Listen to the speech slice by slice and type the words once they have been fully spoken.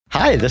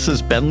Hi, this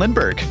is Ben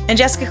Lindbergh. And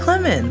Jessica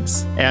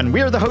Clemens. And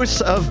we are the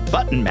hosts of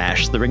Button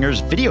Mash, the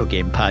Ringer's video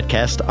game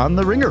podcast on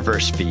the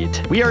Ringerverse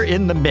feed. We are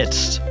in the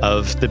midst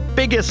of the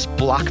biggest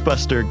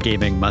blockbuster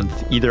gaming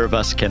month either of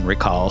us can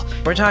recall.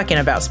 We're talking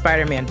about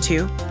Spider-Man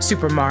 2,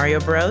 Super Mario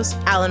Bros.,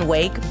 Alan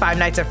Wake, Five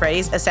Nights at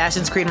Freddy's,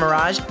 Assassin's Creed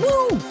Mirage.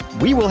 Woo!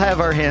 We will have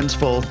our hands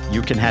full.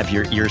 You can have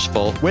your ears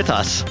full with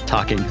us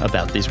talking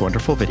about these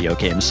wonderful video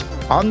games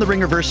on the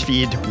Ringerverse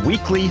feed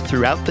weekly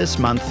throughout this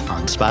month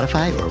on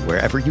Spotify or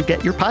wherever you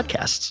get your podcasts.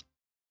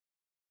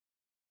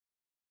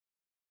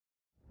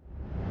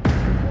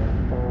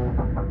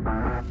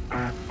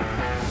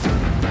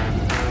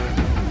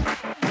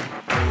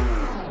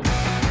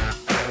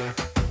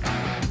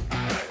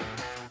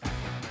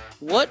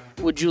 What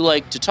would you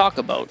like to talk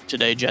about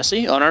today,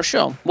 Jesse, on our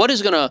show? What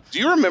is gonna... Do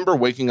you remember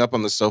waking up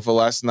on the sofa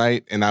last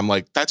night and I'm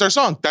like, that's our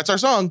song. That's our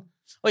song.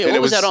 Oh yeah,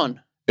 what was that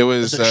on? It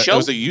was a show? It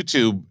was a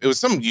YouTube. It was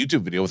some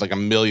YouTube video with like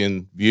 1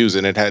 million views,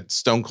 and it had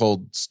Stone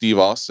Cold Steve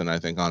Austin, I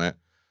think, on it.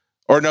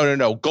 Or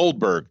no,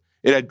 Goldberg.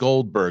 It had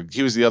Goldberg.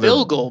 He was the other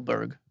Bill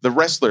Goldberg. The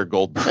wrestler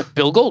Goldberg.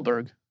 Bill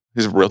Goldberg.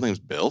 His real name's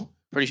Bill?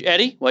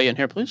 Eddie, weigh in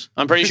here, please.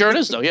 I'm pretty sure it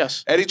is, though.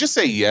 Yes. Eddie, just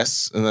say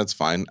yes, and that's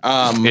fine.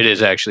 It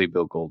is actually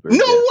Bill Goldberg.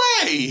 No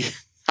way.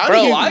 How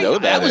Bro, do you know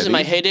that was Eddie? in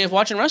my heyday of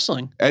watching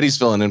wrestling. Eddie's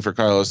filling in for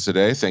Carlos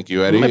today. Thank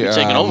you, Eddie. I might be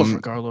taking over for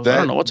Carlos. I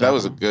don't know what's That happening.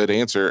 was a good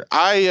answer.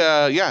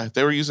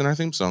 They were using our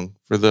theme song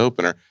for the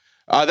opener.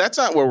 That's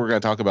not what we're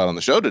going to talk about on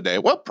the show today.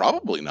 Well,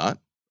 probably not.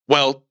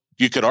 Well,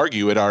 you could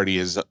argue it already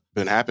has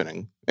been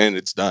happening and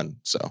it's done.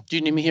 So, Do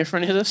you need me here for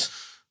any of this?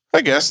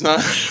 I guess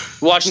not.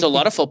 Watched a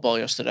lot of football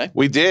yesterday.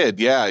 We did.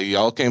 Yeah.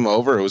 Y'all came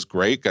over. It was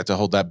great. Got to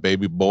hold that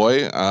baby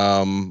boy.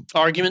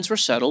 Arguments were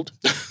settled.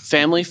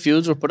 Family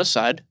feuds were put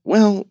aside.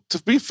 Well,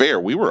 to be fair,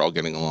 we were all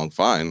getting along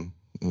fine.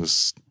 It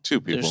was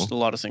two people. There's a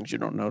lot of things you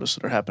don't notice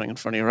that are happening in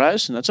front of your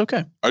eyes, and that's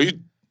okay. Are you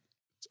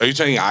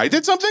saying I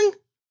did something?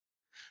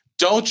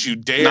 Don't you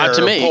dare Not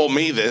to me. pull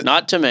me this.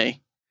 Not to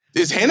me.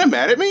 Is Hannah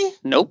mad at me?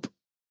 Nope.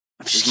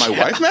 Is my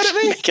wife mad at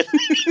me?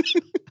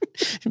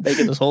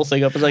 Making this whole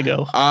thing up as I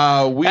go.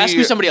 Ask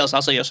me somebody else.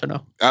 I'll say yes or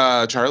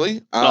no.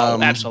 Charlie?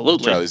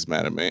 Absolutely. Charlie's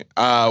mad at me.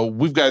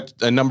 We've got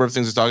a number of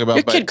things to talk about.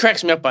 Your kid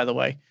cracks me up, by the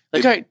way.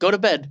 Like, all right, go to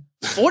bed.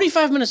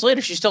 45 minutes later,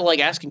 she's still like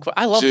asking.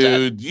 I love that.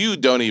 Dude, you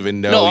don't even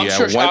know. No, I'm yet.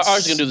 sure ours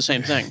is going to do the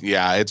same thing.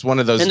 Yeah, it's one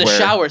of those. And the where...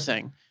 shower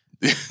thing.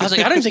 I was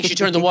like, I don't even think she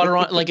turned the water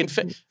on. Like,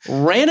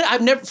 ran it.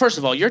 I've never. First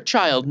of all, your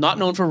child, not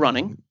known for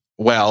running.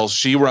 Well,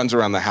 she runs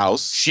around the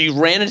house. She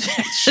ran it.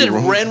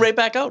 Ran right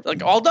back out.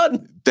 Like, all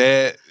done.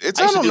 I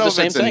don't know if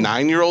it's thing. a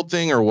 9-year-old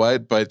thing or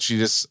what, but she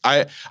just.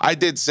 I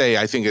did say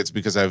I think it's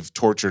because I've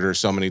tortured her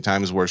so many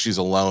times where she's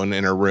alone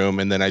in her room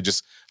and then I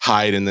just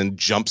hide and then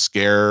jump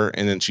scare her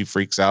and then she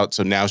freaks out.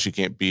 So now she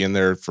can't be in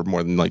there for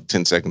more than like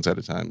 10 seconds at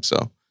a time.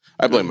 So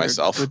I blame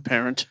myself. Good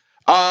parent.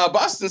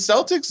 Boston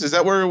Celtics, is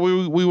that where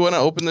we want to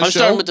open the show? I'm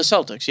starting with the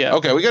Celtics, yeah.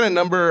 Okay, we got a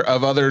number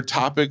of other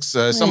topics,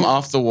 some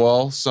off the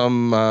wall,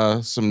 some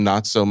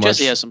not so much.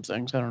 Jesse has some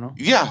things, I don't know.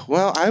 Yeah,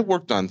 well, I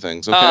worked on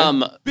things,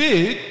 okay?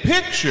 Big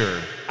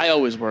picture. I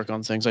always work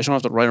on things. I don't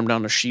have to write them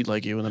down on a sheet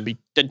like you and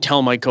then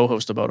tell my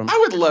co-host about them. I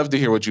would love to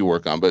hear what you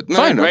work on, but no,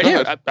 Fine, no, right go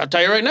here. ahead. I'll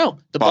tell you right now.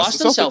 The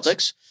Boston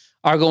Celtics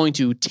are going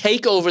to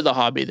take over the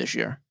hobby this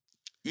year.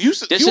 You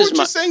were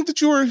just saying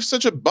that you were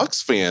such a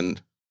Bucks fan.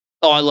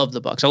 Oh, I love the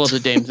Bucks. I love the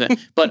Dame thing.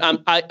 But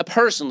I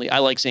personally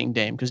like seeing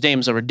Dame because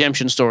Dame's a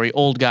redemption story.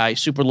 Old guy,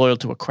 super loyal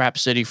to a crap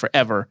city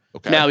forever.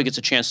 Okay. Now he gets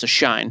a chance to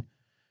shine.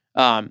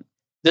 The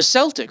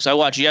Celtics I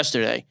watched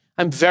yesterday.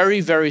 I'm very,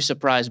 very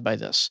surprised by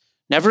this.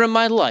 Never in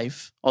my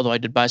life, although I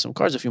did buy some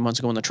cards a few months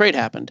ago when the trade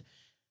happened.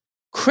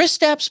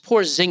 Kristaps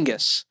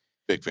Porzingis.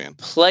 Big fan.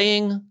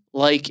 Playing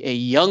like a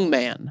young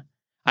man.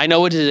 I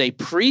know it is a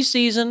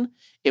preseason.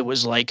 It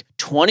was like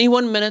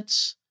 21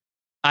 minutes.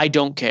 I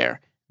don't care.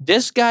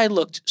 This guy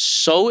looked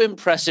so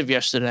impressive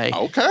yesterday.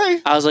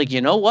 Okay. I was like, you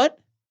know what?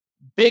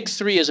 Big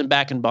three isn't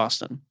back in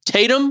Boston.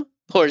 Tatum,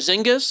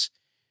 Porzingis,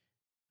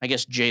 I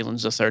guess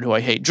Jalen's the third who I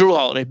hate. Jrue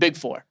Holiday, big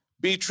four.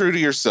 Be true to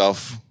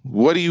yourself.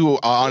 What do you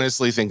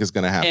honestly think is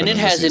going to happen? And it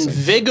has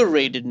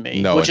invigorated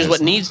me, which is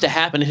what needs to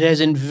happen. It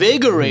has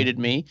invigorated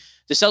me.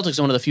 The Celtics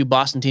are one of the few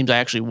Boston teams I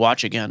actually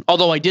watch again.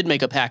 Although I did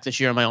make a pact this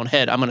year in my own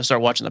head. I'm going to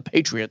start watching the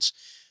Patriots.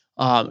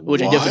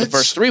 Which I did for the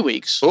first 3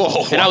 weeks.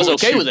 And I was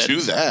okay with it.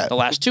 Do that? The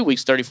last 2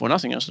 weeks,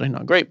 34-0 yesterday.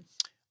 Not great.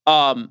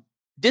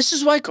 This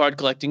is why card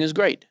collecting is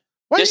great.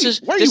 Why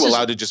are you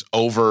allowed to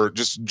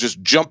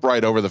just jump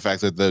right over the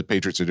fact that the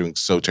Patriots are doing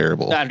so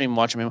terrible? I don't even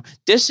watch them anymore.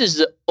 This is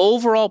the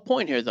overall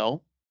point here,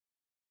 though.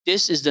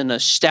 This is the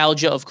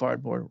nostalgia of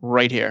cardboard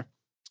right here.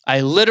 I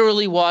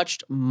literally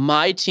watched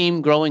my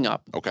team growing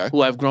up,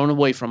 who I've grown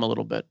away from a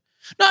little bit.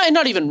 No,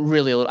 not even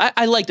really a little.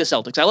 I like the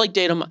Celtics. I like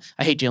Tatum.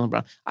 I hate Jaylen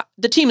Brown.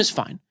 The team is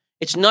fine.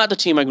 It's not the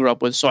team I grew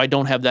up with, so I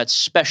don't have that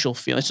special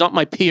feeling. It's not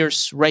my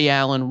Pierce, Ray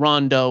Allen,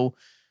 Rondo,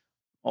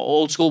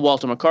 old school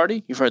Walter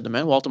McCarty. You've heard the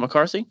man, Walter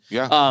McCarthy.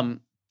 Yeah.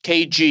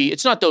 KG.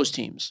 It's not those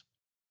teams.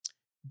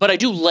 But I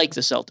do like the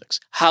Celtics.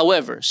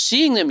 However,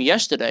 seeing them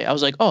yesterday, I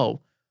was like,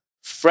 oh,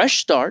 fresh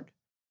start,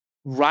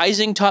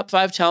 rising top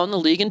 5 talent in the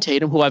league in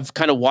Tatum, who I've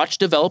kind of watched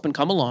develop and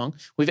come along.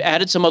 We've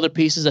added some other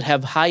pieces that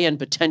have high-end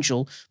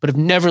potential, but have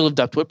never lived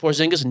up to it.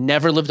 Porzingis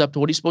never lived up to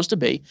what he's supposed to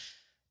be.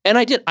 And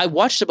I did. I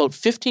watched about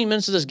 15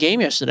 minutes of this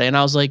game yesterday, and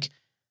I was like,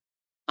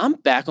 I'm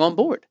back on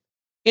board.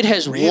 It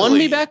has won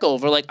me back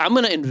over. Like, I'm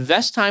going to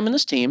invest time in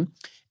this team.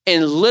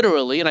 And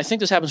literally, and I think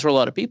this happens for a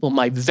lot of people,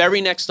 my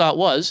very next thought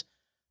was,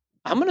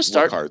 I'm going to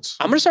start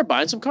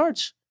buying some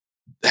cards.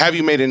 Have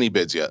you made any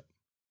bids yet?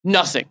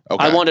 Nothing.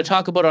 Okay. I want to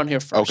talk about it on here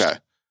first. Okay.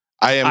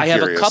 I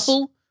have a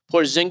couple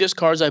Porzingis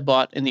cards I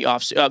bought in the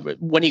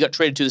when he got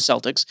traded to the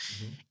Celtics.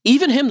 Mm-hmm.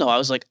 Even him, though, I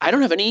was like, I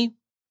don't have any,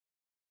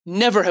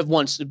 never have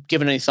once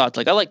given any thought.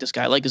 Like, I like this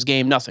guy. I like his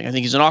game. Nothing. I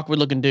think he's an awkward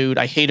looking dude.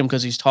 I hate him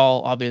because he's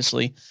tall,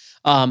 obviously.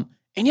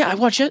 And yeah, I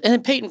watched it. And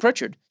then Peyton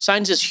Pritchard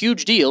signs this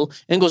huge deal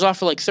and goes off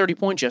for like 30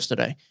 points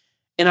yesterday.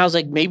 And I was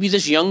like, maybe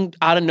this young,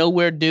 out of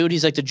nowhere dude,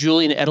 he's like the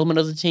Julian Edelman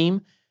of the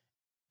team.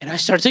 And I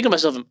started thinking to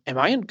myself, am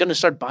I going to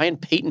start buying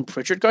Peyton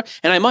Pritchard cards?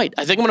 And I might.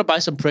 I think I'm going to buy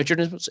some Pritchard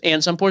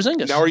and some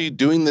Porzingis. Now, are you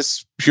doing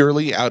this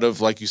purely out of,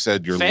 like you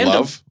said, your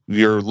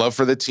love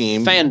for the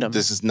team? Fandom.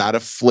 This is not a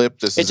flip.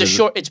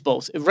 It's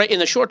both. Right in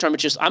the short term,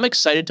 it's just I'm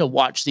excited to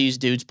watch these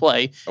dudes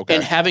play,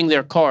 and having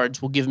their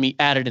cards will give me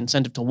added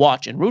incentive to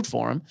watch and root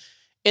for them.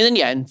 And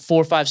then, in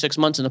 4, 5, 6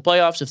 months in the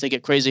playoffs, if they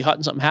get crazy hot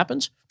and something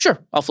happens, sure,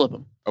 I'll flip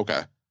them.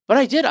 Okay. But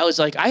I did. I was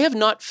like, I have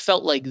not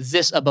felt like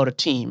this about a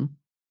team.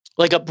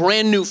 Like a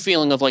brand new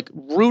feeling of like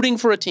rooting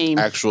for a team.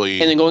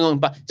 Actually, and then going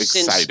on.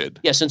 Excited.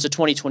 Since the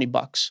 2020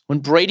 Bucks. When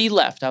Brady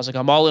left, I was like,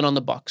 I'm all in on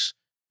the Bucks.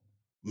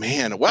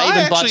 Man, well,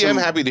 I actually am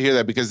happy to hear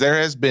that, because there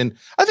has been,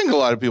 I think a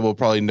lot of people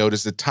probably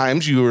noticed at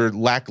times you were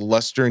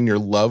lackluster in your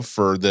love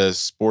for the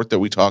sport that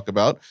we talk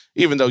about,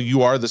 even though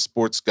you are the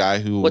sports guy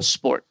who... What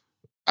sport?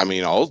 I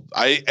mean,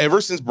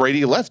 ever since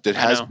Brady left, it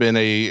has been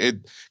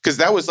because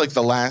that was like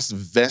the last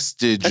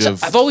vestige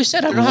of I've always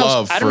said, I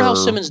don't know how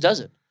Simmons does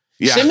it.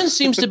 Yeah. Simmons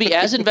seems to be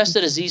as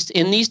invested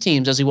in these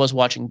teams as he was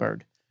watching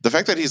Bird. The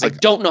fact that he's like... I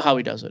don't know how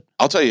he does it.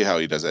 I'll tell you how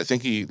he does it. I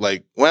think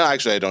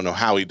actually, I don't know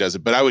how he does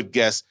it, but I would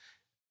guess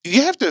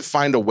you have to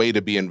find a way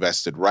to be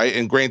invested, right?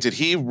 And granted,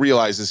 he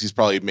realizes he's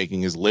probably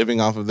making his living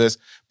off of this,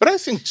 but I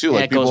think too,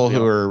 like people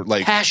who are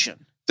like...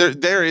 Passion.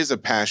 There is a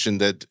passion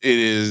that it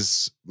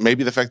is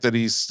maybe the fact that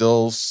he's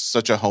still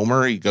such a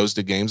homer. He goes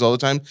to games all the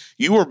time.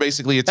 You were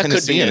basically a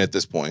Tennessean at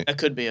this point. That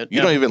could be it.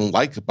 You don't even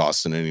like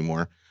Boston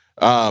anymore.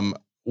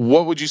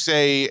 What would you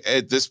say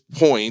at this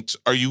point?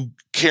 Are you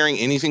caring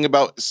anything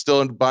about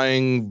still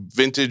buying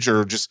vintage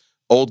or just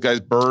old guys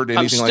Bird,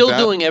 anything like that? I'm still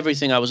doing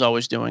everything I was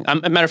always doing. As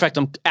a matter of fact,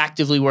 I'm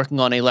actively working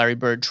on a Larry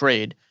Bird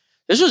trade.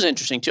 This was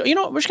interesting too. You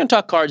know, we're just going to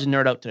talk cards and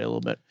nerd out today a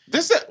little bit.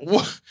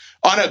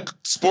 On a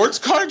sports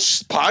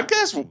cards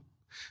podcast?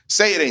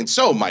 Say it ain't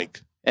so,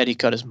 Mike. Eddie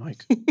cut his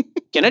mic.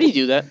 Can Eddie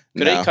do that?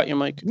 Could Eddie cut your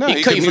mic? No,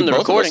 he cut you from the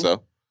recording.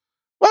 Well,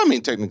 I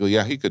mean, technically,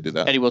 yeah, he could do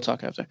that. Eddie will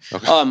talk after.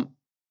 Okay.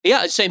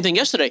 Yeah, same thing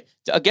yesterday.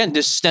 Again,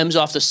 this stems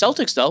off the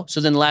Celtics, though.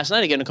 So then last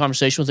night, I get in a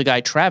conversation with a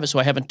guy, Travis, who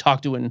I haven't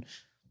talked to in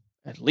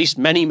at least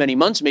many, many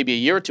months, maybe a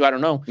year or two. I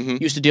don't know. Mm-hmm.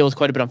 Used to deal with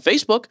quite a bit on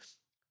Facebook.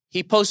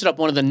 He posted up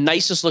one of the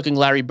nicest looking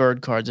Larry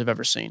Bird cards I've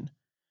ever seen.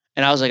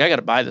 And I was like, I got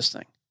to buy this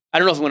thing. I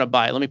don't know if I'm going to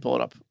buy it. Let me pull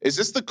it up. Is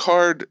this the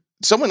card?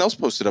 Someone else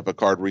posted up a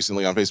card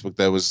recently on Facebook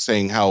that was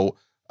saying how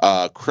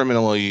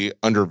criminally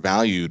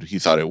undervalued he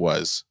thought it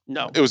was.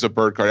 No. It was a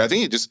Bird card. I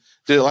think he just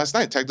did it last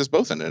night, tagged us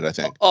both in it, I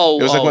think. It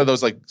was like one of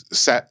those like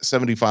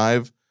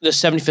 75. The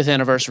 75th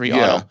anniversary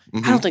auto.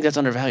 Mm-hmm. I don't think that's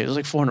undervalued. It was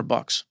like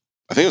 $400.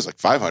 I think it was like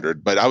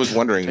 500, but I was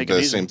wondering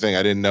the same thing.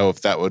 I didn't know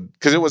if that would,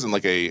 because it wasn't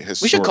like a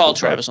historical. We should call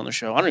Travis on the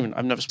show.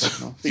 I've never spoken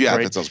to him. Yeah,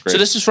 that sounds great. So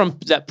this is from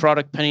that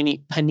product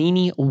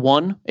Panini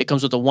One. It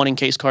comes with a 1 in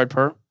case card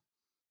per.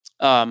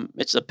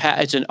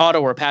 It's an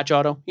auto or a patch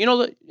auto. You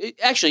know,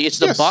 it's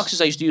the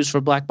boxes I used to use for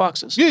black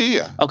boxes.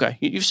 Yeah. Okay,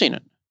 you've seen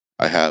it.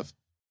 I have.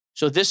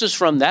 So this is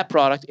from that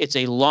product. It's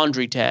a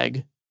laundry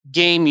tag,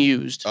 game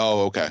used.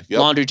 Oh, okay. Yep.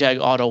 Laundry tag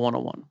auto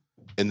 101.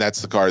 And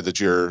that's the card that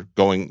you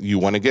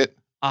want to get?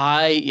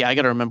 I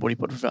got to remember what he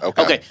put for value.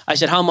 Okay. I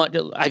said, how much?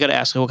 I got to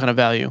ask what kind of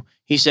value.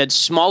 He said,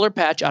 smaller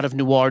patch out of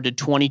Noir did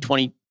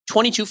 $22.50.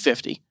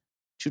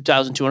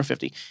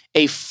 $2,250.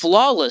 A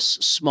flawless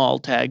small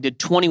tag did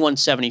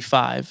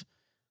 $21.75.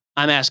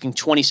 I'm asking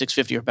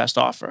 $26.50 or best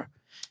offer.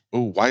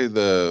 Oh, why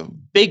the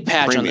big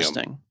patch premium on this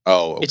thing?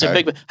 Oh, okay. It's a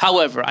big.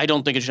 However, I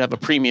don't think it should have a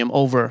premium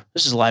over.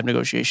 This is a live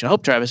negotiation. I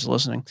hope Travis is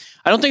listening.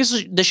 I don't think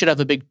this should have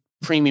a big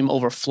premium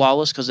over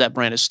flawless because that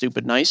brand is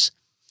stupid nice.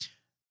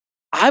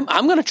 I'm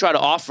going to try to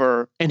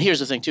offer. And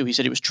here's the thing too. He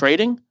said he was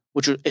trading,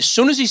 which as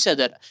soon as he said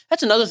that,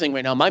 that's another thing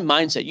right now. My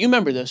mindset. You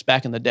remember this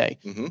back in the day.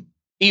 Mm-hmm.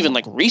 Even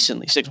like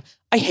recently,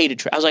 I hated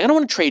trade. I was like, I don't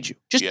want to trade you.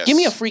 Just give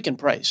me a freaking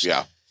price.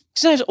 Yeah.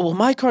 Because well,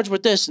 my card's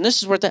worth this and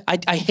this is worth that.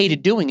 I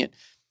hated doing it.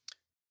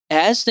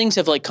 As things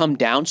have like come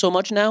down so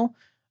much now,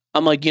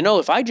 I'm like,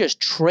 if I just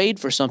trade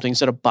for something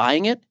instead of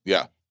buying it,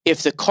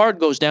 if the card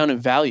goes down in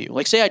value,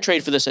 like say I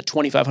trade for this at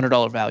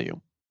 $2,500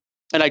 value,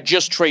 and I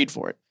just trade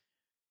for it.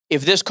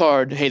 If this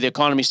card, hey, the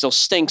economy still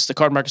stinks, the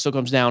card market still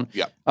comes down.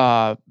 Yeah.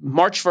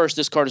 March 1st,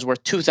 this card is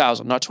worth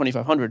 $2,000, not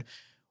 $2,500.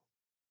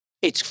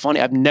 it's funny.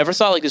 I've never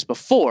thought like this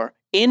before.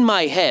 In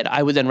my head,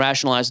 I would then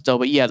rationalize it though.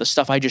 But yeah, the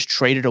stuff I just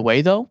traded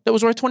away though, that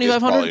was worth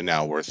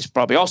 $2,500. It's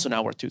probably also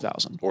now worth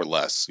 $2,000 or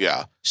less.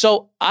 Yeah.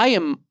 So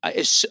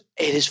it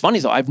is funny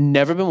though. I've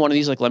never been one of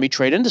these like, let me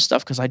trade into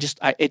stuff because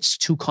it's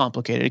too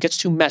complicated. It gets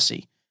too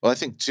messy. Well, I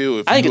think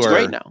too. I think it's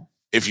great now.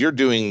 If you're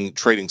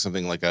trading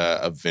something like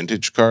a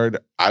vintage card,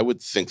 I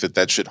would think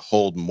that should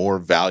hold more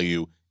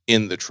value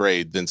in the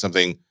trade than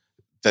something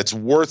that's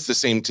worth the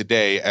same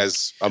today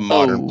as a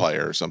modern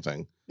player or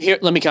something. Here,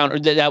 let me counter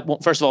that.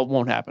 First of all, it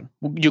won't happen.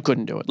 You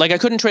couldn't do it. Like I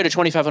couldn't trade a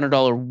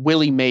 $2,500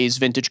 Willie Mays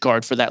vintage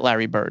card for that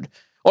Larry Bird.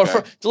 Or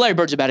for the Larry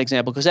Bird's a bad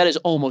example because that is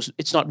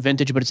it's not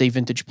vintage, but it's a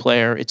vintage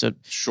player.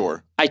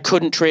 Sure. I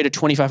couldn't trade a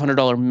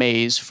 $2,500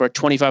 Mays for a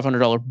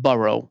 $2,500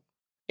 Burrow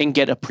and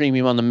get a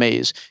premium on the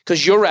Mays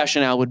because your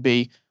rationale would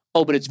be,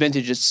 oh, but it's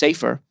vintage, it's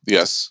safer.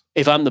 Yes.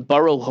 If I'm the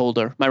Burrow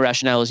holder, my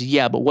rationale is,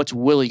 yeah, but what's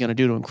Willie going to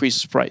do to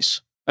increase his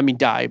price? I mean,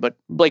 but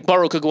like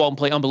Burrow could go out and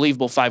play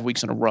unbelievable 5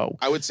 weeks in a row.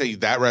 I would say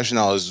that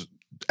rationale is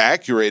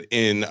accurate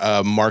in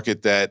a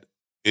market that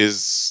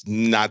is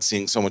not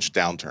seeing so much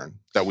downturn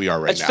that we are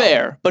right now. That's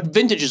fair, but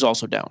vintage is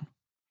also down.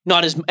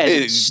 Not as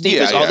steep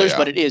as others,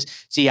 but it is.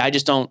 See, I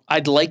just don't.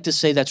 I'd like to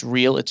say that's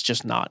real. It's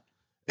just not.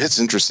 It's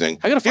interesting.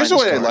 I gotta find Here's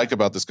what I like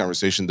about this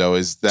conversation, though,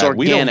 is that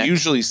we don't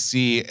usually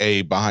see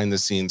a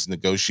behind-the-scenes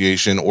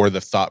negotiation or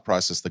the thought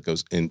process that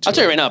goes into it. I'll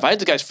tell you right now, if I had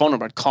the guy's phone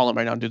number, I'd call him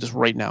right now and do this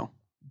right now.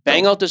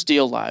 Bang out this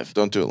deal live.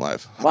 Don't do it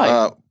live.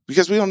 Why?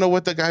 Because we don't know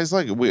what the guy's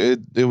like.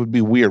 It would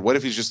be weird. What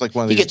if he's just like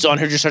one of these... He gets on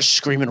here, just starts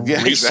screaming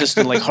racist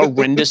and like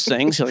horrendous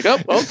things. You're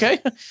like, oh, okay.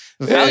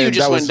 Value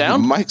just went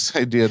down. Mike's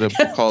idea to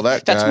call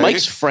that guy. That's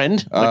Mike's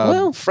friend.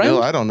 Friend?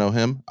 Bill, I don't know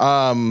him.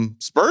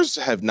 Spurs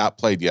have not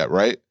played yet,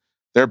 right?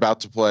 They're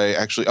about to play,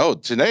 actually. Oh,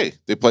 today.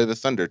 They play the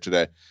Thunder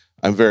today.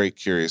 I'm very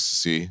curious to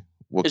see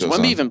what goes on. Is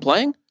Wemby even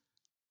playing?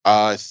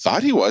 I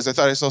thought he was. I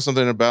thought I saw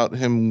something about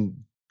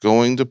him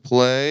going to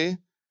play.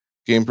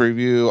 Game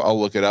preview. I'll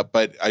look it up.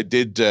 But I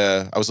did.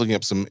 I was looking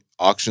up some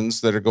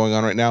auctions that are going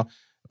on right now.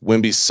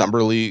 Wemby's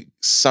Summer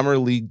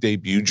League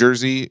debut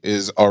jersey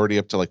is already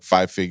up to like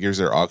 5 figures.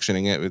 They're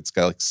auctioning it. It's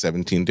got like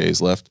 17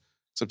 days left.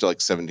 It's up to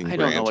like 17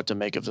 grand. I don't know what to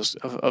make of this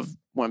of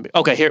Wemby.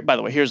 Okay, here. By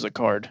the way, here's the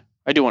card.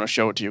 I do want to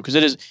show it to you because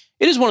it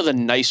is one of the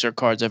nicer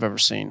cards I've ever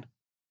seen.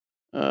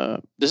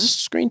 Does this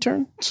screen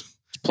turn? Just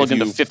plug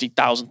into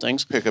 50,000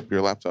 things. Pick up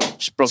your laptop.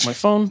 Just broke my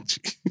phone.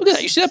 Look at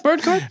that. You see that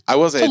bird card?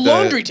 It's a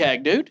laundry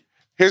tag, dude.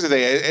 Here's the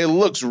thing. It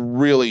looks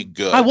really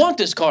good. I want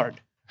this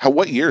card.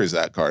 What year is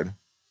that card?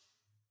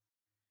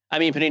 I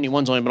mean, Panini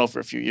One's only been out for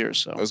a few years.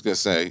 So I was going to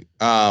say,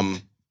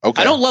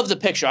 okay. I don't love the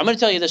picture. I'm going to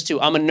tell you this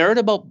too. I'm a nerd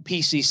about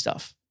PC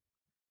stuff.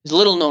 It's a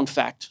little known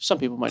fact. Some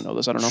people might know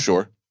this. I don't know.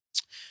 Sure.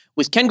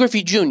 With Ken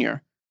Griffey Jr.,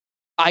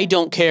 I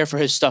don't care for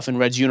his stuff in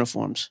Reds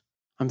uniforms.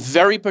 I'm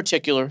very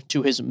particular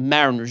to his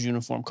Mariners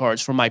uniform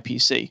cards for my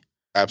PC.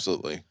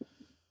 Absolutely.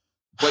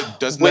 But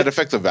doesn't that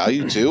affect the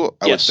value too?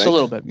 Yes, a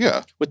little bit.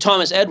 Yeah. With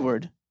Thomas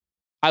Edward,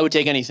 I would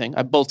take anything.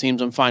 Both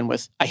teams I'm fine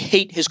with. I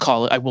hate his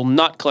college. I will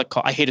not collect.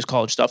 I hate his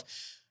college stuff.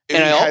 If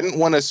he hadn't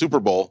won a Super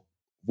Bowl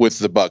with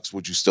the Bucks,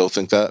 would you still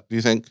think that? Do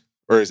you think,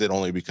 or is it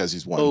only because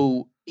he's won?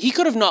 Oh, he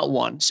could have not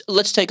won.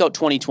 Let's take out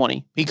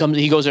 2020. He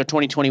goes there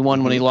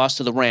 2021 when he lost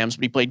to the Rams,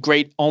 but he played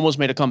great. Almost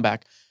made a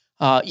comeback.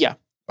 Yeah.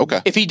 Okay.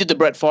 If he did the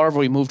Brett Favre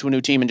where he moved to a new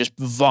team and just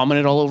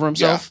vomited all over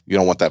himself. Yeah, you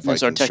don't want that. And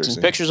start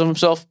texting pictures of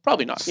himself.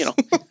 Probably not.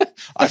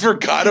 I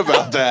forgot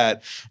about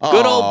that.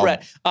 Good old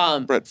Brett.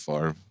 Brett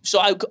Favre.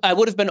 So I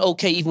would have been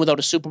okay even without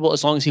a Super Bowl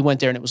as long as he went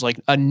there and it was like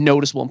a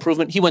noticeable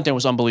improvement. He went there and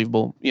was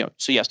unbelievable.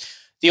 So yes.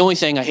 The only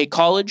thing, I hate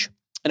college.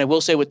 And I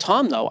will say with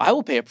Tom, though, I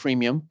will pay a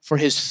premium for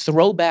his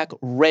throwback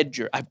red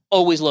jersey. I've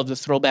always loved the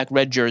throwback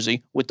red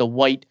jersey with the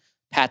white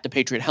Pat the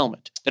Patriot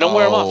helmet. They don't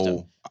wear them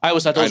often. I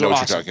always thought those were awesome. I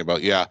know what you're talking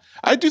about. Yeah.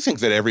 I do think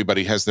that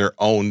everybody has their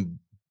own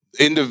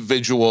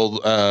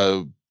individual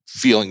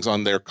feelings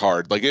on their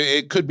card. Like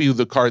it could be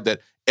the card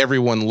that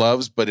everyone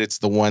loves, but it's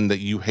the one that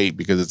you hate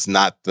because it's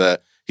not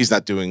he's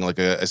not doing like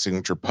a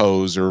signature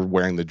pose or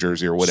wearing the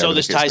jersey or whatever. So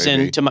this ties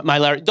into my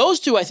Larry.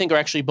 Those two I think are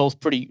actually both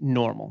pretty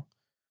normal.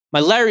 My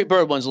Larry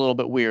Bird one's a little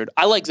bit weird.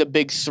 I like the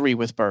big 3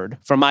 with Bird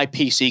for my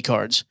PC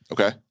cards.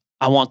 Okay.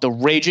 I want the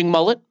raging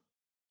mullet.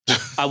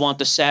 I want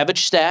the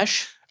savage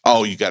stash.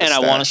 Oh, you got a stash.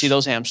 And I want to see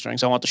those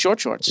hamstrings. I want the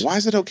short shorts. Why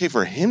is it okay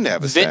for him to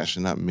have a stash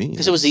and not me?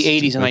 Because it was the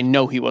 80s and I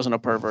know he wasn't a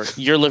pervert.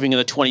 You're living in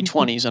the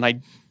 2020s and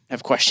I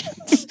have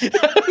questions.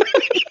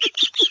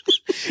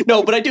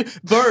 No, but I do.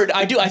 Bird,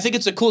 I do. I think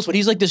it's the coolest one.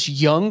 He's like this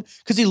young,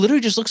 because he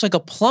literally just looks like a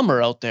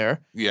plumber out there.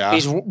 Yeah.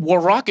 We're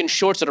rocking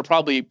shorts that are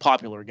probably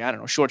popular again. I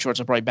don't know. Short shorts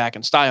are probably back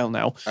in style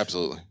now.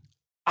 Absolutely.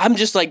 I'm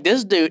just like,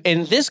 this dude,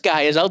 and this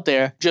guy is out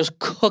there just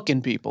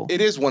cooking people.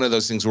 It is one of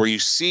those things where you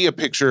see a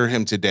picture of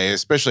him today,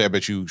 especially I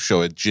bet you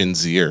show a Gen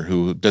Zer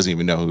who doesn't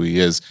even know who he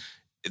is.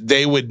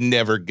 They would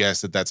never guess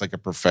that that's like a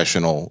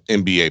professional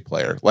NBA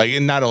player. Like,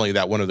 and not only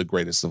that, one of the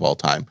greatest of all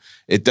time.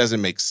 It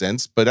doesn't make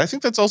sense, but I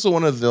think that's also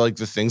one of the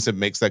things that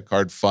makes that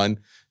card fun.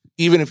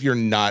 Even if you're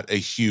not a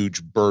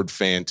huge Bird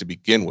fan to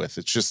begin with,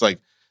 it's just like,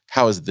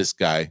 how is this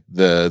guy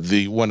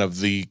the one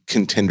of the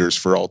contenders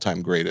for all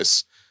time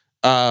greatest?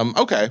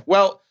 Okay.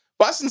 Well,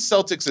 Boston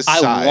Celtics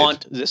aside. I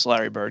want this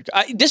Larry Bird.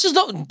 This is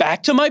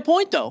back to my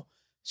point, though.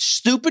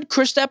 Stupid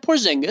Kristaps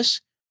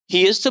Porzingis.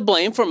 He is to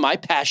blame for my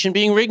passion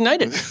being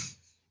reignited.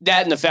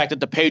 That and the fact that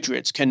the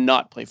Patriots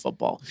cannot play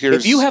football.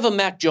 If you have a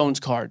Mac Jones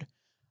card,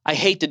 I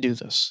hate to do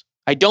this.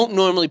 I don't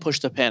normally push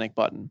the panic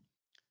button.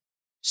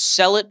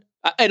 Sell it.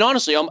 And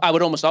honestly, I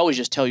would almost always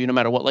just tell you no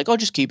matter what, like, oh,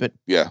 just keep it.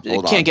 Yeah,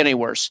 it can't get any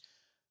worse.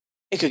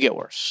 It could get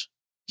worse.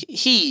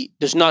 He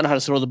does not know how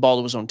to throw the ball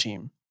to his own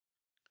team.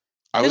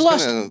 They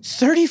lost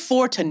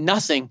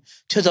 34-0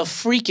 to the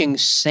freaking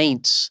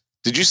Saints.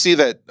 Did you see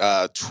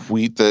that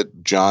tweet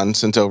that John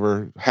sent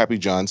over, Happy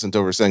John sent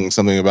over, saying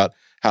something about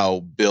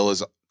how Bill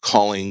is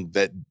calling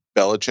that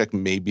Belichick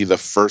may be the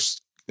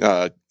first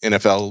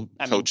NFL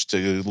coach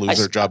to lose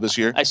their job this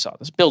year? I saw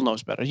this. Bill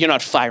knows better. You're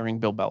not firing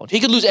Bill Belichick. He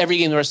could lose every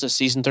game the rest of the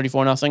season,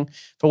 34-0.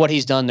 For what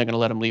he's done, they're going to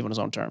let him leave on his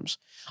own terms.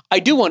 I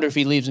do wonder if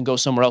he leaves and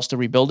goes somewhere else to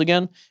rebuild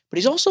again, but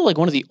he's also like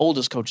one of the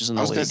oldest coaches in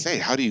the league. I was going to say,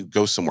 how do you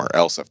go somewhere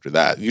else after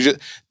that? You just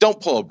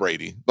don't pull a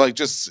Brady. Like,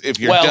 just if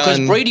you're done. Well,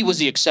 because Brady was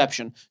the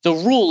exception. The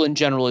rule in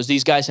general is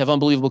these guys have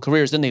unbelievable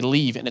careers, then they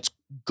leave, and it's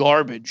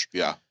garbage.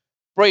 Yeah.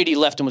 Brady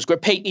left and was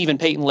great.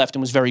 Peyton left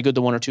and was very good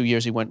the 1 or 2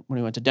 years when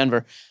he went to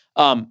Denver.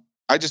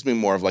 I just mean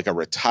more of like a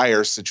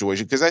retire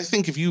situation, because I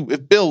think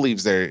if Bill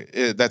leaves there,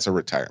 that's a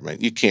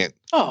retirement. You can't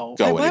go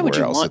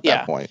anywhere else at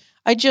that point.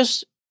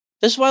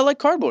 This is why I like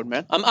cardboard,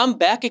 man. I'm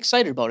back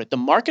excited about it. The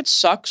market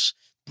sucks.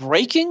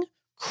 Breaking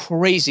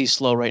crazy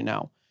slow right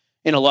now.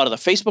 In a lot of the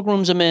Facebook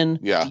rooms I'm in,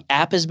 the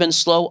app has been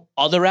slow.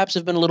 Other apps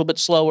have been a little bit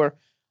slower.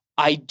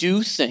 I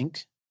do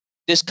think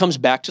this comes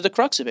back to the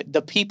crux of it.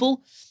 The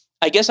people,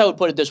 I guess I would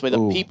put it this way: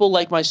 the people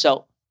like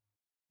myself.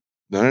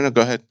 No.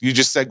 Go ahead. You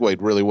just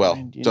segued really well.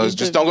 So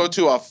just don't go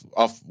too off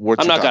what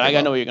I'm you're not going to.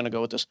 I know where you're going to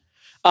go with this.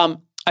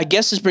 I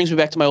guess this brings me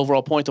back to my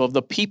overall point, though, of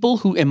the people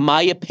who, in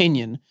my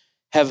opinion,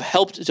 have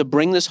helped to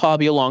bring this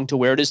hobby along to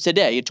where it is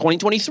today, in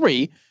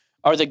 2023,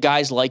 are the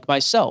guys like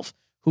myself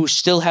who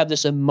still have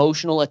this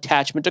emotional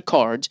attachment to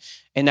cards.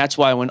 And that's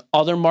why when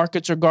other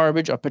markets are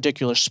garbage, a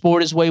particular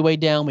sport is way, way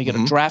down, we get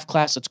a draft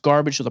class that's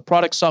garbage, so the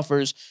product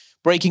suffers,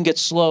 breaking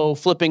gets slow,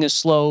 flipping is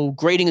slow,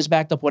 grading is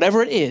backed up,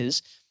 whatever it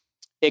is,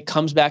 it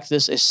comes back to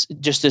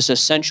this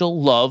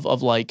essential love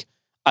of, like,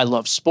 I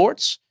love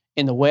sports,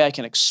 and the way I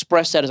can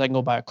express that is I can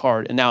go buy a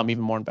card, and now I'm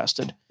even more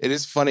invested. It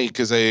is funny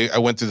because I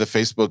went through the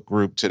Facebook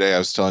group today. I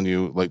was telling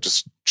you, like,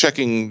 just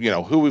checking,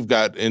 who we've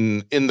got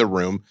in the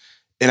room,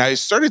 and I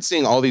started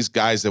seeing all these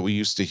guys that we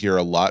used to hear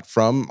a lot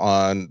from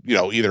on,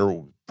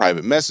 either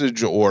private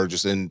message or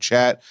just in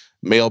chat,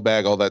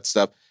 mailbag, all that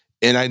stuff.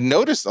 And I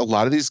noticed a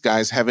lot of these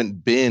guys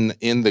haven't been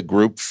in the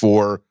group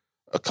for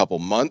a couple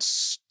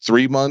months,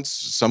 3 months,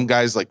 some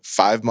guys like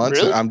 5 months.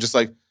 Really? And I'm just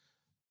like,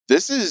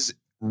 this is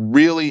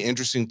really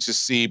interesting to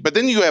see. But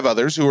then you have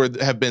others who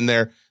have been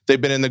there. They've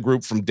been in the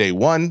group from day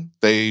one.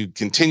 They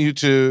continue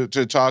to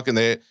talk, and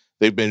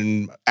they've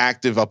been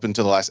active up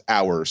until the last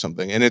hour or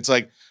something. And it's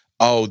like,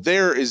 oh,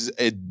 there is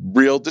a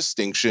real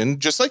distinction,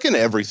 just like in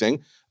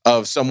everything,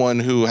 of someone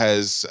who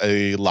has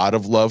a lot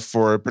of love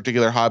for a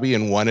particular hobby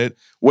and won it,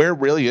 where it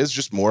really is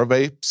just more of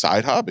a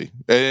side hobby.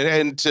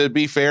 And to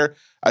be fair,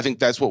 I think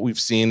that's what we've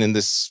seen in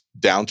this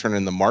downturn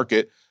in the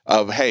market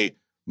of, hey,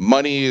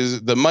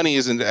 the money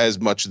isn't as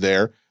much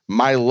there.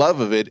 My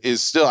love of it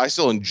is still, I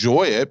still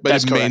enjoy it, but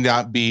That's it correct. may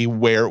not be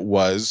where it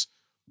was,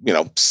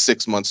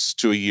 6 months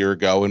to a year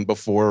ago. And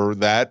before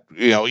that,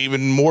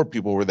 even more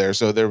people were there.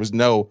 So there was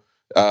no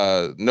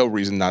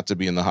reason not to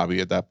be in the hobby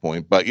at that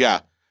point. But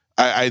yeah,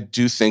 I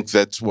do think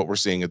that's what we're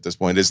seeing at this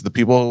point, is the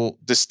people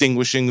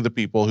distinguishing the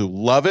people who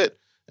love it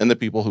and the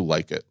people who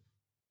like it.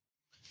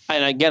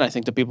 And again, I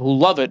think the people who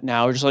love it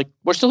now are just like,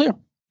 we're still here.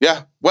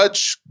 Yeah,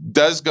 which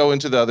does go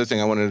into the other thing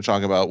I wanted to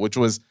talk about, which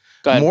was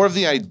more of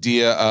the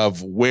idea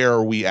of where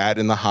are we at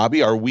in the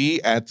hobby? Are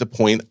we at the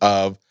point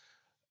of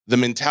the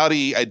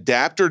mentality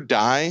adapt or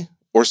die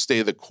or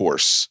stay the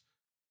course?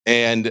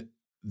 And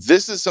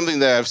this is something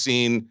that I've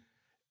seen.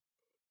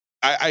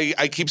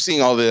 I keep seeing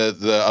all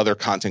the other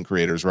content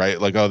creators, right?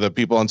 Like the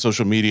people on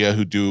social media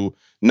who do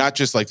not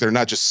just like, they're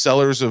not just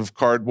sellers of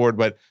cardboard,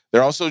 but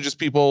they're also just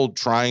people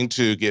trying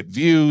to get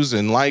views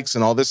and likes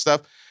and all this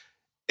stuff.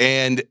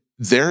 And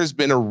there has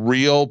been a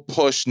real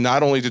push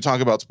not only to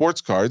talk about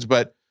sports cards,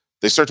 but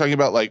they start talking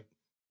about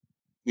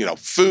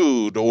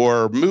food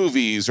or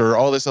movies or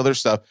all this other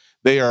stuff.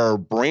 They are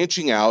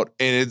branching out,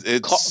 and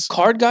it's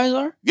card guys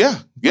are? Yeah.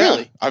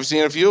 Really? I've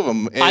seen a few of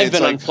them. And I've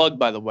been unplugged,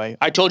 by the way.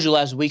 I told you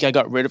last week I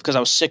got rid of because I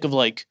was sick of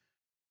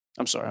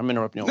I'm sorry, I'm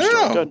interrupting you.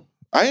 No. Good.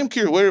 I am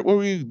curious. Where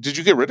were you? Did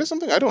you get rid of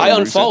something? I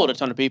unfollowed a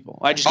ton of people.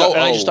 I just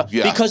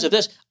because of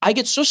this. I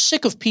get so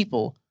sick of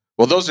people.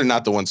 Well, those are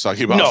not the ones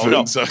talking about food.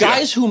 No. So,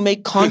 guys who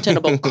make content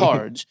about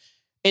cards,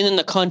 and then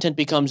the content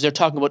becomes they're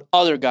talking about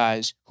other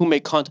guys who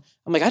make content.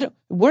 I'm like,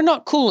 we're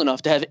not cool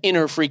enough to have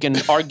inner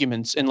freaking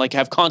arguments and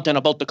have content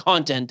about the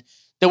content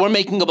that we're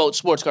making about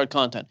sports card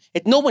content.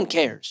 No one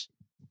cares.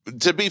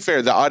 To be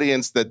fair, the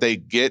audience that they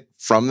get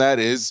from that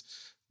is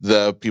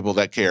the people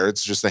that care.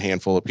 It's just a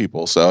handful of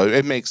people. So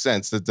it makes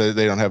sense that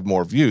they don't have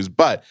more views.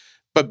 But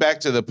But back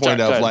to the point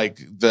of like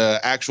the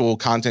actual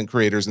content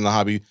creators in the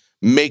hobby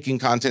making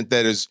content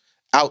that is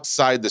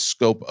outside the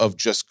scope of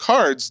just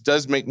cards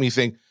does make me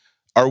think,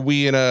 are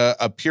we in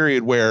a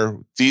period where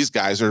these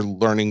guys are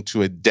learning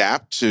to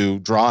adapt to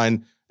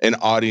drawing an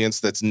audience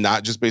that's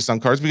not just based on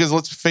cards? Because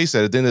let's face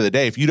it, at the end of the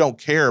day, if you don't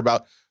care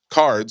about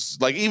cards,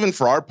 like even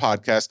for our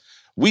podcast,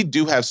 we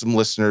do have some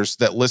listeners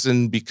that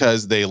listen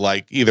because they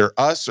like either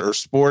us or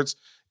sports,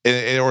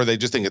 or they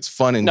just think it's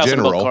fun in Nothing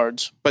general. about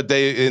cards. But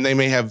they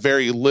may have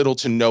very little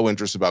to no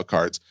interest about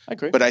cards. I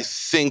agree. But I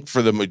think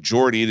for the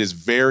majority, it is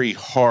very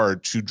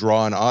hard to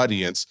draw an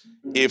audience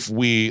if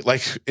we,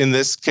 like in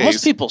this case,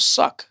 most people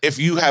suck. If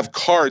you have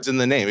cards in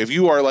the name, if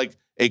you are like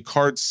a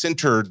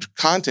card-centered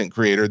content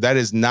creator, that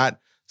is not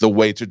the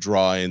way to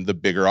draw in the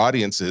bigger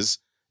audiences.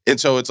 And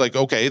so it's like,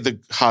 okay, the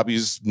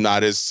hobby's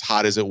not as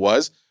hot as it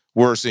was.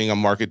 We're seeing a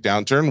market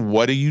downturn.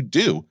 What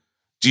do?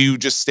 Do you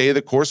just stay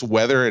the course,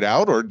 weather it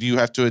out, or do you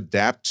have to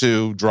adapt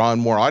to draw in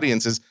more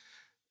audiences?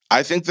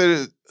 I think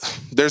that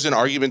there's an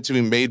argument to be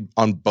made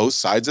on both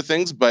sides of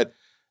things, but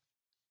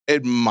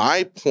at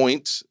my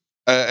point,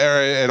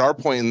 at our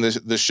point in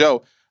the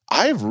show,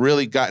 I've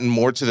really gotten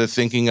more to the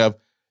thinking of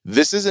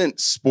this isn't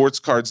sports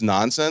cards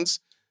nonsense.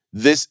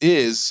 This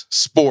is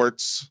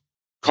sports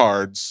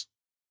cards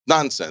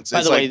nonsense.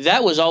 By the way,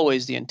 that was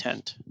always the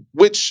intent.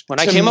 Which, when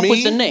I came up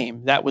with the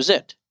name, that was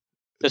it.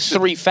 The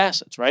three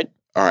facets, right?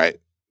 All right.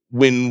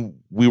 When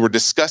we were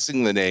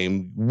discussing the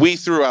name, we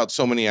threw out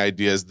so many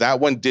ideas. That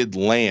one did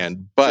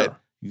land, but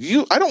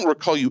I don't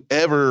recall you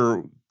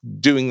ever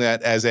doing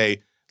that as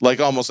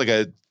almost like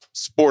a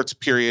sports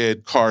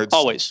period cards.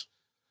 Always.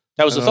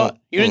 That was the thought.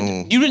 You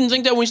didn't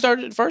think that when we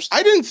started at first?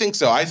 I didn't think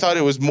so. I thought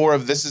it was more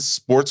of this is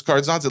sports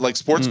cards nonsense. Like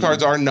sports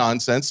cards are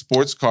nonsense.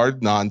 Sports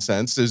card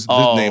nonsense is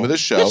the name of the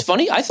show. It's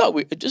funny. I thought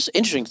just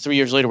interesting. 3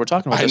 years later, we're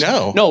talking about this. I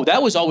know. No,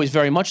 that was always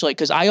very much like,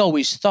 because I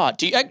always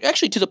thought,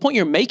 actually to the point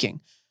you're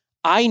making,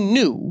 I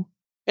knew,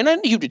 and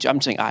you did.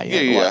 I'm saying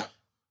yeah.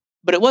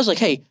 But it was like,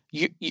 hey,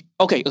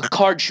 okay, a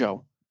card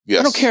show.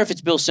 Yes. I don't care if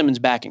it's Bill Simmons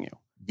backing you.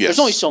 Yes. There's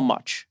only so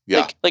much.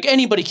 Yeah. Like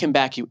anybody can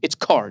back you. It's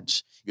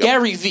cards. Yep.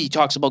 Gary Vee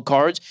talks about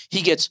cards.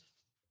 He gets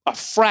a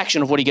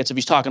fraction of what he gets if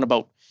he's talking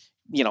about,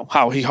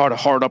 how he had a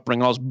hard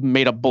upbringing, all this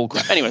made up bull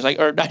crap. Anyways, I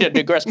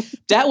digress.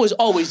 That was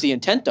always the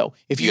intent, though.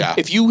 If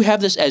you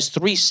have this as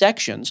 3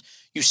 sections,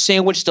 you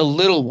sandwich the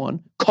little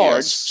one,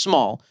 cards,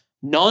 small.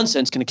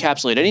 Nonsense can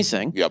encapsulate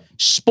anything. Yep.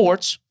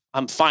 Sports,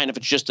 I'm fine if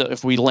it's just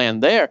if we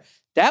land there.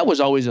 That was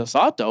always a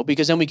thought, though,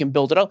 because then we can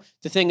build it out.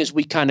 The thing is,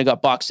 we kind of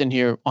got boxed in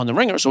here on the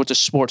Ringer, so it's a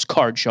sports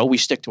card show. We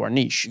stick to our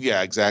niche.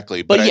 Yeah,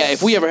 exactly. But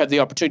if we ever have the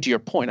opportunity, to your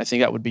point, I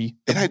think that would be...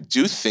 And I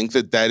do think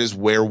that is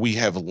where we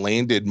have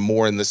landed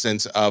more in the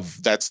sense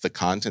of that's the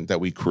content that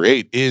we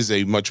create is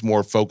a much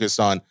more focused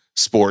on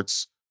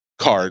sports,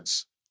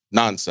 cards,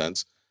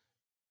 nonsense.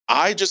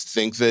 I just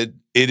think that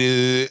it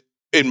is,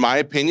 in my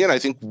opinion, I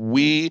think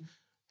we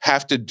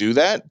have to do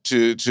that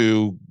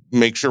to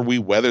make sure we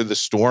weather the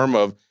storm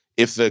of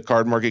if the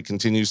card market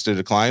continues to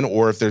decline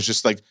or if there's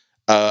just like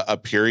a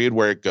period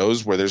where it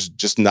goes where there's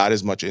just not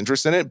as much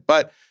interest in it.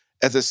 But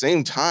at the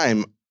same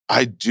time,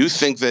 I do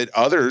think that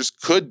others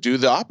could do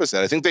the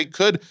opposite. I think they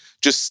could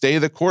just stay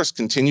the course,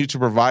 continue to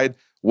provide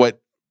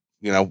what,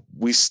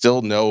 we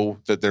still know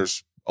that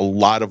there's a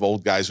lot of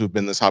old guys who've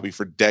been in this hobby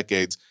for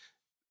decades.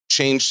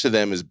 Change to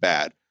them is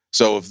bad.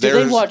 So if do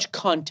they watch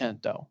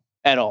content though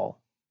at all?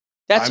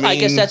 I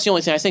guess that's the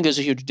only thing. I think there's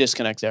a huge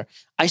disconnect there.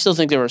 I still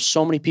think there are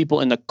so many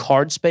people in the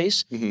card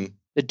space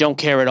that don't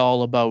care at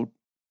all about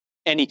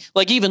any,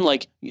 even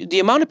the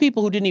amount of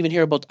people who didn't even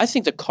hear about, I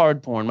think the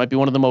card porn might be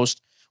one of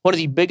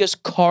the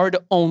biggest card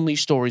only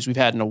stories we've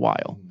had in a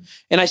while.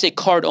 And I say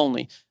card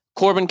only.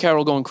 Corbin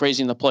Carroll going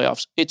crazy in the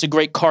playoffs. It's a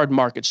great card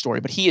market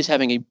story, but he is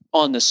having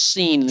on the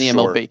scene in the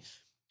MLB.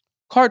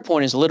 Card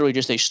porn is literally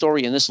just a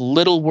story in this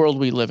little world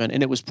we live in,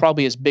 and it was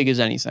probably as big as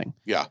anything.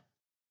 Yeah.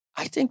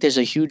 I think there's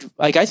a huge,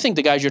 I think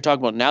the guys you're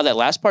talking about now, that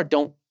last part,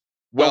 don't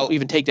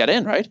even take that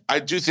in, right? I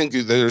do think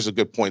there's a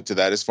good point to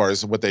that as far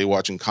as what they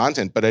watch in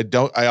content, but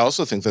I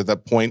also think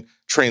that point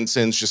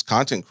transcends just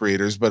content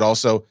creators, but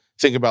also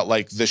think about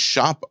the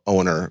shop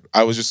owner.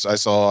 I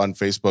saw on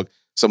Facebook,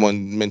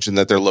 someone mentioned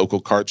that their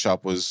local card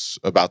shop was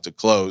about to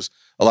close.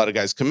 A lot of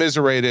guys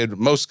commiserated.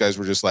 Most guys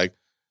were just like,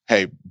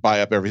 hey,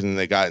 buy up everything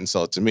they got and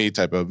sell it to me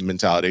type of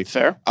mentality.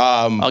 Fair.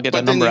 I'll get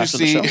that number after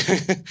the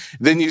show.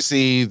 Then you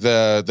see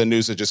the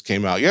news that just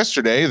came out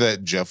yesterday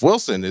that Jeff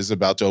Wilson is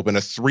about to open a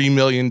 $3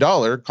 million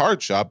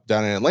card shop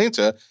down in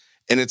Atlanta.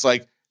 And it's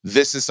like,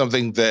 this is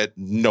something that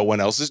no one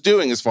else is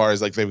doing as far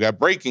as they've got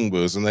breaking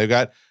booths and they've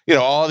got,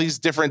 all these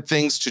different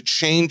things to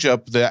change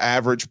up the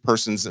average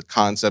person's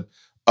concept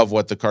of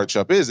what the card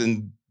shop is.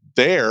 And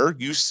there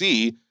you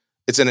see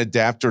it's an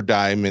adapt or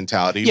die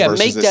mentality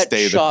versus a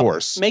stay the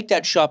course. Make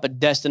that shop a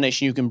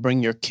destination you can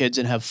bring your kids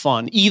and have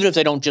fun, even if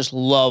they don't just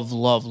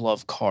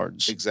love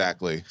cards.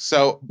 Exactly.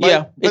 So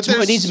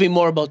it needs to be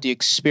more about the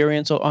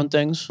experience on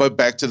things. But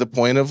back to the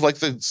point of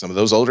some of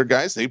those older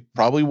guys, they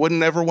probably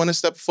wouldn't ever want to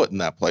step foot in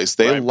that place.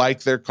 They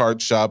like their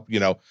card shop,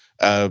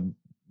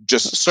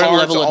 just certain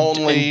cards level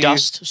only. of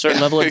dust.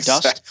 Certain level of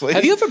Exactly. dust.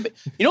 Have you ever?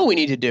 You know what we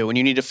need to do? And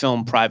you need to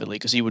film privately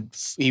because he would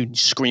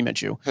scream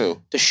at you.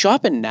 Who? The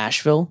shop in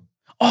Nashville.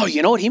 Oh,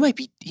 you know what? He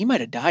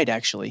might have died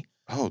actually.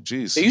 Oh,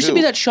 geez. There used to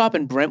be that shop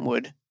in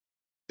Brentwood.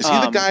 Is he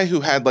the guy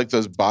who had like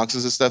those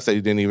boxes of stuff that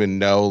he didn't even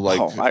know?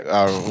 Like,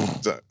 I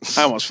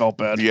almost felt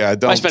bad. Yeah,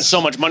 I spent so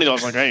much money that I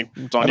was like, hey,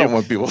 it's on I don't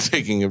want people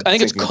thinking. I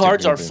think it's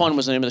Cards Are Fun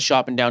was the name of the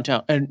shop in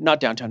downtown, not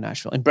downtown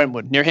Nashville, in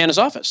Brentwood, near Hannah's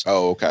office.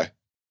 Oh, okay.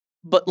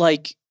 But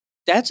like,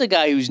 that's a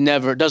guy who's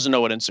doesn't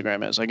know what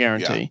Instagram is. I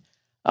guarantee.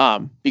 Yeah.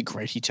 Be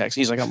great. He texts.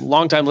 He's like, I'm a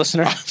longtime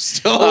listener. I'm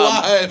still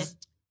alive.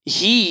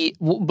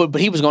 But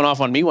he was going off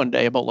on me one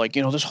day about like,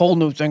 this whole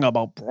new thing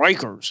about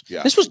breakers.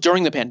 Yeah. This was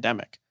during the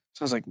pandemic.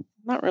 So I was like,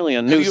 not really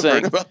a new thing. Have you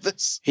heard about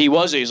this?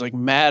 He's like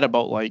mad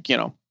about like,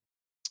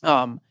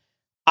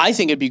 I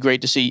think it'd be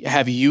great to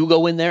have you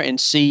go in there and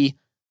see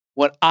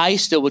what I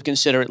still would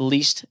consider at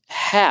least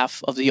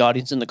half of the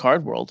audience in the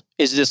card world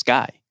is this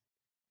guy.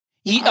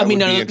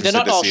 They're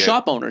not all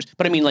shop owners,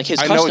 but I mean like his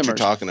customers. I know what you're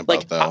talking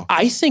about though.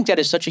 I think that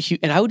is such a huge,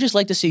 and I would just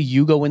like to see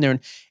you go in there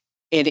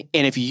and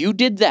if you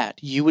did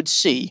that, you would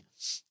see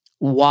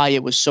why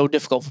it was so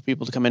difficult for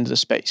people to come into the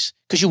space.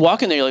 Because you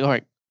walk in there, you're like, all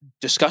right,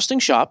 disgusting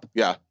shop.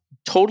 Yeah.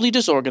 Totally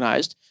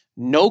disorganized,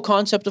 no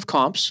concept of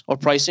comps or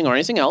pricing or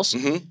anything else,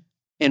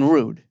 and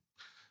rude.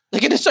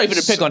 Like, it's not even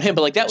a pick on him,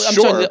 but like that, I'm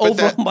talking the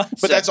overall mindset.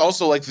 But that's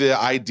also like the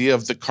idea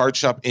of the card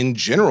shop in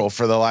general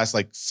for the last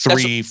like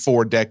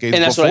 3-4 decades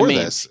and that's before what I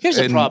mean. this. Here's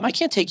the problem. I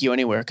can't take you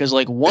anywhere because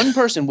like one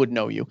person would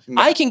know you.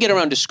 No. I can get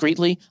around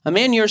discreetly. A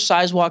man your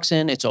size walks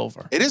in, it's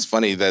over. It is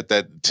funny that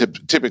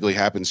typically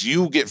happens.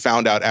 You get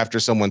found out after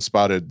someone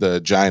spotted the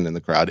giant in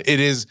the crowd. It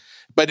is,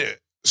 but...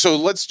 So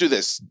let's do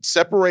this.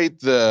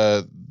 Separate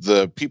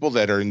the people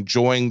that are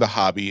enjoying the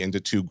hobby into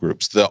two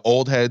groups, the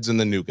old heads and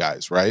the new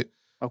guys, right?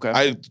 Okay.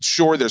 I'm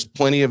sure there's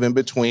plenty of in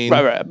between.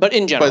 Right. But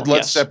in general, but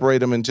let's separate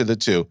them into the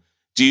two.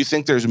 Do you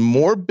think there's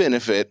more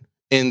benefit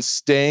in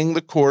staying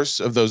the course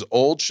of those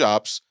old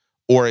shops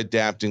or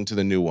adapting to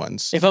the new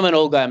ones? If I'm an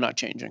old guy, I'm not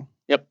changing.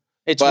 Yep.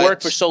 It's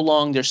worked for so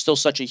long. There's still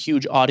such a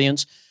huge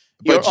audience.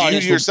 But you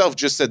yourself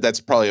just said that's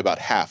probably about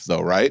half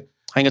though, right?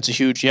 I think it's a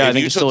huge, I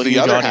think it's still a huge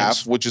audience. The other audience.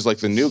 half, which is like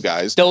the new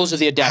guys. Those are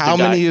the adapt or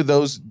die. How many of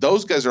those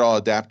guys are all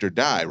adapt or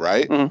die,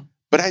 right? Mm-hmm.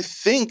 But I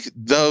think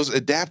those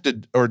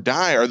adapted or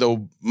die are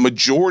the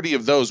majority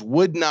of those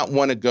would not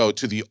want to go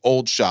to the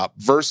old shop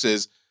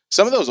versus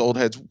some of those old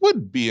heads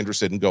would be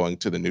interested in going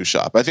to the new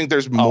shop. I think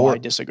there's more. Oh, I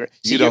disagree.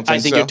 I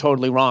think you're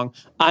totally wrong.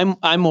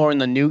 I'm more in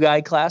the new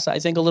guy class, I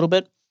think, a little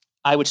bit.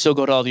 I would still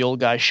go to all the old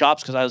guys'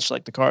 shops because I just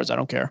like the cards. I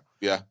don't care.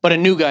 Yeah. But a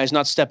new guy is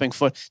not stepping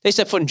foot. They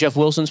step foot in Jeff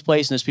Wilson's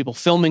place and there's people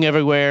filming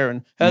everywhere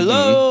and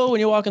hello when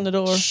you walk in the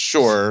door.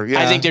 Sure.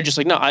 Yeah. I think they're just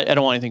like, no, I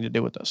don't want anything to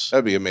do with this.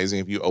 That'd be amazing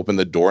if you open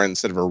the door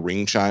instead of a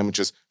ring chime, which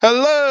is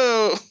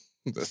hello.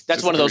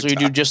 That's one of those where you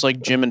do just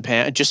like Jim and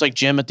Pam, just like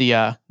Jim at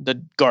the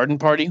garden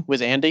party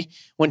with Andy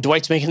when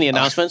Dwight's making the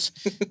announcements.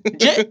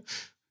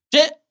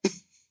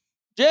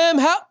 Jim,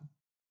 help.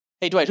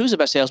 Hey, Dwight, who's the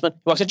best salesman?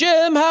 He walks in,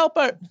 Jim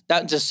Halpert.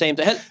 That's the same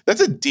thing.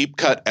 That's a deep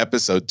cut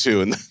episode,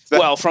 too. And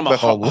from a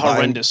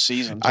horrendous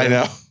season, too. I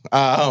know.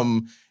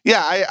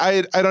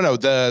 I don't know.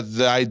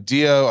 The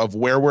idea of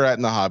where we're at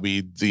in the hobby,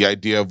 the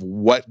idea of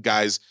what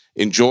guys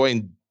enjoy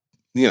and,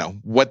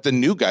 what the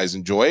new guys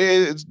enjoy,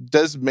 it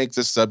does make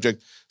this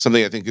subject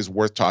something I think is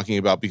worth talking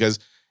about because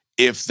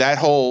if that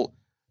whole...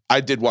 I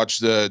did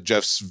watch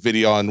Jeff's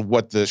video on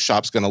what the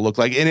shop's going to look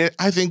like. And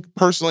I think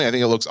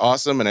it looks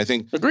awesome. And I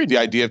think the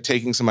idea of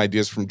taking some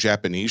ideas from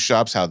Japanese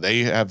shops, how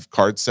they have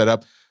cards set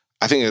up,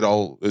 I think it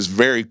all is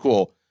very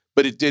cool.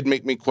 But it did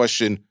make me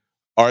question,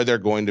 are there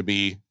going to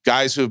be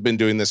guys who have been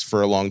doing this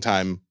for a long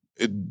time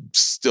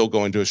still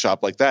going to a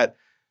shop like that?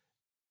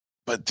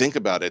 But think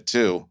about it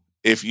too.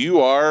 If you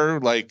are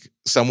like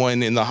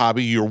someone in the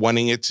hobby, you're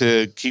wanting it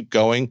to keep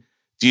going,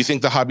 do you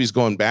think the hobby's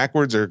going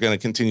backwards or going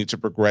to continue to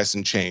progress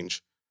and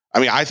change? I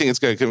mean, I think it's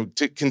going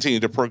to continue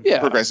to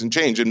progress and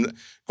change. And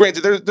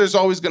granted, there's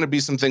always going to be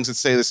some things that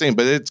stay the same,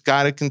 but it's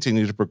got to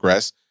continue to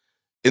progress.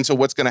 And so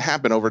what's going to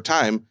happen over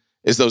time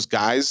is those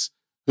guys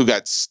who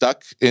got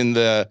stuck in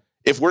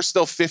if we're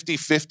still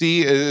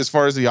 50-50 as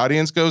far as the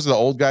audience goes, the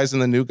old guys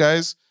and the new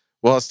guys,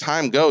 well, as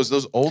time goes,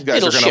 those old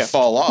guys are going to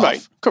fall off.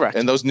 Right, correct.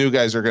 And those new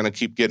guys are going to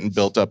keep getting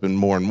built up and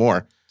more and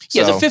more.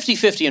 Yeah, the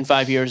 50-50 in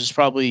 5 years is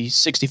probably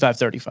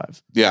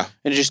 65-35. Yeah.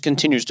 And it just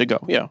continues to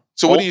go, yeah.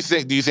 So what do you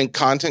think? Do you think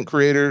content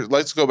creators,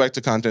 let's go back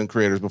to content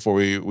creators before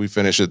we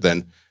finish it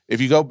then. If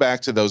you go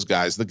back to those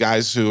guys, the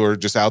guys who are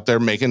just out there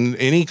making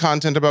any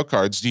content about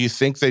cards, do you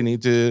think they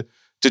need to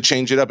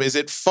change it up? Is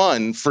it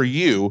fun for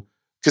you?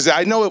 Because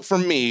I know it for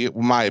me,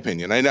 my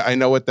opinion, I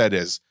know what that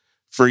is.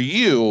 For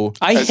you,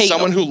 as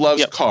someone who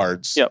loves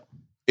cards,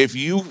 if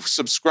you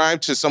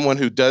subscribe to someone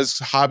who does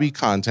hobby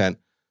content,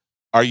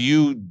 are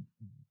you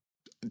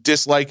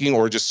disliking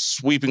or just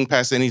sweeping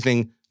past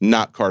anything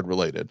not card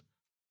related?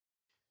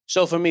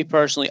 So for me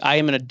personally, I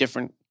am in a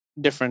different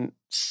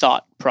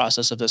thought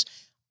process of this.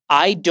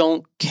 I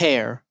don't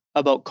care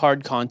about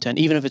card content,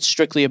 even if it's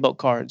strictly about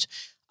cards.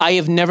 I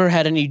have never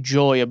had any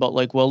joy about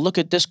like, well, look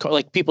at this card,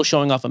 like people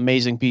showing off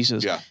amazing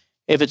pieces. Yeah.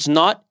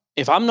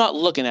 If I'm not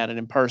looking at it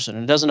in person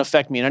and it doesn't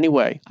affect me in any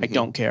way, I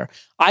don't care.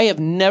 I have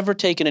never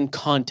taken in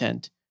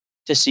content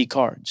to see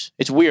cards.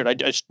 It's weird.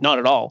 It's not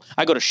at all.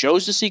 I go to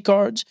shows to see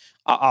cards.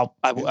 I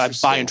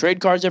buy and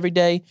trade cards every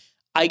day.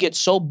 I get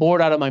so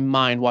bored out of my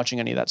mind watching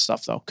any of that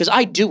stuff though, because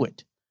I do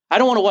it. I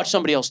don't want to watch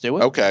somebody else do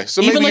it. Okay,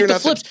 so even maybe like you're the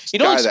not flips. the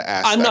guy that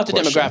asked I'm not the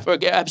question.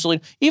 demographic.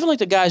 Absolutely. Even like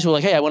the guys who are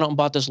like, hey, I went out and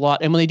bought this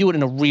lot, and when they do it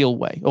in a real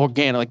way,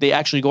 organic, like they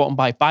actually go out and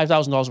buy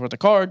 $5,000 worth of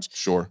cards.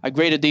 Sure. I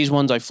graded these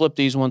ones, I flipped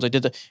these ones, and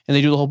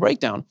they do the whole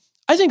breakdown.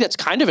 I think that's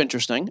kind of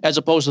interesting, as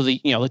opposed to the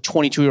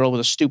 22-year-old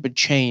with a stupid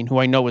chain who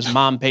I know his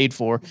mom paid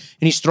for, and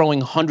he's throwing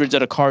hundreds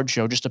at a card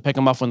show just to pick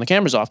them up when the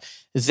camera's off.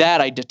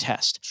 That I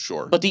detest.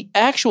 Sure. But the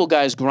actual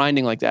guys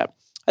grinding like that,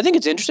 I think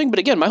it's interesting, but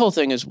again, my whole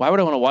thing is, why would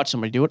I want to watch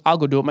somebody do it? I'll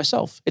go do it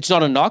myself. It's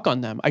not a knock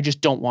on them. I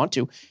just don't want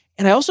to.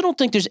 And I also don't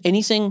think there's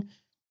anything,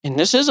 and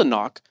this is a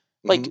knock,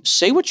 like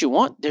say what you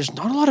want. There's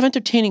not a lot of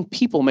entertaining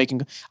people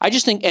making. I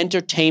just think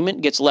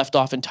entertainment gets left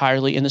off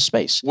entirely in the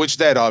space. Which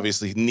that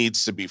obviously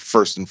needs to be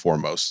first and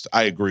foremost.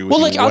 I agree with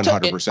you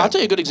 100%. I'll tell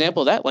you a good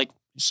example of that. Like,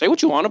 say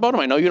what you want about them.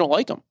 I know you don't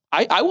like them.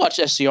 I watched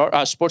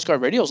SCR, Sports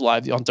Card Radios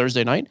live on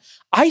Thursday night.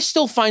 I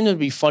still find them to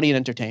be funny and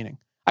entertaining.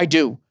 I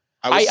do.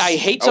 I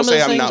hate some of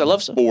those things. I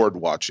love some. Bored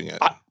watching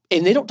it.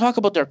 And they don't talk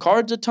about their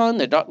cards a ton.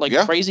 They're not like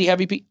crazy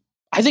heavy people.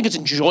 I think it's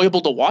enjoyable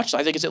to watch.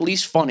 I think it's at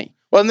least funny.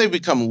 Well, and they've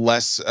become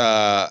less,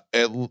 at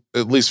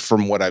least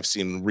from what I've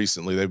seen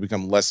recently, they've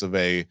become less of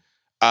a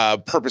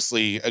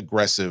purposely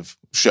aggressive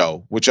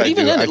show, which I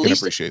can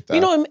appreciate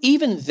that.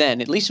 Even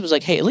then, at least it was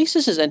like, hey, at least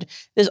this is, and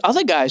there's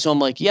other guys who I'm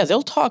like, yeah,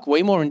 they'll talk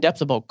way more in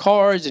depth about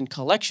cards and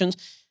collections.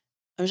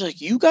 I was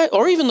like, you guys,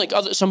 or even like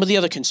some of the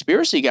other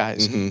conspiracy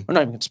guys, or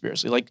not even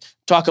conspiracy, like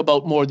talk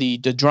about more the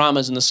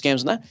dramas and the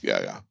scams and that.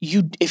 Yeah.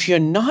 If you're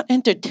not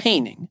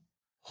entertaining,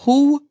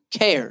 who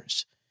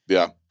cares?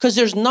 Yeah. Because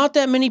there's not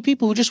that many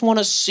people who just want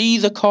to see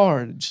the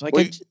cards. Like,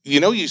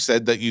 you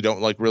said that you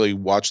don't like really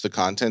watch the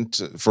content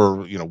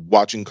for,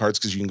 watching cards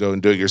because you can go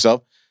and do it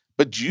yourself,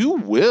 but you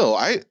will.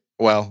 I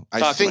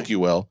think you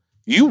will.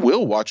 You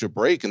will watch a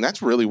break, and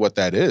that's really what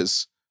that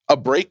is. A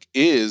break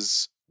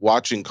is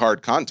watching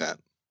card content.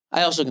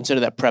 I also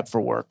consider that prep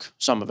for work,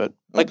 some of it.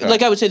 Like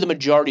I would say the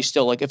majority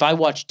still, like if I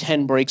watch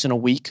 10 breaks in a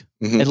week,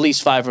 at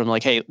least 5 of them,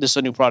 like, hey, this is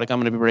a new product I'm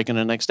going to be breaking in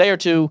the next day or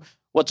two.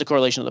 What's the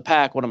correlation of the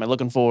pack? What am I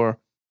looking for?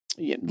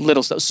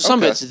 Little stuff. So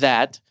some of it's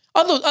that.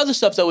 Other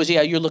stuff, though, is,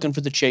 you're looking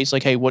for the chase.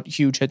 Like, hey, what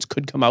huge hits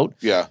could come out?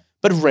 Yeah.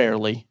 But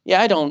rarely. Yeah,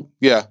 I don't.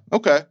 Yeah,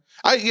 okay.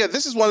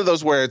 This is one of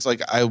those where it's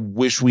like, I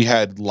wish we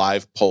had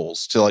live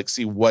polls to like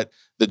see what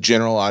the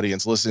general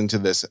audience listening to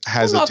this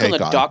has a take on.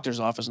 The doctor's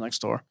office next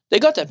door. They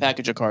got that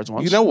package of cards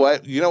once. You know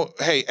what?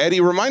 Hey,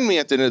 Eddie, remind me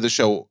at the end of the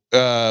show,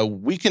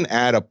 we can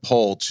add a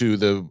poll to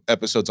the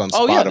episodes on Spotify.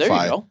 Oh, yeah, there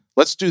you go.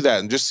 Let's do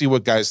that and just see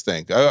what guys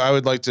think. I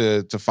would like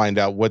to find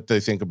out what they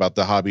think about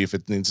the hobby, if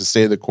it needs to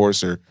stay the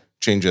course or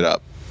change it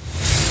up.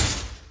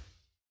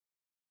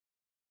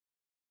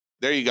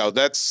 There you go.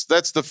 That's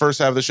the first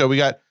half of the show. We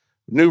got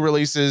new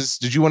releases.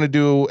 Did you want to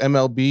do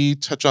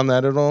MLB? Touch on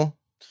that at all?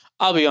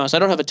 I'll be honest. I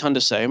don't have a ton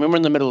to say. I mean, we're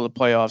in the middle of the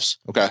playoffs.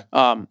 Okay.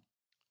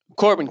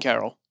 Corbin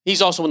Carroll.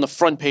 He's also on the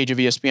front page of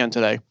ESPN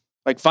today.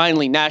 Like,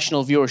 finally,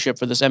 national viewership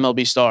for this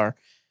MLB star.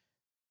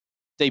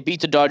 They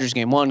beat the Dodgers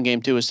game 1.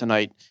 Game 2 is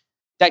tonight.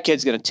 That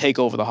kid's going to take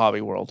over the hobby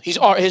world. His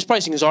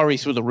pricing is already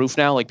through the roof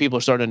now. Like, people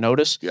are starting to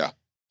notice. Yeah.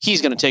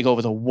 He's going to take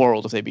over the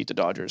world if they beat the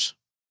Dodgers,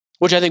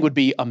 which I think would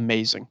be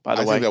amazing, by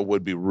the way. I think that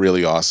would be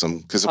really awesome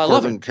because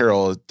Corbin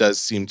Carroll does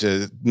seem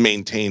to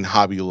maintain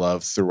hobby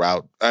love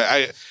throughout.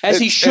 As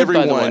he should,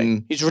 by the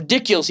way. He's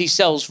ridiculous. He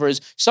sells for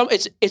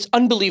it's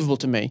unbelievable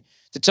to me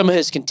that some of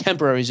his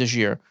contemporaries this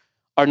year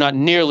are not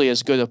nearly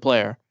as good a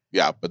player.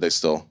 Yeah, but they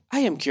still. I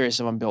am curious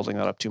if I'm building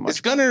that up too much.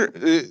 It's Gunnar.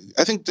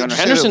 I think Gunnar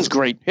Henderson's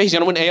great. Hey, he's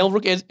going to win AL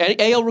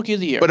Rookie of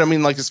the Year. But I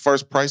mean, like, as far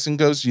as pricing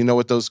goes, you know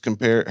what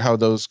how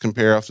those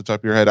compare off the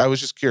top of your head? I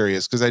was just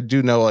curious because I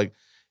do know, like,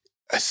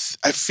 I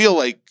feel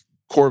like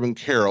Corbin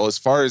Carroll, as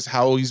far as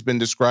how he's been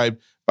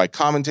described by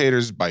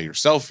commentators, by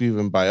yourself,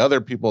 even by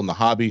other people in the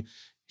hobby,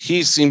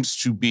 he seems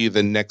to be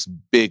the next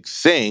big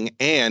thing,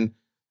 and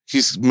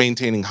he's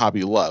maintaining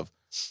hobby love.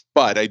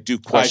 But I do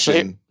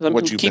question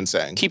what you've been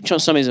saying. Keep some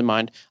of these in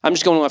mind. I'm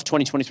just going off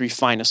 2023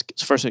 finest.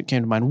 It's the first thing that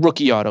came to mind.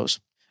 Rookie autos.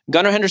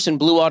 Gunnar Henderson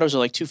blue autos are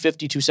like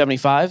 250,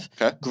 275.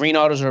 Okay. Green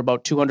autos are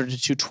about 200 to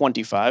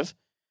 225.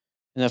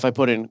 And if I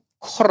put in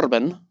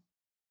Corbin,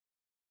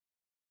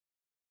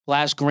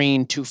 last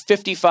green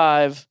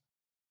 255,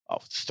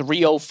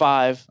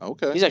 305.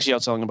 Okay. He's actually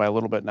outselling him by a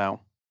little bit now.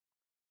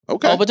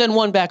 Okay. Oh, but then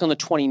one back on the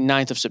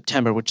 29th of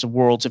September, which the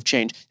worlds have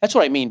changed. That's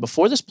what I mean.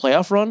 Before this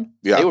playoff run,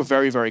 they were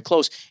very, very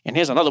close. And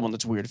here's another one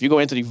that's weird. If you go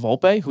Anthony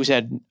Volpe,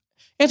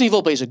 Anthony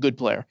Volpe is a good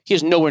player. He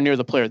is nowhere near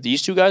the player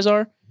these two guys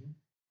are.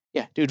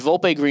 Yeah, dude,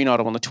 Volpe green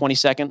auto on the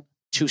 22nd,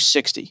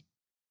 260.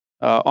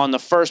 On the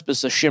first,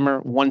 it's the Shimmer,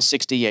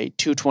 168,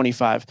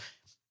 225.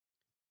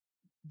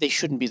 They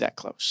shouldn't be that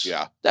close.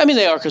 Yeah. I mean,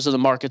 they are because of the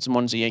markets and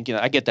one's a Yankee.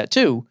 I get that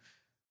too.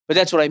 But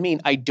that's what I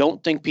mean. I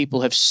don't think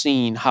people have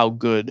seen how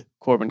good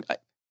Corbin. I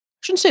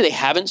shouldn't say they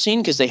haven't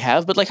seen because they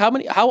have, but like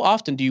how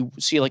often do you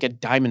see like a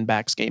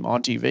Diamondbacks game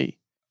on TV?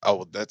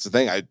 Oh, that's the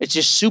thing. It's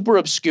just super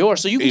obscure.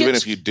 So you can even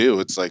if you do,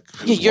 it's like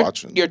who's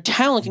watching? Your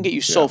talent can get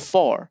you so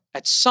far.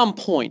 At some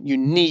point, you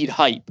need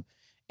hype,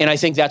 and I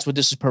think that's what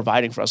this is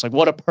providing for us. Like,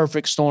 what a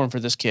perfect storm for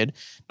this kid.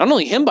 Not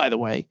only him, by the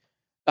way.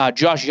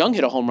 Josh Young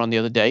hit a home run the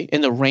other day,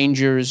 and the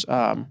Rangers.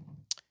 They're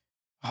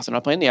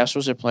not playing the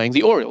Astros; they're playing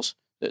the Orioles.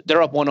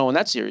 They're up 1-0 in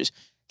that series.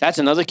 That's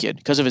another kid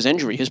because of his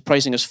injury. His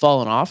pricing has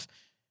fallen off.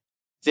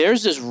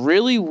 There's this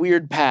really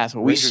weird path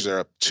where Rangers are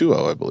up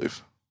 2-0, I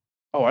believe.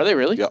 Oh, are they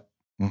really? Yep.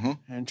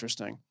 Mm-hmm.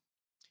 Interesting.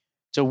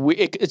 So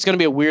it's going to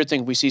be a weird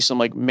thing if we see some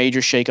like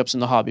major shakeups in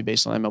the hobby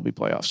based on MLB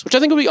playoffs, which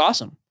I think would be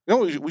awesome. You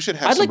know, we should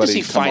have. I'd like to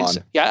see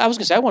Feinstein. Yeah, I was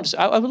going to say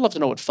I would love to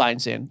know what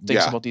Feinstein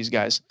thinks about these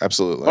guys.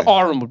 Absolutely. But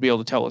Aram would be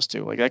able to tell us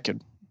too. Like that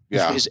could.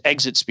 Yeah. His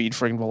exit speed,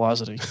 friggin'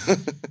 velocity.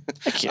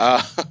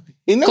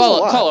 He knows a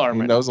lot. Call Aram.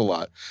 He knows a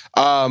lot.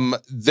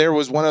 There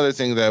was one other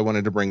thing that I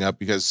wanted to bring up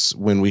because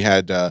when we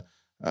had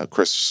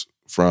Chris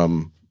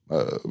from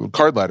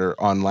Card Ladder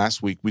on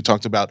last week, we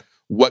talked about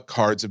what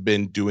cards have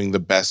been doing the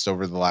best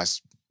over the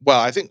last.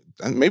 Well, I think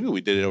maybe we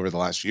did it over the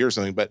last year or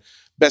something, but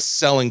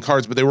best-selling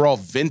cards, but they were all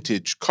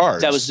vintage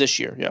cards. That was this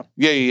year, yeah.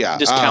 Yeah.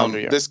 This calendar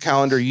year. This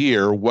calendar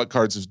year, what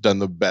cards have done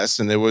the best?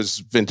 And it was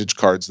vintage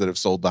cards that have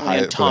sold the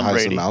highest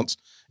amounts.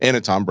 And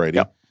a Tom Brady.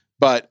 Yep.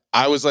 But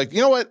I was like,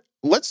 you know what?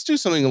 Let's do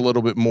something a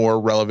little bit more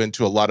relevant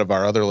to a lot of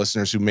our other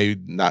listeners who may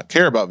not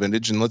care about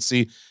vintage. And let's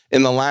see,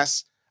 in the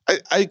last,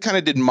 I kind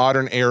of did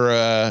modern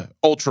era,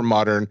 ultra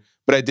modern,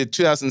 but I did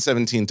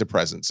 2017 to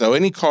present. So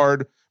any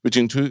card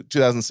between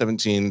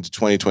 2017 to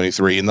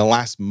 2023 in the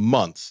last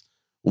month,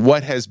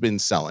 what has been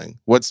selling?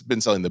 What's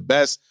been selling the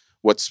best?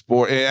 What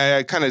sport?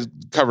 I kind of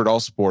covered all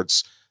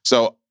sports.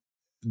 So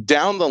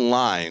down the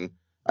line,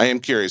 I am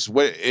curious.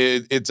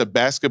 It's a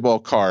basketball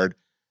card,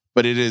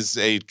 but it is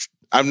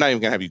I'm not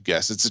even going to have you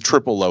guess. It's a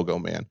triple logo,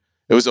 man.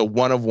 It was a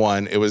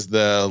 1-of-1. It was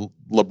the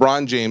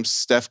LeBron James,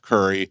 Steph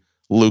Curry,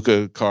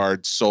 Luka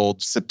card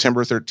sold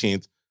September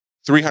 13th,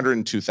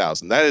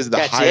 302,000. That is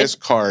the highest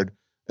card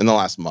in the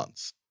last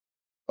month.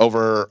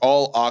 Over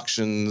all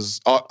auctions,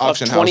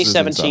 auction of houses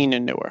 2017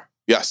 and newer.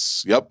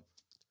 Yes. Yep.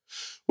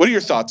 What are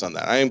your thoughts on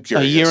that? I am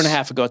curious. A year and a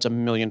half ago, it's $1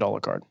 million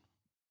card.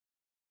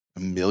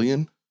 $1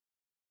 million?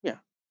 Yeah.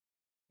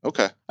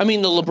 Okay. I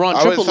mean, the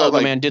LeBron triple logo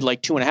man did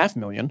like $2.5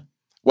 million.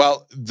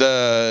 Well,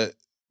 there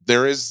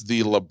is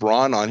the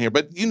LeBron on here,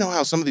 but you know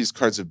how some of these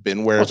cards have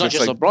been where it's not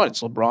just like, LeBron,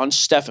 it's LeBron,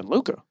 Steph, and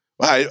Luka.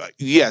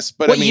 Yes,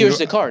 but what year is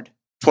the card?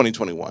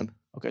 2021.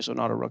 Okay, so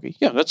not a rookie.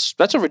 Yeah,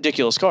 that's a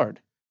ridiculous card.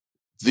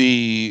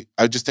 I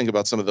just think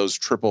about some of those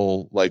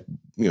triple, like,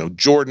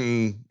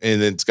 Jordan,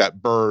 and it's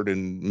got Bird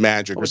and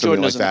Magic or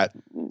something like that.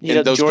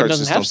 And those cards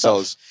just don't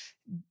sell.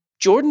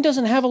 Jordan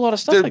doesn't have a lot of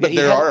stuff like that. But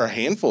there are a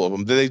handful of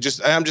them.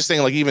 I'm just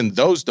saying, like, even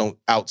those don't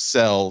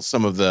outsell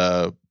some of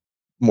the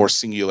more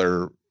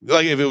singular,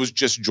 like if it was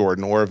just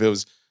Jordan or if it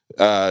was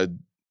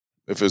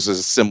a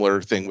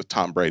similar thing with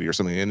Tom Brady or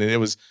something. And it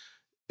was,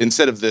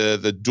 instead of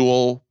the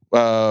dual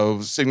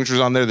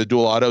signatures on there, the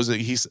dual autos,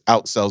 he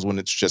outsells when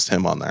it's just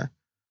him on there.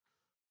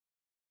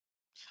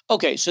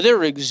 Okay, so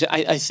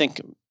I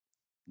think,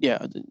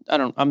 yeah,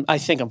 I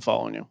think I'm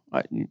following you.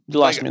 You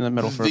lost me in the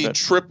middle for a bit. The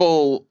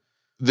triple,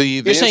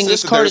 you're saying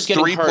this card is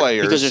getting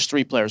hurt because there's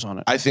 3 players on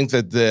it. I think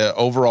that the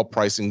overall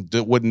pricing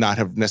would not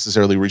have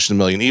necessarily reached $1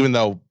 million, even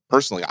though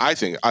personally,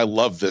 I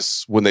love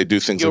this when they do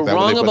things like that. You're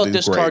wrong about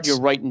this card. You're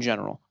right in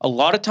general. A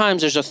lot of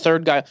times there's a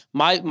third guy.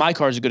 My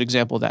card is a good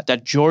example of that.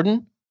 That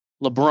Jordan,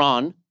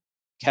 LeBron,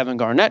 Kevin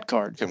Garnett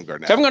card. Kevin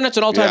Garnett's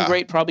an all-time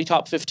great, probably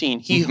top 15.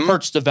 He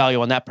hurts the value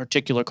on that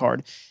particular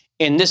card.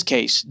 In this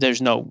case, there's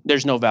no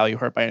value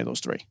hurt by any of those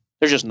 3.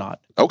 There's just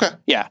not. Okay.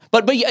 Yeah,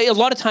 but a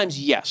lot of times,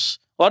 yes.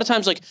 A lot of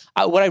times, like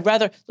what I'd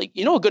rather, like,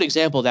 a good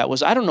example of that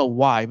was, I don't know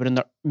why, but in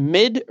the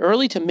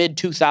early to mid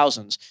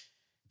 2000s,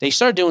 they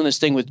started doing this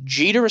thing with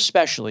Jeter,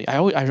 especially. I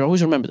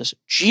always remember this.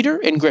 Jeter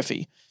and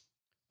Griffey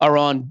are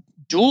on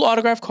dual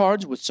autograph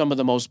cards with some of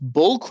the most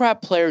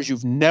bullcrap players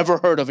you've never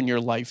heard of in your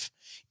life.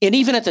 And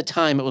even at the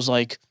time, it was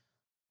like,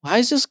 why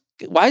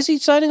is he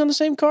signing on the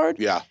same card?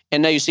 Yeah.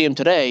 And now you see him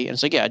today, and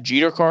it's like, yeah,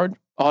 Jeter card,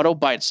 auto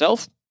by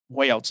itself,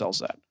 way outsells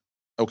that.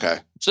 Okay.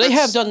 So they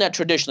have done that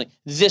traditionally.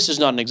 This is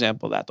not an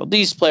example of that, though.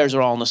 These players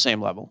are all on the same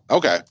level.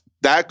 Okay.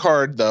 That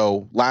card,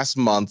 though, last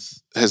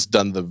month has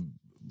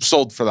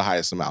sold for the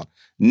highest amount.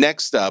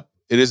 Next up,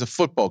 it is a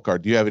football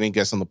card. Do you have any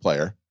guess on the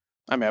player?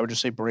 I mean, I would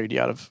just say Brady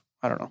out of,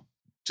 I don't know.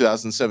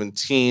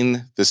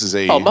 2017. This is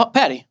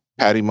Patty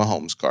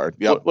Mahomes card.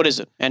 Yep. What is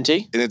it? NT?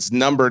 And it's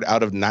numbered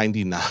out of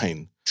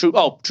 99. True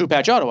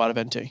patch auto out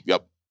of NT.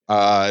 Yep.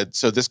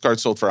 So this card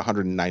sold for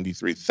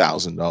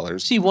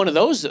 $193,000. See, one of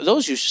those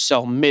used to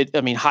sell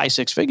high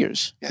 6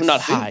 figures. Yeah,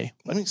 not high.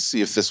 Let me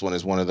see if this one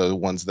is one of the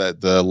ones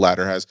that the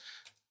ladder has.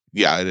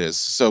 Yeah, it is.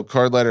 So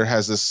Card Ladder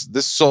has this.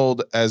 This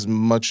sold as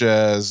much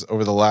as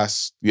over the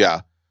last,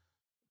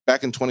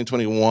 back in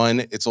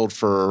 2021, it sold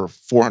for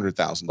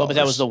 $400,000. Well, but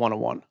that was the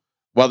 1-on-1.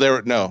 Well,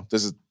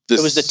 this is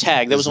it was the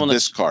tag. That was one.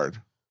 This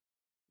card.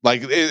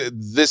 Like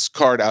this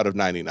card out of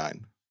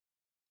 99.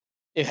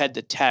 It had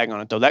the tag on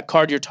it though. That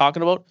card you're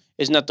talking about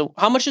isn't that the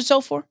how much it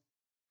sell for?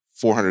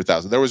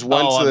 400,000. There was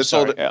one that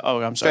sold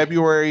I'm sorry.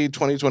 February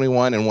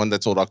 2021 and one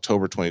that sold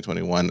October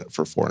 2021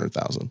 for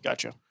 400,000.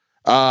 Gotcha.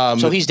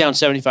 So he's down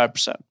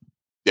 75%.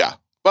 Yeah.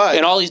 But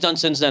and all he's done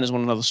since then is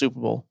win another Super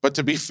Bowl. But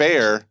to be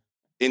fair,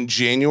 in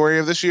January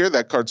of this year,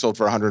 that card sold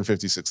for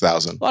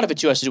 156,000. A lot of it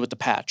too has to do with the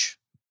patch.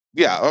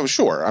 Yeah, I'm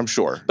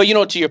sure. But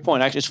to your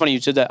point, actually, it's funny you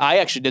said that. I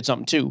actually did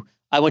something too.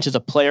 I went to the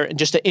player and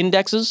just the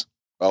indexes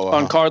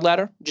on Card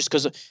Ladder, just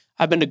because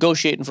I've been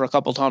negotiating for a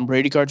couple Tom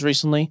Brady cards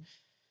recently,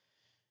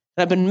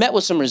 and I've been met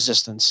with some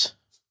resistance.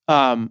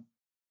 And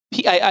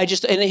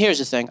here's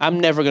the thing: I'm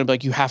never going to be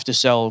like, you have to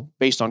sell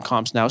based on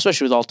comps now,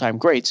 especially with all-time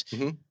greats.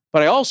 Mm-hmm.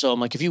 But I'm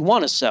like, if you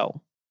want to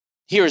sell,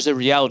 here's the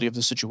reality of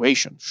the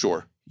situation.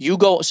 Sure. You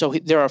go. So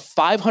there are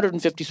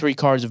 553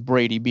 cards of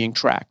Brady being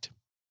tracked.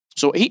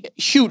 So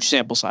huge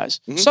sample size.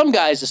 Mm-hmm. Some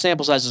guys, the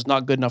sample size is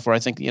not good enough where I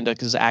think the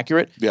index is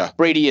accurate. Yeah.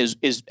 Brady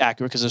is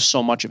accurate because there's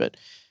so much of it.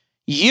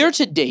 Year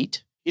to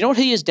date, you know what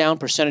he is down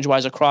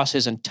percentage-wise across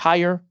his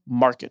entire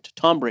market?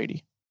 Tom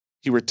Brady.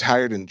 He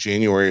retired in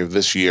January of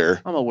this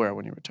year. I'm aware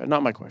when he retired.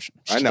 Not my question.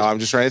 I know. I'm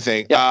just trying to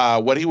think.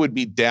 Yep. What he would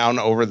be down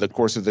over the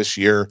course of this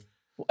year.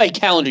 A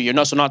calendar year.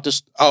 No, so not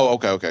just... Oh,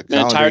 okay. An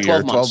entire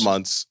 12 months. 12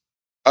 months.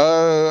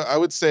 I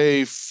would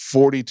say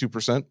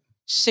 42%.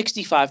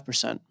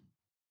 65%.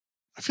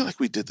 I feel like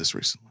we did this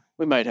recently.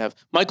 We might have.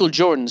 Michael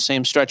Jordan, the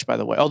same stretch, by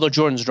the way. Although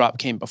Jordan's drop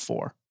came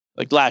before.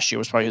 Like last year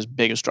was probably his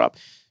biggest drop.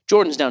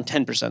 Jordan's down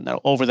 10%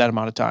 now over that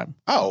amount of time.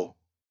 Oh.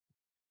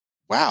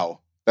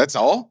 Wow. That's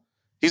all?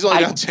 He's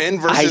only down 10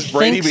 versus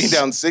Brady being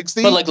down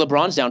 60? But like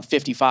LeBron's down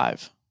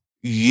 55.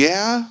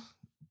 Yeah.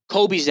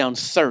 Kobe's down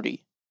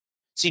 30.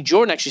 See,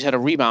 Jordan actually had a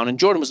rebound, and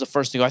Jordan was the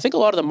first to go. I think a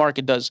lot of the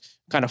market does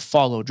kind of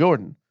follow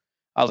Jordan.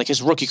 Like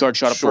his rookie card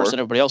shot up first and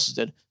everybody else's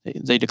did.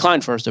 They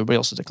declined first, everybody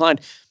else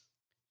declined.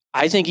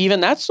 I think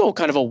even that's still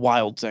kind of a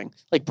wild thing.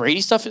 Like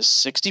Brady stuff is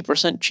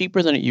 60%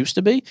 cheaper than it used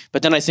to be.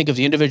 But then I think of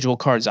the individual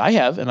cards I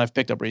have and I've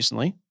picked up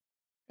recently.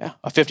 Yeah,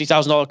 a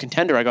 $50,000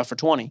 contender I got for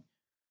 20.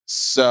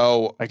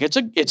 So like it's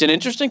an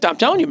interesting. I'm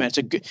telling you, man, it's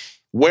a good.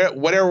 Where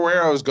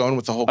I was going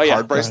with the whole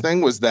card price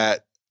thing was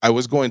that I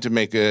was going to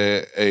make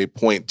a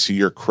point to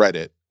your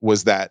credit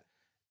was that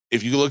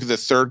if you look at the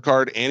third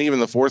card and even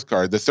the fourth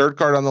card, the third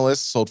card on the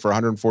list sold for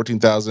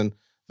 114,000.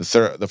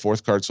 The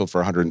fourth card sold for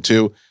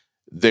 102.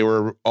 They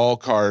were all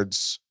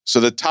cards.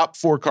 So the top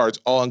four cards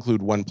all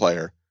include one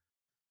player,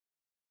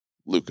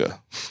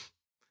 Luka.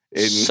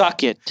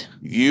 Suck it.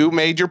 You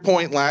made your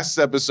point last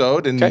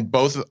episode, and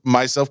both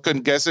myself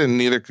couldn't guess it, and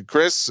neither could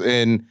Chris.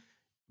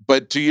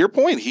 But to your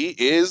point, he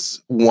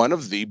is one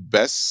of the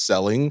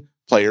best-selling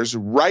players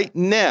right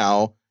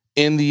now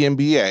in the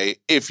NBA.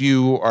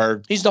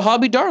 He's the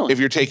hobby darling. If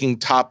you're taking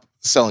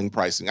top-selling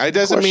pricing, it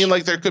doesn't mean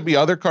like there could be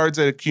other cards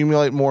that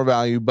accumulate more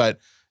value, but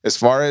as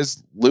far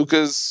as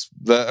Luka's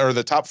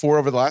the top four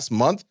over the last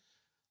month,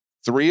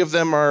 3 of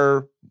them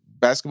are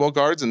basketball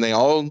cards, and they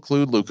all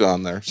include Luka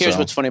on there. Here's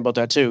what's funny about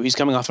that too. He's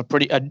coming off a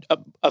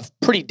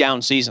pretty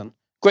down season.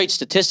 Great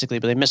statistically,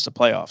 but they missed the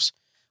playoffs.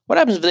 What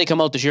happens if they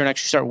come out this year and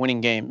actually start winning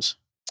games?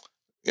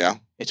 Yeah,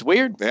 it's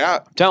weird. Yeah,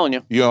 I'm telling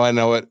you. You want to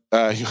know what?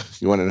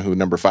 You want to know who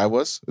number 5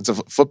 was? It's a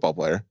football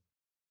player.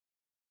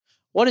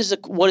 What is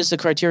the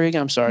criteria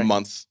again? I'm sorry.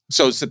 Month.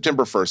 So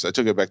September 1st. I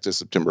took it back to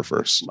September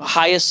 1st.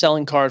 Highest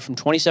selling card from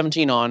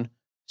 2017 on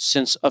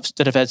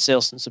that have had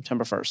sales since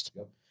September 1st.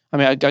 Yep. I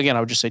mean, again, I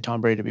would just say Tom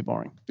Brady to be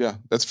boring. Yeah,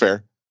 that's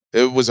fair.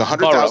 It was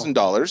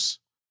 $100,000.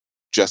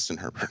 Justin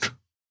Herbert.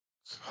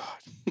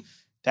 God,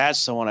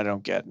 that's the one I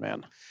don't get,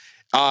 man.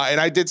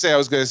 And I did say I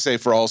was going to say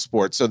for all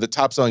sports. So the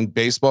top selling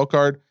baseball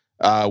card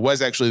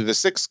was actually the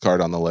 6th card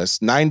on the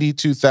list.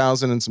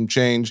 92,000 and some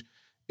change.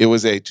 It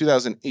was a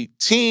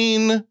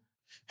 2018.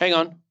 Hang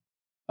on.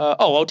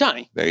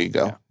 Ohtani. There you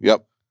go. Yeah.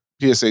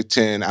 Yep. PSA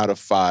 10 out of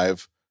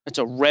 5. It's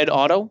a red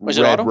auto? Is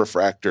it auto? Red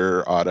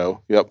refractor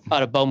auto. Yep.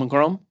 Out of Bowman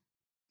Chrome?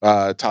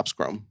 Topps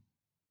Chrome.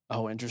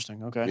 Oh,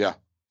 interesting. Okay. Yeah.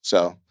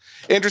 So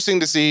interesting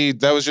to see.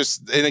 That was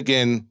just, and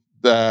again,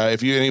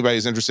 if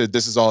anybody's interested,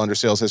 this is all under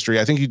sales history.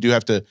 I think you do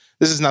have to,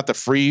 this is not the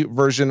free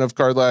version of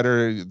Card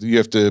Ladder. You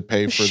have to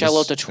pay for shell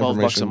out the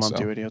 $12 a month,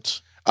 you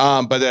idiots.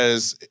 But that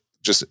is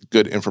just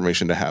good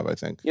information to have, I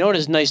think. You know what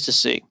is nice to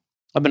see?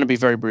 I'm going to be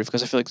very brief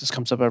because I feel like this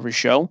comes up every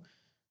show.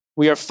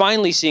 We are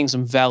finally seeing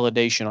some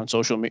validation on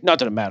social media. Not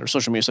that it matters.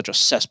 Social media is such a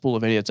cesspool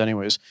of idiots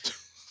anyways.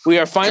 We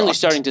are finally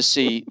starting to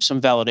see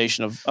some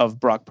validation of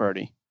Brock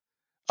Purdy.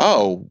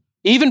 Oh.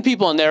 Even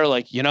people in there are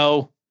like,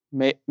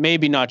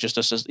 maybe not just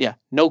us. Yeah,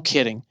 no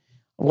kidding.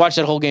 I watched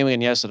that whole game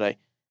again yesterday.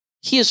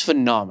 He is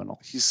phenomenal.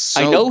 He's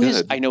so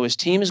good. I know his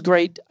team is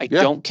great. I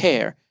don't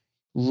care.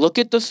 Look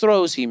at the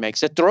throws he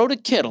makes. That throw to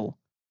Kittle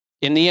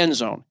in the end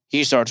zone.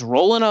 He starts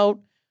rolling out,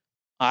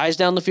 eyes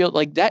down the field.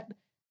 Like that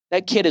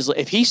kid is,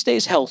 if he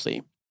stays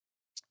healthy,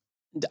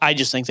 I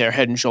just think they're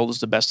head and shoulders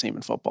the best team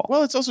in football.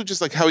 Well, it's also just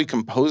like how he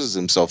composes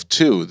himself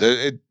too.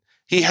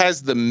 He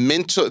has the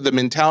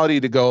mentality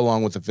to go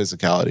along with the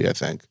physicality, I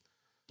think.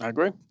 I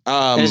agree.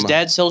 And his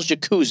dad sells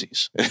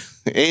jacuzzis.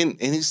 and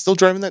he's still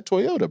driving that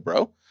Toyota,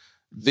 bro.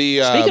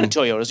 Speaking of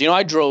Toyotas,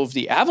 I drove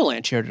the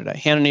Avalanche here today.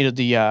 Hannah needed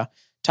the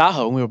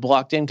Tahoe, and we were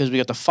blocked in because we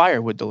got the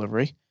firewood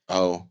delivery.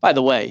 Oh. By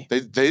the way.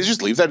 They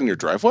just leave that in your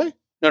driveway?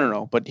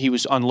 No. But he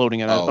was unloading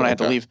it when I had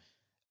to leave.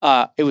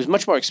 It was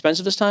much more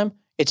expensive this time.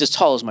 It's as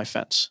tall as my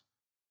fence.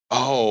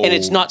 Oh. And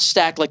it's not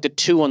stacked like the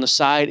two on the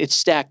side. It's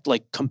stacked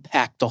like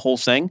compact, the whole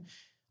thing.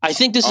 I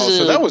think this is...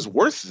 so that was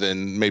worth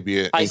then maybe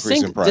an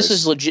increase in price. This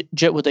is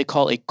legit what they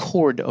call a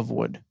cord of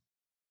wood.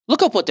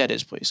 Look up what that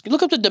is, please.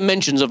 Look up the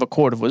dimensions of a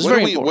cord of wood.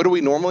 What do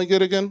we normally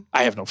get again?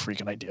 I have no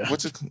freaking idea.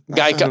 What's it?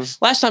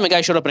 Last time a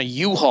guy showed up in a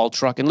U-Haul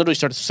truck and literally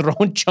started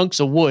throwing chunks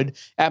of wood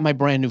at my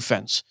brand new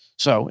fence.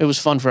 So it was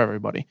fun for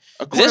everybody.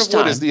 A cord of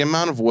wood is the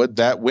amount of wood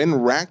that, when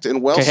racked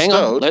and well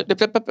stowed...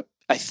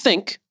 I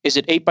think, is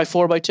it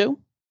 8x4x2?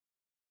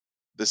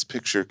 This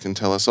picture can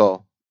tell us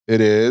all. It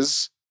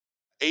is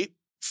 8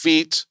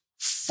 feet,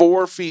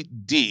 4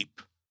 feet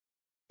deep,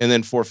 and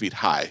then 4 feet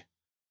high.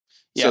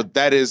 Yeah. So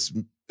that is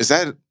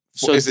that...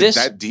 So is it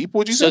that deep,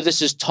 would you say? So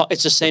this is tall.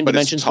 It's the same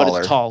dimensions, but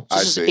it's tall. So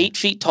this is 8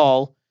 feet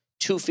tall,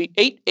 2 feet,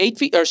 8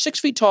 feet, or 6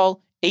 feet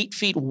tall, 8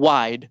 feet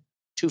wide,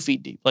 2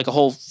 feet deep, like a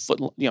whole foot.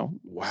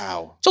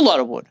 Wow, it's a lot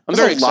of wood. I'm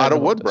very excited. A lot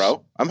of wood,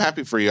 bro. I'm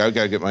happy for you. I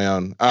gotta get my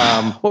own.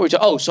 What were we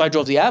talking? Oh, so I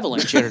drove the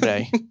Avalanche here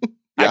today. Yeah.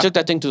 I took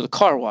that thing to the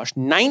car wash.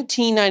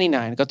 $19.99.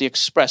 I got the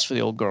express for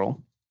the old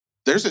girl.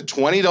 There's a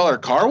 $20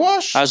 car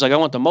wash? I was like, I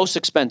want the most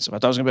expensive. I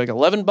thought it was going to be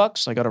like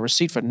 $11. I got a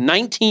receipt for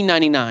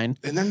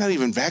 $19.99. And they're not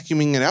even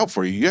vacuuming it out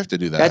for you. You have to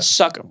do that. That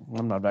sucker.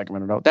 I'm not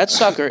vacuuming it out. That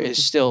sucker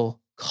is still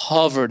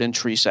covered in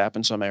tree sap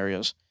in some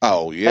areas.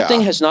 Oh, yeah. That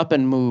thing has not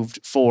been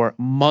moved for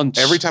months.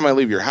 Every time I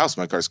leave your house,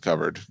 my car's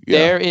covered. Yeah.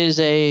 There is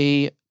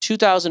a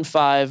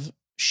 2005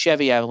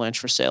 Chevy Avalanche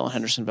for sale in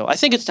Hendersonville. I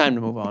think it's time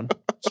to move on.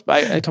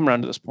 I come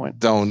around to this point.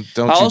 Don't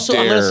I'm going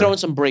to throw in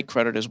some brake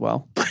credit as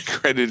well. Brake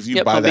credit if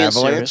you buy the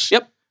Avalanche? Serious.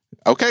 Yep.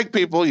 Okay,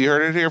 people, you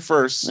heard it here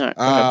first.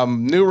 Right,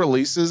 new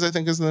releases, I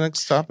think, is the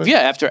next topic. Yeah,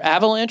 after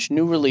Avalanche,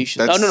 new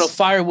releases. No,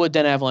 Firewood,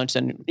 then Avalanche,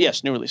 then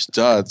new releases.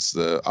 That's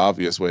the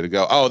obvious way to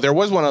go. Oh, there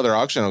was one other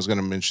auction I was going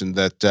to mention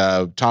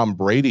that Tom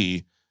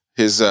Brady,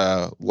 his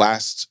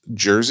last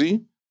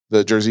jersey,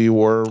 the jersey he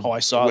wore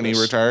when he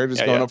retired, is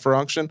going up for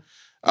auction.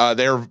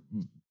 They're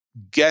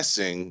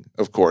guessing,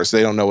 of course,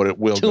 they don't know what it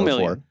will go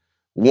for.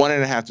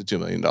 $1.5 to $2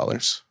 million.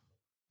 Nice.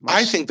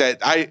 I think that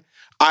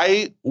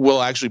I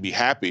will actually be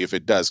happy if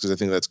it does, because I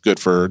think that's good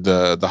for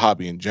the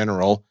hobby in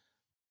general.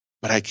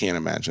 But I can't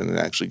imagine it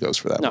actually goes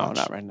for that much. No,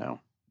 not right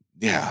now.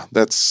 Yeah,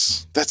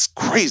 that's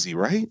crazy,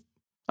 right?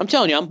 I'm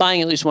telling you, I'm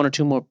buying at least 1 or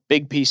 2 more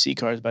big PC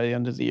cards by the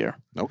end of the year.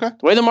 Okay.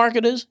 The way the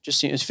market is,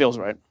 it feels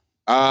right.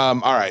 All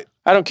right.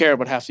 I don't care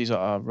about half these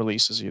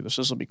releases either,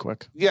 so this will be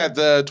quick. Yeah,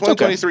 the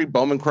 2023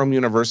 Bowman Chrome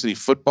University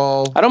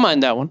football. I don't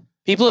mind that one.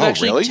 People have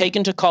actually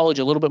taken to college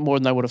a little bit more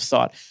than I would have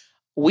thought.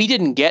 We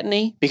didn't get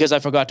any because I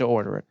forgot to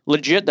order it.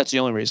 Legit, that's the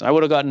only reason. I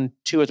would have gotten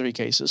 2 or 3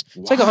 cases.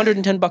 It's like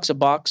 $110 a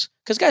box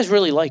because guys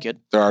really like it.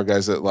 There are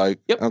guys that like.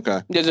 Yep.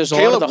 Okay. There's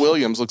Caleb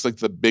Williams looks like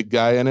the big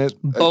guy in it.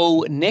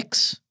 Bo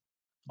Nix,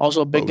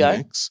 also a big guy.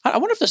 Nix. I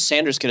wonder if the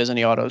Sanders kid has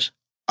any autos.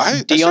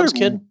 Dion's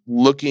kid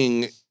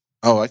looking.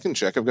 Oh, I can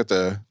check. I've got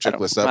the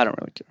checklist up. I don't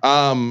really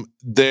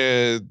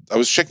care. I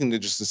was checking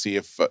just to see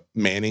if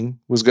Manning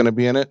was going to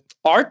be in it.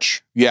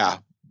 Arch? Yeah.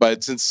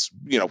 But since,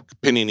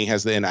 Panini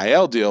has the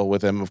NIL deal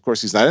with him, of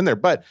course, he's not in there.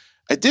 But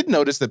I did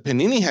notice that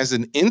Panini has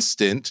an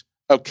instant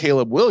of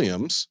Caleb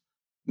Williams,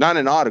 not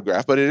an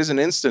autograph, but it is an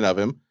instant of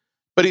him.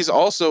 But he's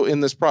also in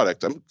this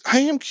product. I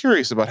am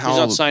curious about how he's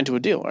not signed to a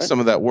deal, right?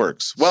 Some of that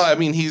works. Well, I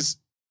mean, he's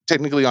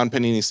technically on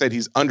Panini's site.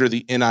 He's under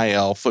the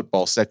NIL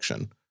football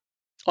section.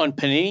 On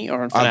Panini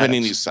or on Fanatics? On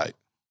Panini's site.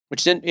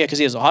 Which then, because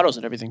he has autos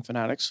and everything,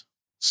 Fanatics.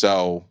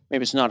 So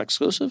maybe it's not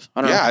exclusive.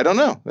 I don't know. Yeah, I don't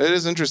know. It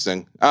is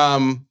interesting.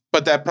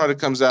 But that product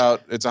comes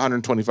out. It's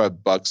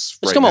 $125.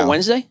 It's come out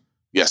Wednesday?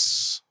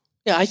 Yes.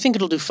 Yeah, I think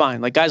it'll do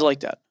fine. Like, guys like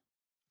that.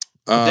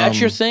 If that's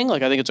your thing,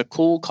 like, I think it's a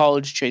cool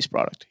college chase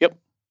product. Yep.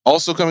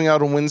 Also coming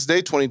out on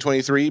Wednesday,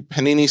 2023,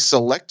 Panini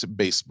Select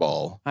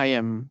Baseball. I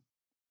am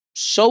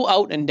so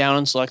out and down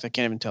on Select, I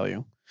can't even tell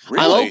you.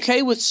 Really? I'm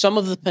okay with some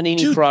of the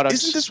Panini products.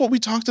 Isn't this what we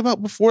talked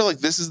about before? Like,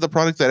 this is the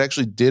product that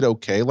actually did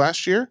okay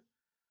last year?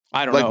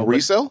 I don't know. Like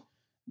resale?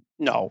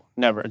 No,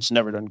 never. It's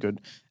never done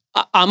good.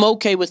 I'm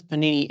okay with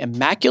Panini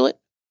Immaculate,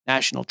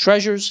 National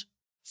Treasures,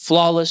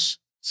 Flawless,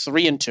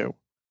 3 and 2.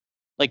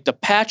 Like the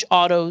patch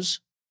autos,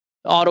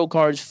 auto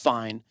cards,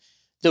 fine.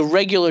 The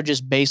regular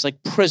just base,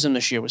 like Prism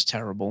this year was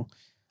terrible.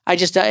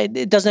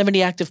 It doesn't have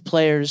any active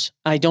players.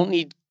 I don't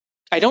need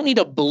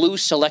a blue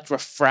select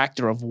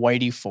refractor of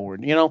Whitey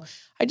Ford.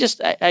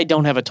 I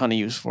don't have a ton of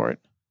use for it.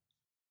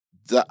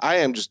 I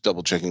am just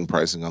double checking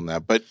pricing on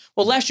that. But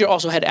last year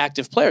also had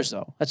active players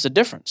though. That's the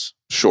difference.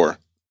 Sure.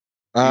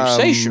 You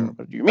say sure,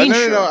 but you mean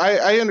sure. No.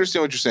 I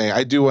understand what you're saying.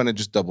 I do want to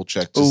just double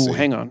check to see.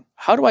 Hang on.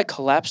 How do I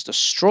collapse the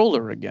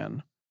stroller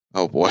again?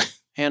 Oh, boy.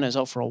 Hannah's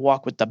out for a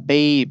walk with the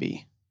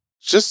baby.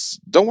 Just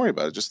don't worry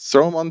about it. Just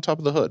throw him on top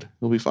of the hood.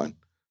 He'll be fine.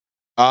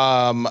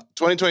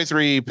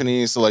 2023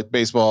 Panini Select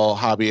Baseball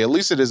Hobby. At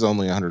least it is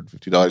only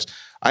 $150.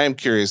 I am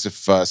curious if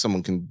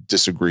someone can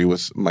disagree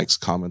with Mike's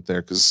comment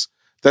there, because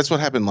that's what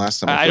happened last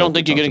time. I don't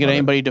think you're going to get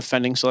anybody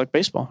defending Select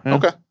Baseball. Yeah.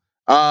 Okay.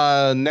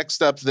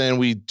 Next up, then,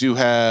 we do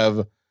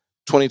have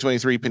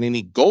 2023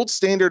 Panini Gold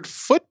Standard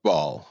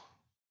Football.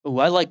 Oh,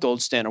 I like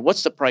Gold Standard.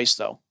 What's the price,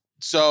 though?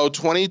 So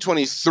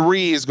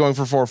 2023 is going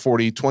for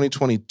 $440.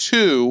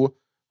 2022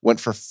 went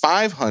for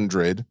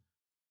 $500.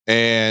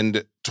 And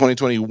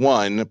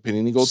 2021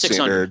 Panini Gold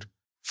Standard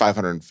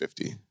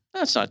 $550.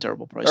 That's not a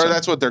terrible price. Or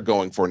that's what they're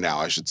going for now,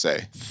 I should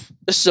say.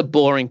 This is a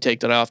boring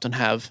take that I often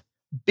have.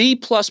 B+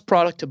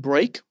 product to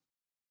break.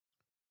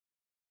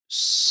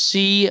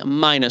 C-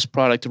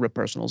 product to rip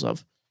personals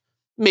of.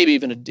 Maybe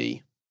even a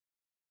D.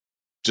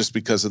 Just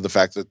because of the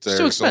fact that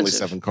there's only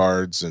 7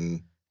 cards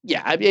and...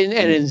 Yeah, and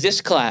in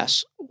this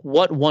class,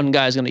 what one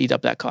guy is going to eat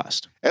up that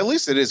cost? At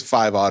least it is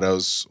 5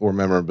 autos or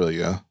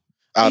memorabilia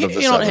out of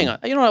the 7. Hang on.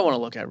 You know what I want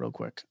to look at real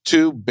quick?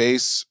 2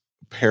 base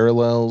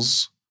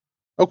parallels.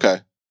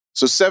 Okay.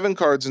 So 7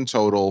 cards in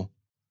total.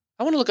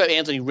 I want to look at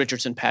Anthony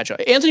Richardson patch.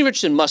 Anthony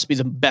Richardson must be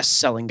the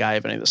best-selling guy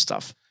of any of this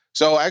stuff.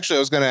 So actually, I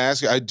was going to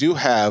ask you, I do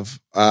have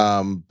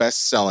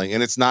best-selling,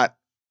 and it's not...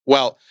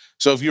 Well,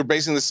 so if you're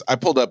basing this, I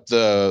pulled up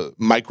the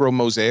micro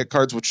mosaic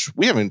cards, which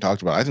we haven't even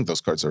talked about. I think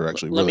those cards are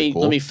actually really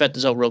cool. Let me fet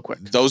this out real quick.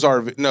 Those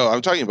are, no,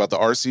 I'm talking about the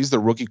RCs, the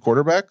rookie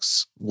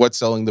quarterbacks. What's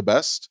selling the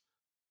best?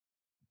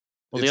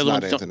 Well, it's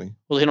not Anthony.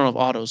 Well, they don't have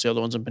autos. The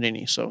other one's in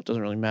Panini, so it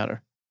doesn't really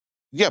matter.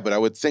 Yeah, but I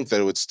would think that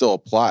it would still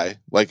apply.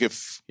 Like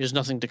if there's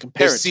nothing to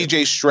compare it to.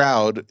 CJ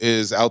Stroud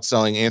is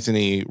outselling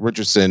Anthony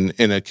Richardson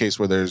in a case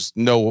where there's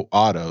no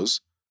autos,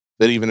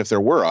 that even if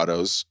there were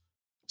autos,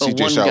 but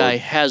one guy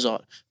has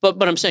auto.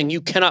 But I'm saying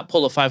you cannot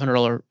pull a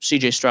 $500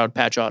 CJ Stroud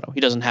patch auto.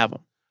 He doesn't have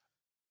them.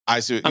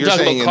 I see. I'm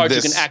talking about cards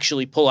you can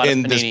actually pull out of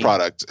Panini. In this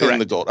product, in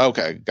the gold.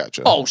 Okay,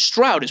 gotcha. Oh,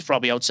 Stroud is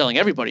probably outselling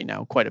everybody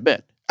now quite a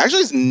bit.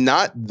 Actually, it's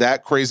not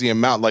that crazy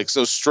amount. Like,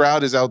 so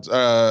Stroud is out.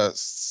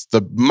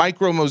 The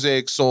micro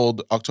mosaic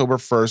sold October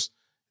 1st.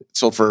 It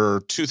sold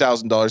for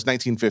 $2,000,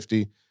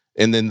 $1,950,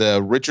 and then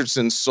the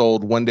Richardson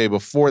sold one day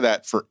before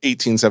that for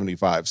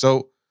 $1,875.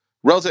 So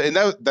relative,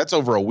 and that's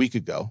over a week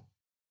ago.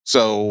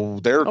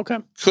 So there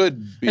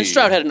could be. And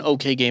Stroud had an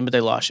okay game, but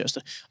they lost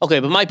yesterday. Okay,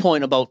 but my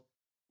point about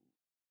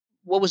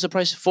what was the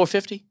price?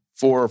 $450?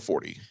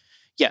 $440.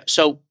 Yeah.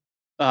 So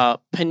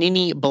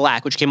Panini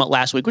Black, which came out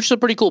last week, which is a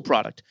pretty cool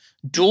product.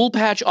 Dual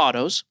patch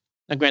autos.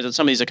 Now, granted,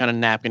 some of these are kind of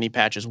napkin-y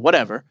patches,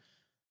 whatever.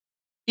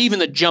 Even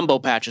the jumbo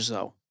patches,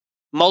 though,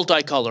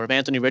 multicolor of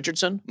Anthony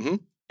Richardson,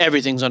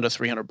 everything's under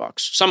 $300.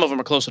 Some of them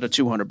are closer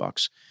to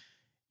 $200.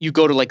 You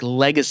go to like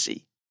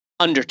Legacy,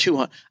 under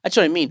 $200. That's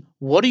what I mean.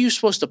 What are you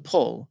supposed to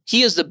pull?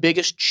 He is the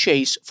biggest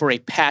chase for a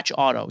patch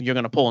auto you're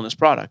going to pull in this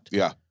product.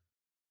 Yeah.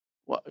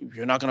 Well,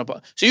 you're not going to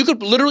pull. So you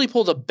could literally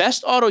pull the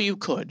best auto you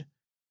could,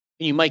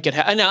 and you might get,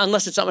 now,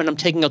 unless it's something, I'm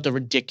taking out the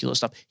ridiculous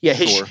stuff. Yeah,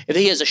 if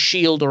he has a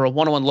shield or a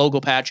 101 logo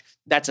patch,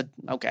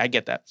 okay, I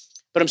get that.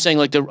 But I'm saying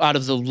like out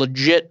of the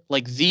legit,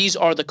 like these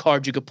are the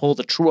cards you could pull,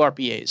 the true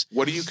RPAs.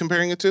 What are you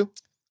comparing it to?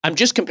 I'm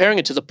just comparing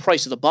it to the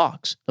price of the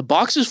box. The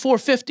box is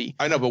 $450.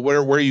 I know, but where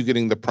are you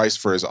getting the price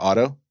for his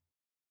auto?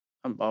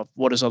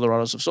 What his other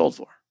autos have sold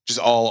for?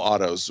 Just all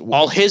autos.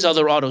 All his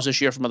other autos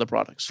this year from other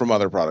products. From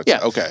other products.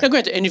 Yeah. Okay. Now,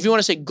 granted, and if you want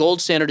to say Gold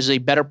Standard is a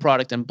better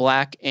product than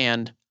Black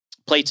and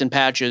Plates and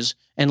Patches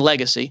and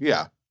Legacy.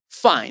 Yeah.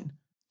 Fine.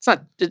 It's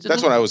not.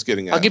 That's what I was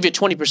getting at. I'll give you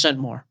 20%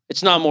 more.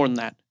 It's not more than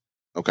that.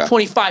 Okay.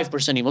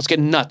 25% even. Let's get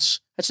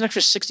nuts. That's an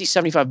extra $60,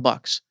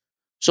 $75.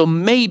 So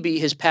maybe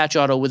his patch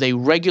auto with a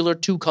regular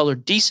 2-color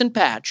decent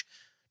patch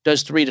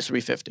does $300 to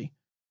 $350.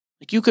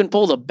 Like you can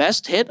pull the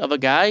best hit of a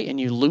guy and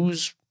you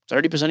lose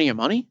 30% of your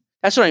money.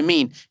 That's what I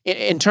mean.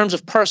 In terms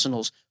of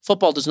personals,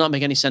 football does not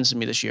make any sense to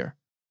me this year.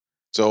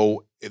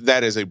 So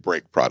that is a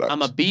break product.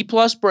 I'm a B+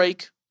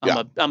 break.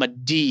 I'm a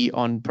D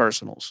on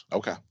personals.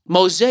 Okay.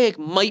 Mosaic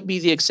might be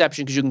the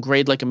exception because you can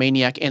grade like a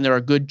maniac, and there are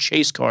good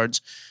chase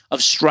cards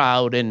of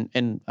Stroud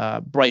and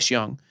Bryce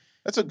Young.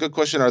 That's a good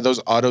question. Are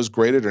those autos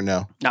graded or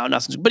no? No,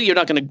 nothing. But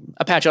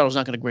a patch auto is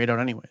not going to grade out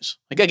anyways.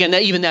 Like again,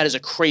 even that is a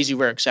crazy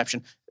rare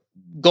exception.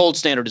 Gold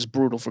Standard is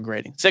brutal for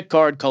grading. Thick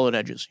card, colored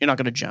edges. You're not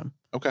going to gem.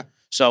 Okay.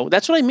 So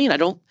that's what I mean.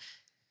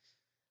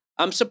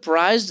 I'm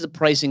surprised the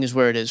pricing is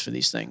where it is for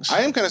these things.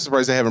 I am kind of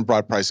surprised they haven't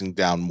brought pricing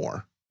down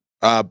more.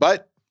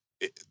 But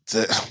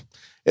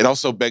it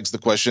also begs the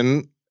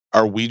question,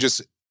 are we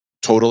just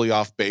totally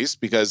off base?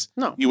 Because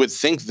you would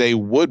think they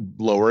would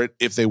lower it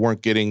if it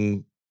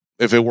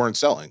weren't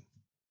selling.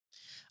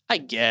 I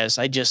guess.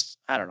 I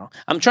don't know.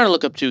 I'm trying to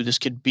look up to this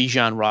kid,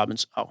 Bijan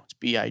Robinson. Oh, it's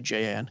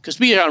Bijan. Because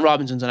Bijan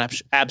Robinson's an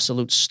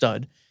absolute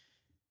stud.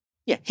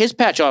 Yeah, his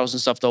patch autos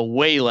and stuff, though,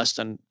 way less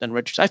than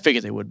Richardson. I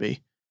figured they would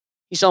be.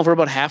 He's selling for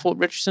about half what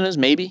Richardson is,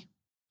 maybe.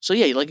 So,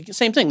 yeah, like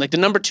same thing. Like the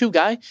number 2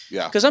 guy.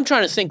 Yeah. Because I'm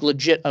trying to think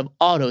legit of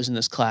autos in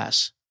this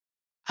class.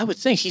 I would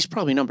think he's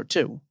probably number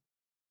 2.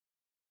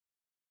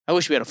 I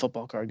wish we had a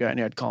football card guy in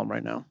here. I'd call him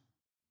right now.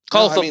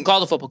 Call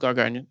the football card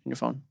guy in your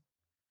phone.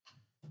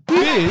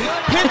 Big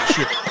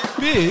picture.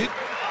 Big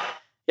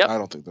Yep. I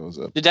don't think that was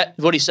it.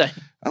 What'd he say?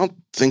 I don't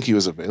think he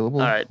was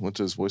available. All right. Went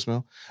to his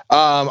voicemail.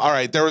 All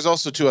right. There was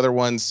also 2 other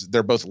ones.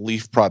 They're both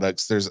Leaf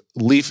products. There's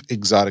Leaf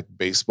Exotic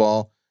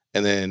Baseball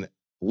and then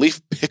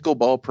Leaf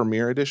Pickleball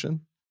Premier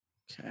Edition.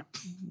 Okay.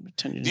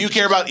 Do you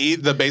care about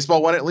the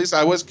baseball one at least?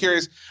 I was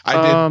curious.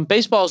 I did.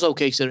 Baseball is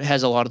okay because it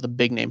has a lot of the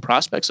big name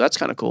prospects, so that's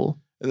kind of cool.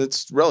 And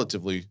it's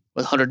relatively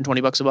with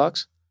 $120 a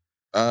box.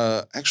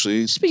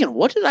 Actually, speaking of,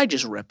 what did I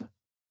just rip?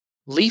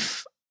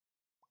 Leaf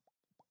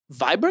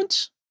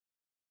Vibrance?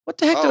 What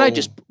the heck did I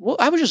just? Well,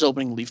 I was just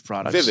opening Leaf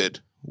products.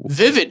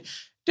 Vivid,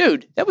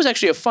 dude. That was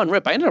actually a fun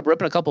rip. I ended up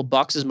ripping a couple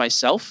boxes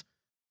myself.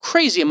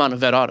 Crazy amount of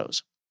vet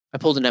autos. I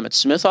pulled an Emmitt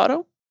Smith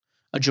auto,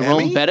 a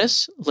Jerome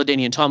Bettis,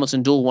 LaDainian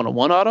Tomlinson dual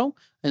 101 auto,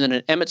 and then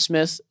an Emmitt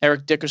Smith,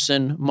 Eric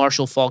Dickerson,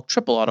 Marshall Faulk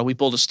triple auto. We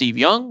pulled a Steve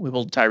Young. We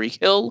pulled a Tyreek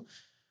Hill.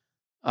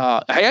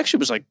 I actually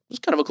was like, it was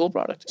kind of a cool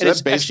product. So and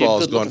that baseball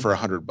is going for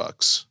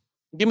 $100.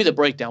 Give me the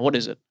breakdown. What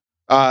is it?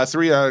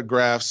 3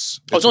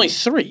 autographs. Oh, it's only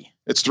 3.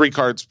 It's 3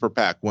 cards per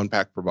pack, 1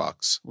 pack per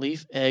box.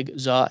 Leaf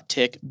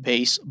Exotic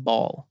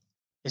Baseball.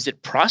 Is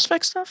it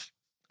prospect stuff?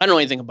 I don't know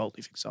anything about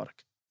Leaf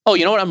Exotic. Oh,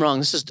 you know what? I'm wrong.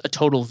 This is a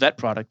total vet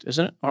product,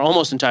 isn't it? Or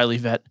almost entirely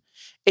vet.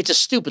 It's a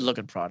stupid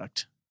looking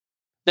product.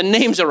 The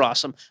names are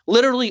awesome.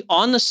 Literally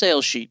on the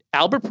sales sheet,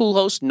 Albert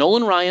Pujols,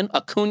 Nolan Ryan,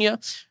 Acuna,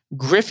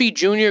 Griffey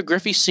Jr.,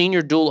 Griffey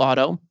Sr. dual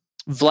auto,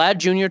 Vlad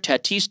Jr.,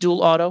 Tatis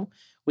dual auto.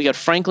 We got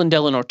Franklin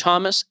Delano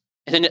Thomas.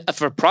 And then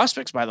for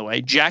prospects, by the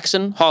way,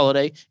 Jackson,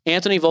 Holiday,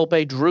 Anthony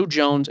Volpe, Drew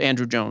Jones,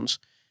 Andrew Jones.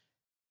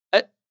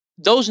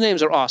 Those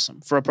names are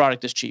awesome for a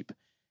product this cheap.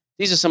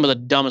 These are some of the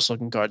dumbest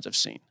looking cards I've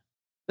seen.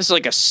 This is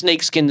like a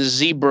snakeskin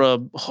zebra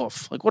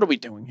hoof. Like, what are we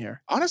doing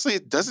here? Honestly,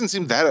 it doesn't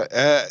seem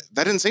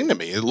that insane to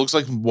me. It looks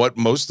like what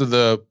most of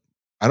the,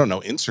 I don't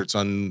know, inserts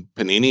on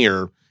Panini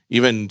or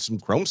even some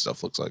Chrome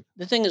stuff looks like.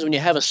 The thing is, when you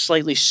have a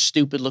slightly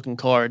stupid looking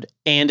card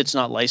and it's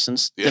not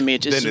licensed, to me,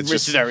 it's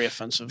just very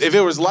offensive. If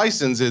it was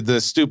licensed, the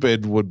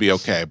stupid would be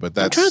okay, but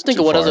that's I'm trying to think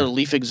of what other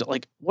Leaf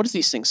like, what do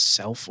these things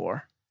sell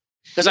for?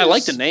 Because I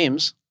like the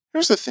names.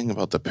 Here's the thing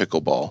about the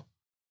pickleball.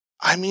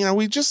 I mean, are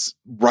we just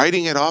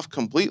writing it off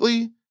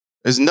completely?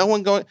 Is no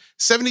one going?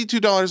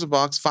 $72 a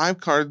box, 5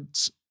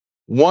 cards,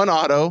 1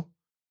 auto.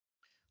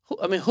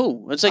 I mean,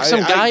 who? It's like some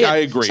guy. I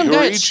agree. Some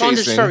guy at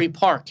Saunders Ferry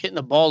Park hitting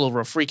the ball over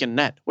a freaking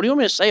net. What do you want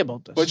me to say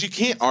about this? But you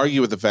can't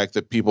argue with the fact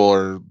that people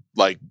are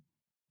like,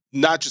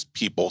 not just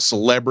people,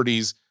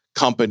 celebrities,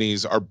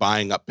 companies are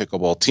buying up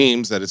pickleball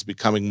teams. That it's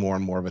becoming more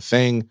and more of a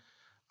thing.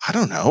 I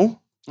don't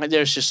know.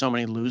 There's just so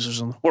many losers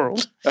in the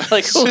world.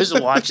 Like, who is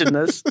watching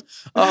this?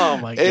 Oh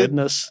my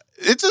goodness!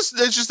 It's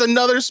just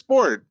another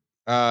sport.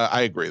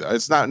 I agree though.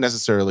 It's not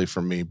necessarily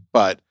for me,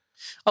 but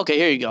okay.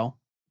 Here you go.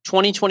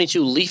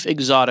 2022 Leaf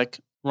Exotic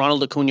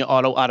Ronald Acuna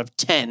auto out of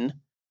 10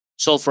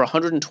 sold for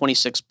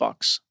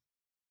 $126.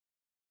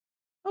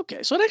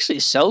 Okay, so it actually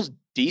sells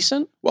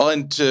decent. Well,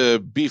 and to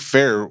be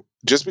fair,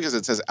 just because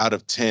it says out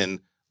of 10,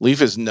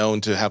 Leaf is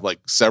known to have like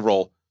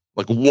several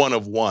like one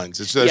of ones.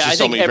 There's just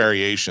so many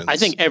variations. I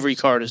think every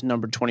card is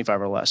numbered 25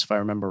 or less, if I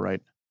remember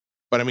right.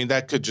 But I mean,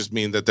 that could just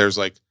mean that there's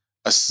like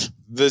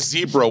the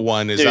zebra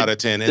one is out of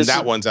 10 and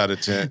that one's out of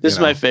 10. This is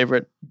my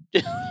favorite.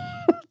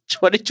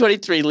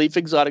 2023 Leaf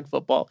Exotic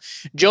Football.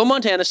 Joe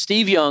Montana,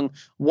 Steve Young,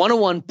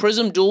 101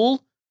 Prism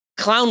Dual,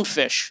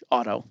 Clownfish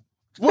auto.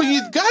 Well,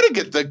 you got to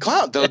get the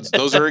clown.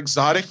 Those are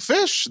exotic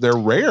fish. They're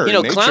rare. You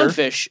know,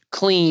 clownfish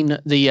clean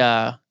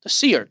the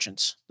sea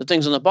urchins, the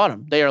things on the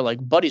bottom. They are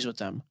like buddies with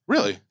them.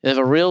 Really? They have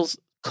a real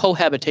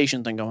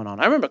cohabitation thing going on.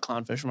 I remember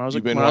clownfish when I was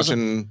You've been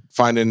watching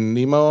Finding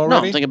Nemo already?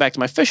 No, I'm thinking back to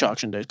my fish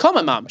auction days. Call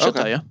my mom. She'll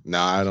tell you. No,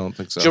 I don't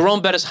think so.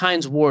 Jerome Bettis,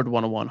 Heinz Ward,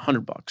 101,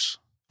 $100.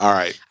 All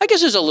right. I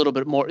guess there's a little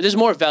bit more. There's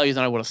more value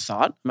than I would have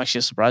thought. I'm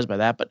actually surprised by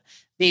that, but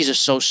these are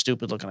so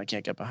stupid looking. I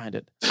can't get behind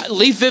it.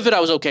 Leaf Vivid, I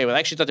was okay with. I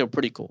actually thought they were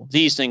pretty cool.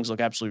 These things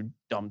look absolutely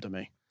dumb to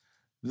me.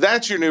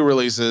 That's your new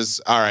releases.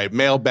 All right,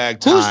 mailbag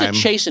time. Who's the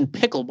chasing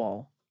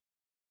pickleball?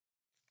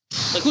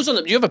 Like, who's on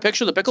the? Do you have a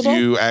picture of the pickleball? Do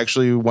you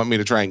actually want me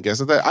to try and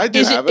guess at that? I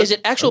do have it. Is it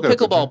actual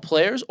pickleball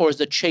players, or is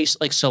the chase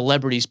like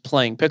celebrities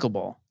playing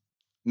pickleball?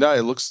 No,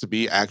 it looks to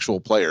be actual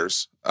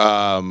players.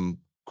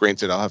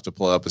 Granted, I'll have to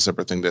pull up a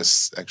separate thing to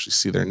actually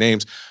see their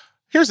names.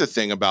 Here's the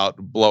thing about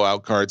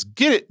blowout cards.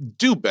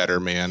 Do better,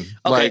 man.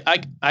 Okay,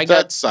 like, I that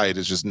got site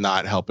is just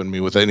not helping me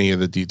with any of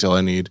the detail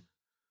I need.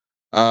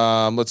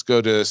 Let's go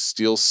to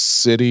Steel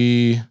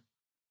City.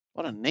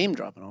 What a name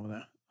dropping over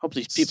there. Hope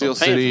these people Steel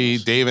City,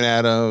 Dave and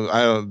Adam.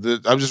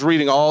 I'm just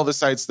reading all the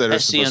sites that are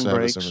supposed to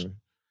have this information.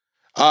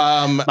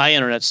 My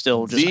internet's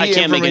still just. I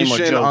can't make any more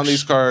jokes on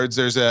these cards.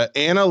 There's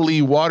Anna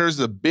Lee Waters,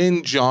 the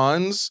Ben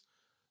Johns.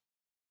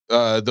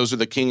 Those are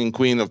the king and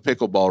queen of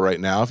pickleball right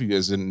now, if you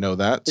guys didn't know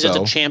that. Is it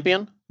the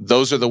champion?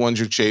 Those are the ones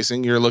you're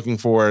chasing. You're looking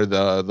for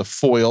the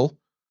foil.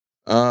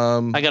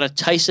 I got a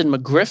Tyson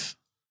McGriff.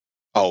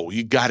 Oh,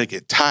 you got to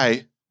get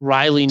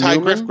Riley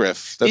Newman.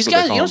 Griff. These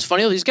guys, you know what's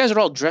funny? These guys are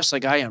all dressed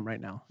like I am right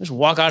now. Just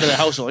walk out of the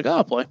house and like, oh,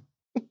 I'll play.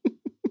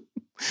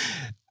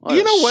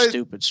 You know what?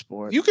 Stupid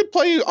sport. You could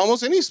play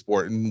almost any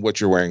sport in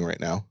what you're wearing right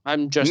now.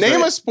 I'm just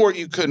name a sport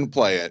you couldn't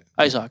play it.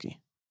 Ice hockey.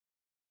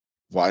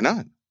 Why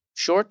not?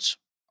 Shorts?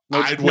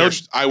 I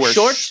wear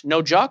shorts.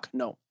 No jock?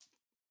 No.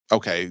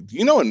 Okay.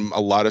 You know, in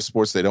a lot of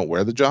sports, they don't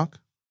wear the jock.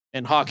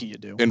 In hockey, you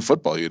do. In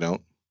football, you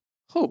don't.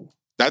 Who?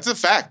 That's a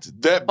fact.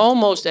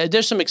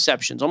 There's some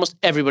exceptions. Almost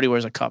everybody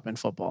wears a cup in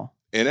football.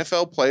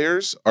 NFL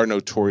players are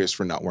notorious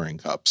for not wearing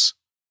cups.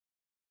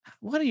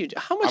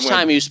 How much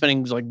time are you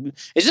spending?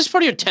 Is this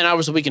part of your 10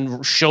 hours a week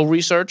in show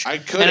research? I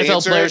could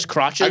NFL players'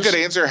 crotches? I could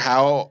answer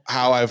how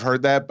I've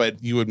heard that,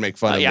 but you would make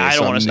fun of me. I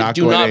don't want to say.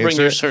 Do not bring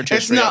your search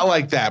history. It's not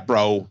like that,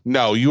 bro.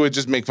 No, you would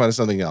just make fun of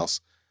something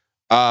else.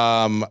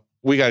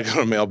 We got to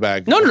go to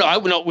mailbag.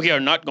 No, we are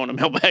not going to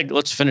mailbag.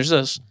 Let's finish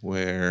this.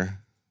 Where?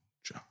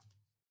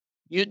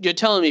 You're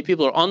telling me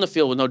people are on the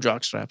field with no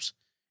jock straps.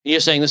 And you're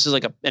saying this is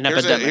like an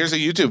epidemic. Here's a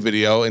YouTube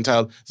video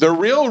entitled, "The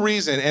Real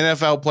Reason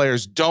NFL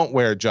Players Don't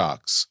Wear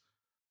Jocks."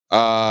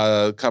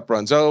 Cup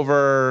runs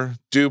over.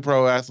 Do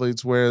pro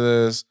athletes wear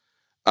this?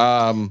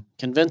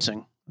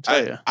 Convincing.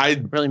 I'll tell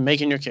you. Really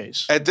making your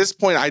case. At this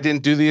point, I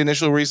didn't do the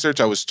initial research.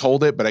 I was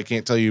told it, but I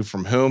can't tell you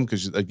from whom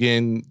because,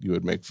 again, you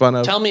would make fun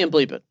of. Tell me and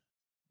bleep it.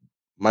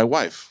 My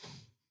wife.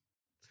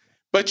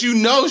 But you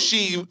know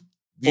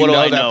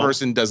that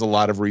person does a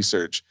lot of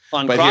research.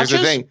 On but crotches?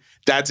 Here's the thing.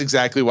 That's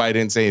exactly why I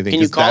didn't say anything.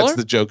 Can you call that's her?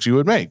 The jokes you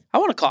would make. I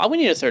want to call. We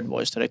need a third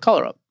voice today. Call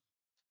her up.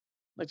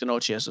 I'd like to know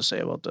what she has to say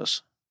about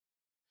this.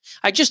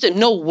 In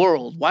no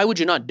world, why would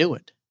you not do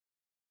it?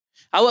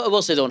 I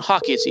will say, though, in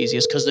hockey, it's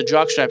easiest because the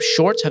jockstrap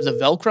shorts have the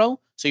Velcro,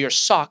 so your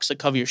socks that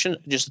cover your shin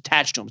just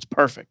attached to them. It's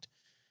perfect.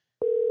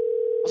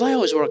 Although I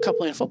always wore a cup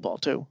playing football,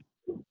 too.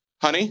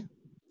 Honey?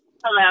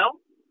 Hello?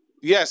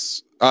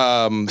 Yes,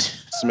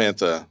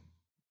 Samantha.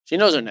 She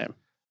knows her name.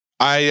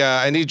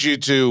 I need you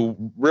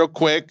to, real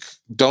quick,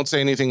 don't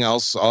say anything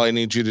else. All I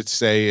need you to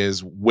say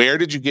is, where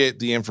did you get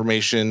the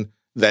information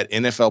that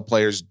NFL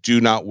players do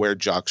not wear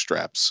jock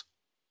straps?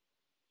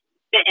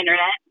 The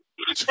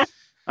internet.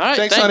 All right,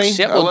 thanks, honey.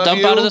 Yep, we'll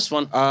dump out of this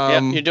one.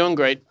 You're doing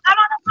great. I'm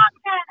on the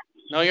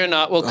podcast. No, you're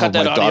not. We'll cut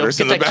that my audio. daughter's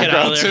Get in the that kid out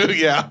background of there. too.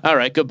 Yeah. All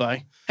right,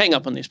 goodbye. Hang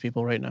up on these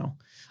people right now.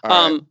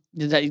 All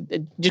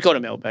Just go to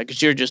mailbag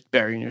because you're just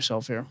burying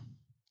yourself here.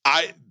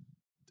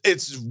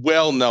 It's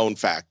well-known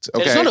fact.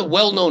 Okay, it's not a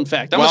well-known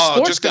fact. I'm a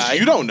sports just guy.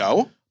 You don't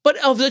know. But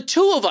of the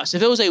two of us,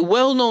 if it was a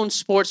well-known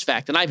sports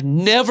fact and I've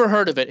never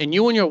heard of it, and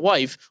you and your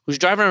wife, who's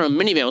driving around in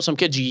a minivan with some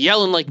kids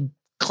yelling like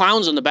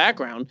clowns in the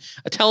background,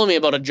 are telling me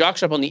about a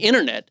jockstrap on the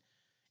internet.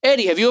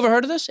 Eddie, have you ever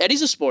heard of this?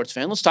 Eddie's a sports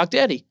fan. Let's talk to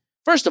Eddie.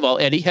 First of all,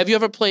 Eddie, have you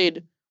ever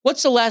played?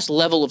 What's the last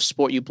level of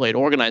sport you played?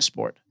 Organized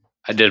sport.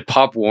 I did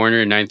Pop Warner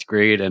in 9th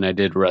grade, and I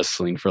did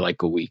wrestling for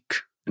like a week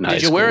in high school.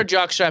 Did you wear a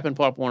jockstrap in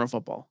Pop Warner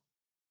football?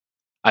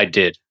 I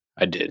did.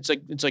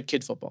 It's like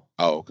kid football.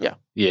 Oh, okay.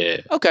 Yeah.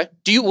 Okay.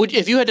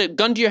 If you had a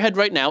gun to your head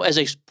right now, as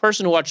a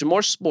person who watches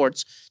more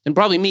sports than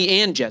probably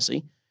me and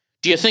Jesse,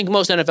 do you think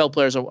most NFL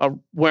players are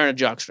wearing a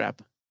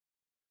jockstrap?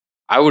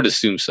 I would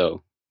assume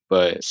so,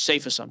 but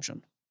safe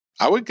assumption.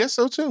 I would guess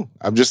so too.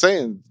 I'm just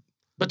saying.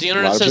 But the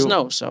internet says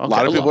no. So okay. A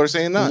lot of people are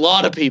saying that. A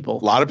lot of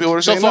people. A lot of people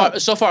are saying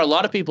that. So far, a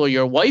lot of people are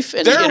your wife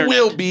and the internet. There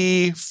will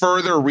be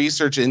further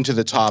research into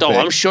the topic. Oh,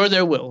 I'm sure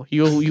there will.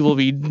 You will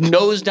be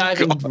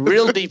nosediving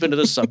real deep into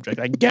the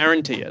subject. I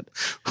guarantee it.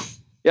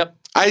 Yep.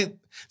 I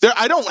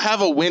don't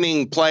have a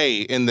winning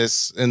play in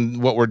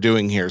what we're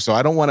doing here, so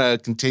I don't want to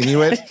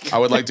continue it. I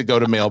would like to go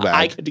to mailbag.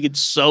 I could get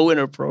so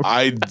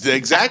inappropriate.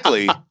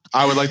 Exactly.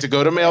 I would like to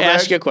go to mailbag.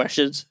 Ask your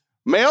questions.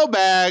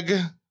 Mailbag.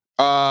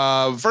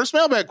 First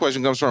mailbag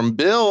question comes from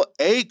Bill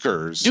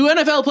Akers. Do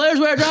NFL players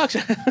wear jocks?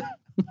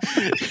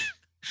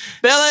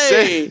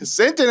 Billy!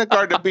 Sent in a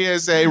card to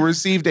PSA,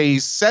 received a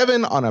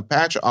 7 on a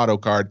patch auto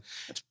card.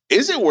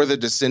 Is it worth it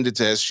to send it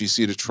to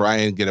SGC to try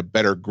and get a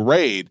better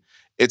grade?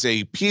 It's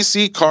a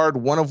PC card,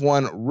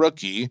 1/1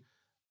 rookie.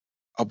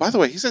 Oh, by the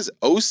way, he says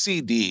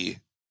OCD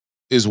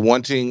is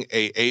wanting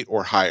a 8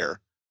 or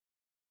higher.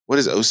 What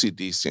does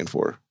OCD stand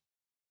for?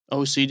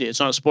 OCD. It's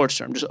not a sports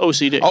term, just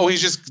OCD. Oh,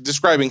 he's just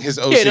describing his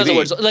OCD. Yeah, in other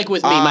words, like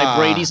with me, my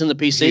Brady's in the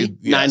PC,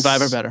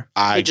 9.5 or better.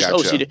 I just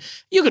gotcha. OCD.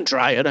 You can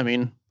try it. I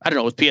mean, I don't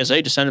know, with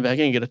PSA, just send it back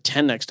in and get a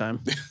 10 next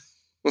time.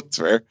 That's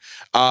fair.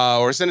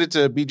 Or send it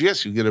to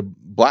BGS. You get a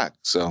black,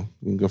 so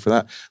you can go for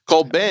that.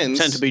 Cole Benz.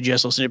 Send it to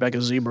BGS. I'll send you back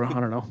a zebra. I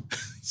don't know.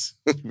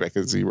 Back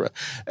a zebra.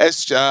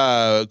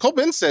 Cole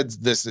Benz said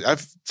this. I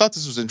thought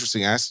this was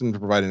interesting. I asked him to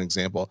provide an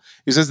example.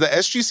 He says the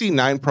SGC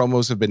 9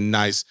 promos have been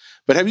nice,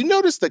 but have you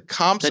noticed that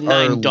comps the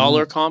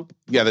 $9 comp?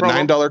 Yeah, the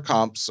promo? $9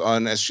 comps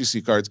on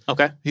SGC cards.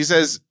 Okay. He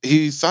says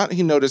he thought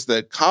he noticed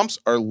that comps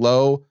are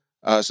low,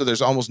 so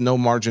there's almost no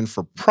margin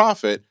for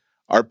profit.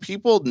 Are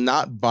people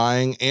not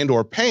buying and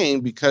or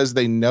paying because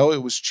they know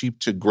it was cheap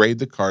to grade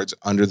the cards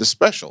under the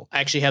special?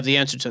 I actually have the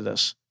answer to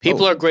this.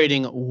 People are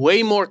grading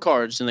way more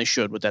cards than they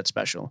should with that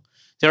special.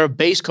 There are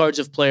base cards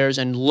of players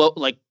and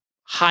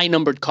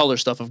high-numbered color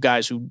stuff of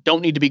guys who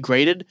don't need to be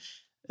graded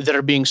that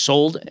are being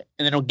sold, and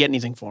they don't get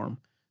anything for them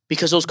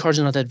because those cards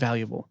are not that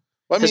valuable.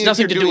 Well, I mean, if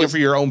you're doing it for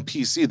your own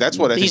PC, that's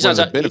what I think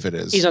the benefit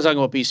is. He's not talking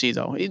about PC,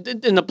 though.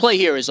 And the play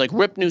here is like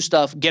rip new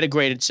stuff, get it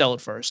graded, sell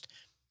it first.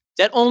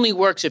 That only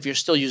works if you're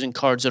still using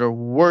cards that are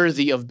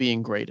worthy of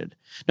being graded.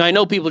 Now, I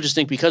know people just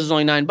think because it's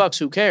only $9,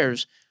 who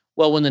cares?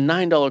 Well, when the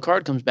 $9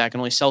 card comes back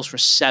and only sells for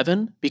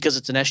 $7 because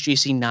it's an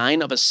SGC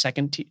 9 of a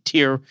second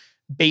tier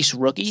base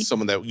rookie,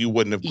 someone that you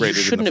wouldn't have graded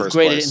you shouldn't in the have first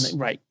graded place.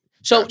 right.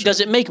 So Gotcha. does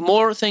it make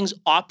more things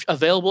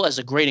available as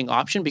a grading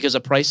option because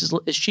the price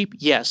is cheap?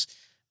 Yes.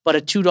 But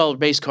a $2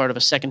 base card of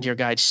a second tier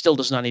guide still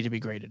does not need to be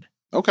graded.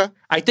 Okay.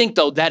 I think,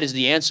 though, that is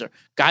the answer.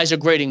 Guys are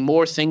grading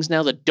more things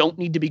now that don't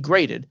need to be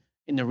graded,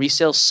 and the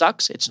resale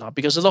sucks. It's not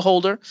because of the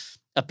holder.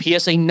 A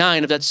PSA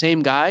 9 of that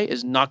same guy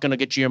is not going to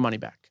get you your money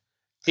back.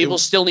 People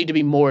still need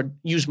to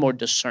use more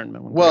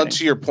discernment. When Well, grading.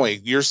 to your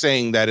point, you're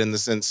saying that in the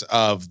sense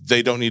of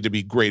they don't need to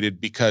be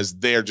graded because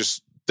they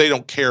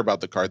don't care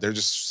about the card. They're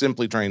just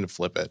simply trying to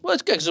flip it. Well,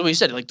 it's good because we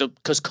said,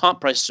 because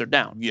comp prices are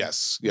down.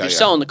 Yes. You're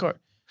selling the card.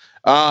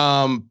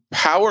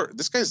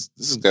 This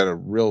has got a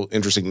real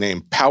interesting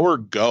name. Power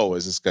Go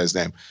is this guy's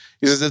name.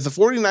 He says, if the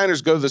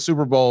 49ers go to the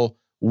Super Bowl,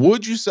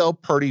 would you sell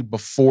Purdy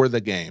before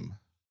the game?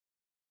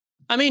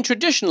 I mean,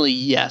 traditionally,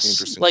 yes.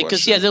 Interesting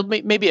Because, question. there'll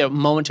be maybe a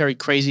momentary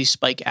crazy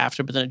spike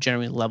after, but then it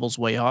generally levels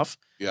way off.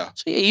 Yeah.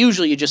 So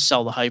usually you just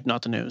sell the hype,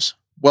 not the news.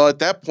 Well, at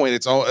that point,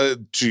 it's all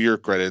to your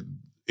credit.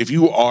 If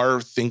you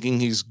are thinking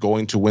he's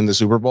going to win the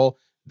Super Bowl,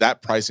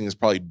 that pricing is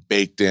probably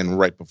baked in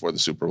right before the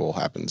Super Bowl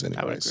happens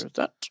anyways. I would agree with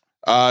that.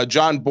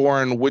 John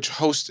Bourne, which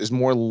host is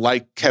more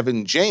like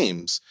Kevin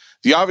James?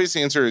 The obvious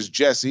answer is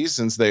Jesse,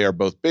 since they are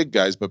both big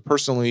guys, but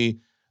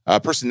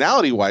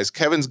personality-wise,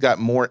 Kevin's got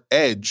more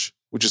edge,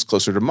 which is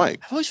closer to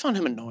Mike. I've always found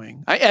him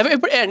annoying.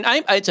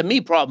 It's a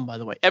me problem, by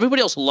the way.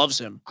 Everybody else loves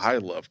him. I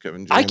love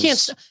Kevin James. I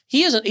can't.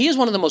 He is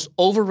one of the most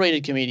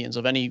overrated comedians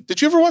of any.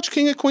 Did you ever watch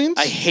King of Queens?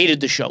 I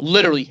hated the show.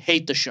 Literally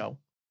hate the show.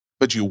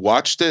 But you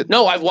watched it?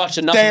 No, I've watched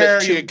enough there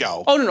of it. There you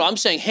go. Oh, no. I'm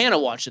saying Hannah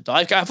watched it, though.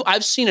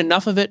 I've seen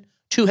enough of it.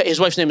 His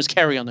wife's name is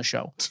Carrie on the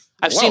show.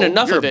 I've seen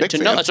enough of it to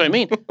know. That's what I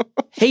mean.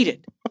 Hate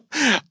it.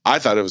 I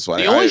thought it was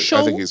funny. The only show,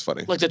 I think he's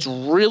funny. That's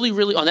really,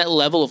 really on that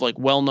level of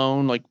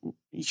well-known,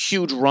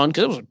 huge run,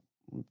 because it was a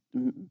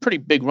pretty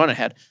big run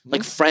ahead.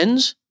 Like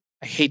Friends,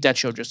 I hate that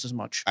show just as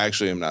much. I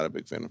actually am not a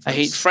big fan of Friends. I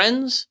hate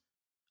Friends.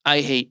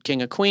 I hate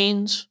King of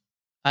Queens.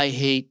 I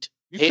hated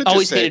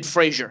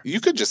Frasier.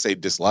 You could just say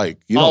dislike.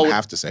 You don't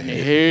have to say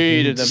hate.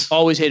 Hated them.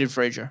 Always hated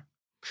Frasier.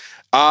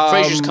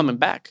 Frasier's coming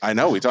back. I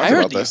know. We talked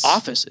about this. I heard The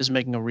Office is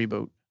making a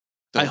reboot.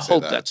 I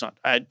hope that's not.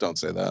 Don't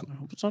say that. I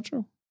hope it's not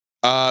true.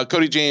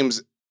 Cody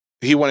James,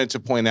 he wanted to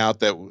point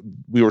out that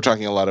we were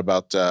talking a lot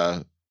about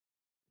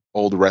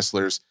old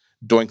wrestlers,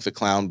 Doink the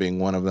Clown being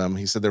one of them.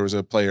 He said there was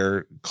a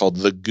player called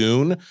The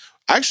Goon.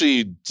 I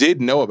actually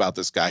did know about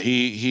this guy.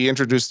 He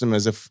introduced him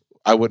as if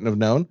I wouldn't have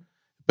known,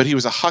 but he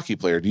was a hockey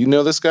player. Do you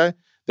know this guy?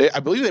 I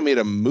believe they made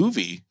a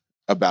movie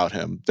about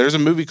him. There's a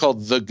movie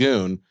called The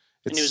Goon.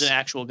 And he was an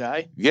actual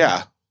guy?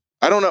 Yeah.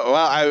 I don't know.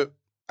 Well,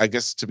 I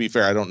guess to be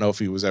fair, I don't know if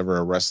he was ever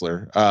a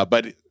wrestler.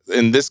 But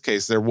in this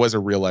case, there was a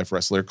real life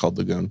wrestler called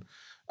The Goon.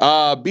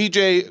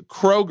 BJ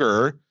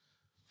Kroger.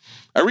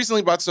 I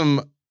recently bought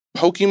some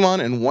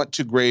Pokemon and want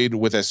to grade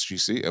with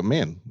SGC. Oh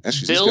man,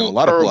 SGC's getting a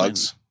lot of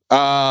plugs.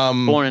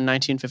 Born in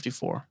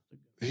 1954.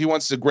 He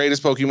wants to grade his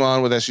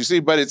Pokemon with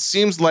SGC, but it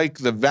seems like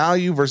the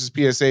value versus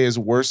PSA is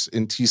worse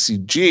in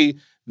TCG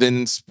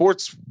than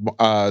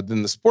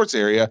the sports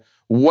area.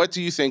 What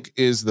do you think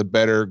is the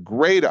better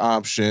grade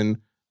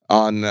option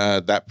on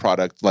that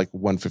product, like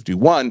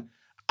 151?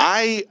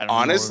 I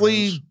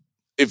honestly,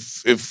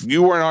 if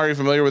you weren't already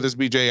familiar with this,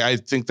 BJ, I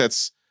think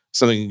that's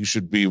something you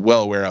should be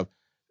well aware of.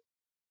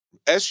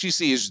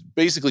 SGC is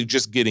basically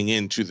just getting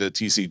into the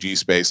TCG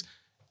space.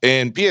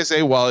 And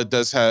PSA, while it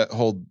does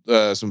hold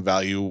some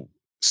value,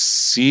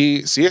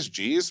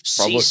 CSG is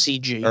probably...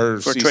 CCG.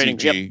 Or for CCG,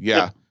 trading. yeah.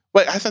 Yep.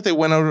 But I thought they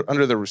went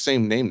under the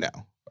same name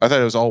now. I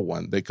thought it was all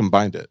one. They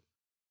combined it.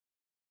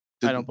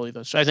 I don't believe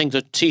that's. I think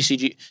the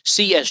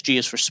CSG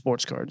is for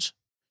sports cards.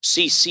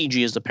 CCG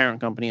is the parent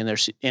company in their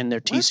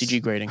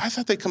TCG grading. I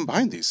thought they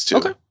combined these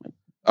two.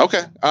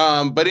 Okay.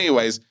 But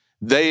anyways,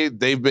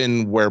 they've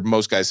been where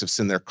most guys have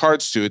sent their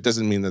cards to. It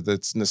doesn't mean that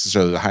that's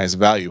necessarily the highest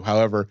value.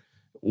 However,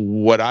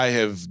 what I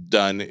have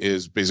done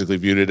is basically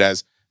viewed it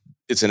as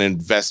it's an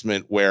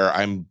investment where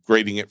I'm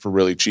grading it for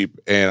really cheap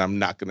and I'm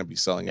not going to be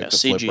selling it to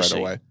flip right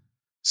away.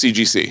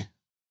 CGC.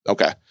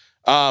 Okay.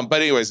 But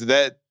anyways,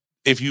 that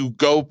if you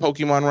go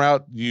Pokemon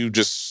route, you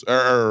just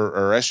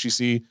or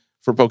SGC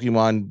for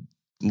Pokemon,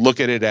 look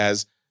at it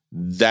as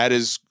that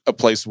is a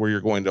place where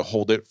you're going to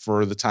hold it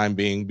for the time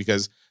being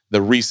because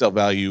the resale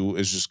value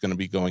is just going to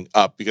be going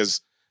up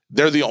because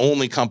they're the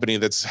only company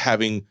that's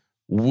having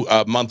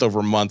month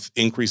over month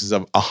increases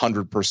of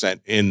 100%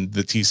 in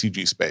the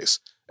TCG space.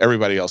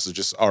 Everybody else has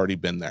just already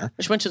been there.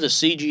 I just went to the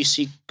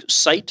CGC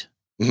site.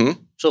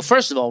 Mm-hmm. So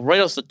first of all,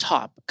 right off the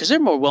top, because they're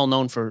more well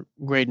known for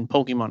grading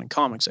Pokemon and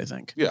comics, I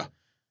think. Yeah.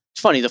 It's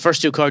funny. The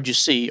first two cards you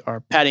see are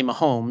Patty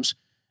Mahomes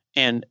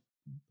and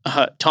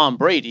Tom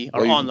Brady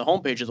are on the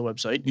homepage of the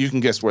website. You can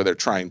guess where they're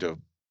trying to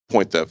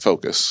point the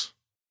focus.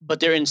 but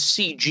they're in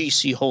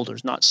CGC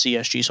holders, not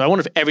CSG. So I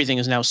wonder if everything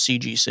is now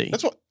CGC.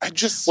 That's what I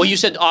just. Well, you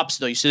said opposite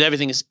though. You said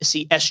everything is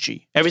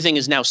CSG. Everything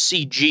is now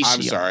CGC.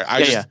 I'm sorry.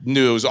 I just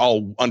knew it was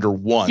all under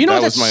one. You know that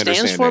what was my stands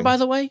understanding. for, by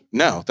the way?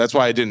 No, that's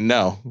why I didn't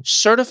know.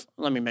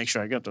 Let me make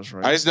sure I get this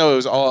right. I just know it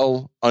was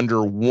all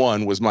under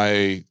one. Was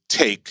my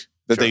take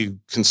that they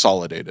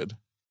consolidated.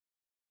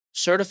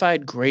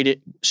 Certified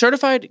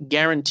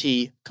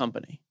Guarantee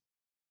Company.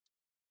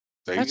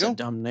 There That's you go. a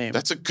dumb name.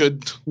 That's a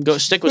good. Go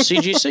stick with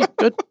CGC.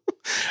 Good.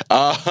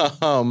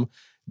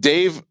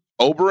 Dave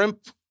Oberimp.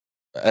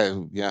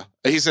 Yeah,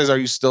 he says, "Are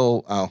you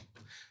still?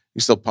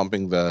 You still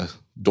pumping the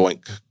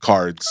Doink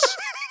cards?"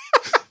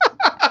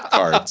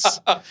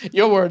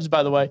 Your words,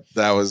 by the way.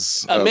 That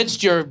was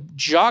amidst your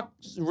jock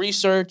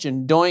research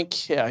and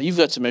Doink. Yeah, you've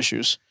got some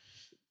issues.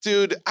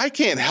 Dude, I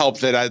can't help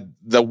that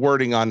the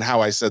wording on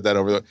how I said that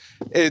over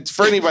it's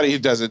for anybody who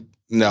doesn't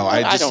know.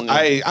 I don't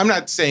know. I'm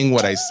not saying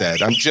what I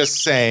said. I'm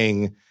just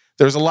saying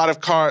there's a lot of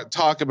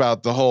talk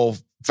about the whole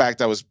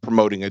fact I was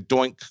promoting a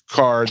Doink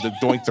card, the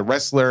Doink the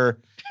wrestler,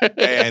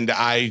 and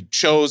I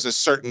chose a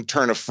certain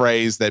turn of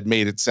phrase that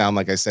made it sound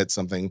like I said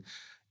something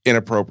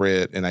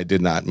inappropriate, and I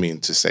did not mean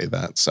to say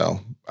that.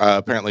 So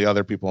apparently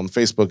other people on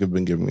Facebook have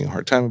been giving me a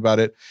hard time about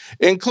it,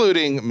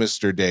 including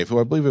Mr. Dave, who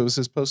I believe it was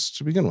his post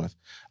to begin with.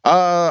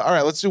 All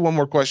right, let's do one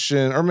more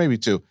question, or maybe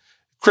two.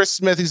 Chris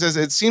Smith, he says,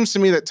 it seems to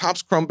me that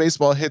Topps Chrome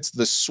Baseball hits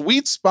the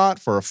sweet spot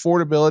for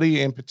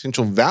affordability and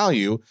potential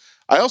value.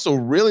 I also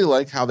really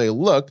like how they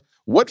look.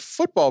 What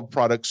football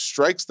product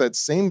strikes that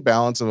same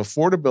balance of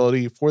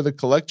affordability for the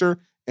collector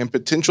and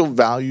potential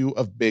value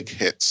of big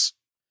hits?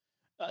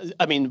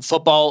 I mean,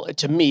 football,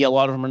 to me, a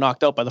lot of them are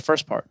knocked out by the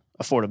first part,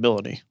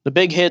 affordability. The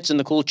big hits and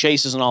the cool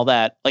chases and all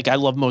that. Like, I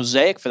love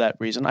Mosaic for that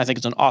reason. I think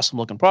it's an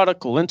awesome-looking product,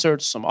 cool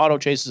inserts, some auto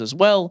chases as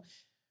well.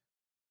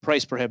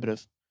 Price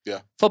prohibitive. Yeah.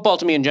 Football,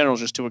 to me, in general, is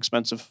just too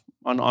expensive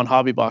on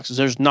hobby boxes.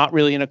 There's not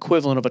really an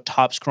equivalent of a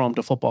Topps Chrome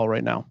to football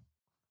right now.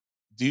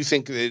 Do you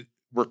think it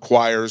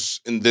requires,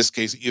 in this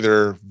case,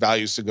 either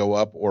values to go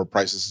up or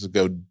prices to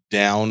go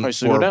down? Prices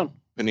to go down.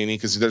 Panini,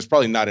 because there's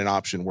probably not an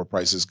option where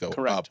prices go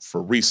up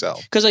for resale.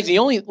 Because like the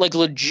only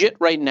legit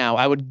right now,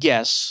 I would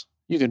guess,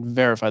 you can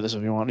verify this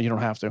if you want, you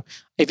don't have to.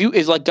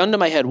 If like gun to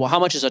my head, well, how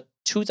much is a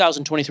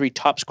 2023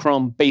 Topps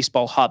Chrome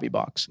baseball hobby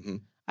box? Mm-hmm.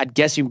 I'd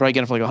guess you can probably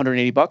get it for like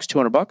 $180,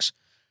 $200.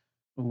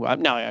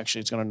 Now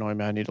actually it's gonna annoy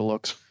me. I need to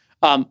look.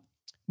 But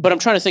I'm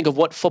trying to think of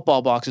what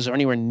football boxes are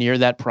anywhere near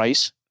that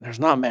price. There's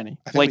not many.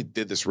 I think we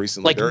did this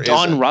recently. Like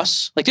Don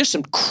Russ. Like there's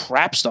some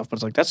crap stuff, but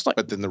it's like that's like.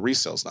 But then the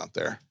resale's not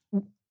there.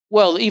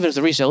 Well, even if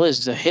the resale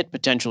is, the hit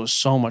potential is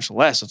so much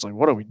less. It's like,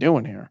 what are we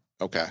doing here?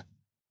 Okay.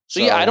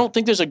 So yeah, I don't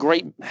think there's a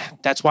great.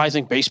 That's why I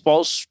think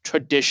baseball's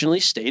traditionally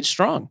stayed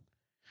strong.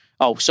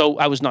 Oh, so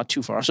I was not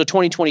too far. So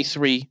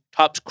 2023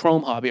 Topps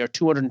Chrome Hobby are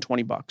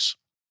 $220,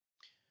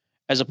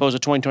 as opposed to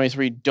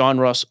 2023 Don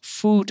Russ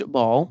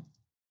Football,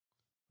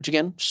 which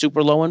again,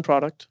 super low end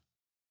product.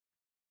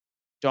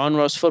 Don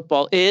Russ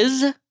Football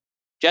is,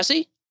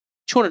 Jesse,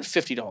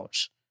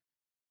 $250.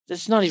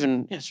 It's not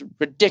even, it's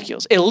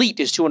ridiculous. Elite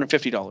is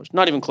 $250,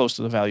 not even close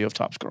to the value of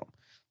Topps Chrome.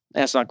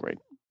 That's not great.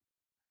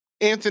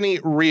 Anthony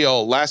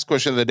Real, last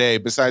question of the day.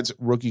 Besides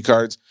rookie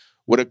cards,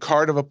 would a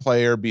card of a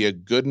player be a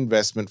good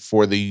investment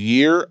for the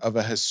year of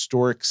a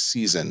historic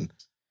season?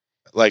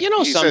 Like,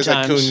 he says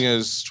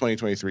Acuna's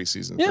 2023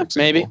 season. Yeah,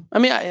 maybe. I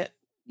mean,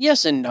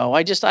 yes and no.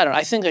 I don't.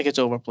 I think like it's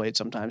overplayed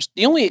sometimes.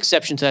 The only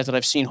exception to that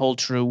I've seen hold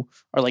true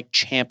are like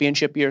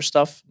championship year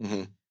stuff.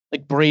 Mm-hmm.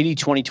 Like Brady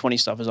 2020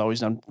 stuff has always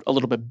done a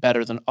little bit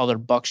better than other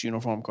Bucks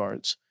uniform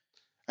cards.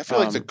 I feel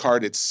like the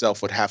card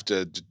itself would have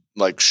to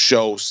like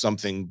show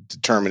something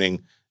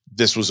determining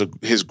this was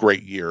his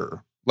great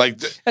year. Like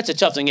that's a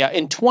tough thing. Yeah,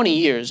 in 20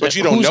 years, but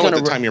you don't know at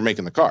the time you're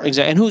making the card.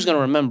 Exactly, and who's going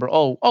to remember?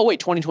 Oh, wait,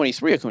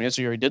 2023 Acuna. That's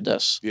the year he did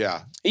this.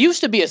 Yeah, it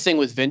used to be a thing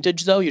with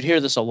vintage, though. You'd hear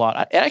this a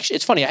lot. Actually,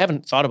 it's funny. I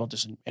haven't thought about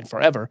this in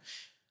forever.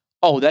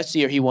 Oh, that's the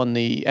year he won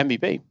the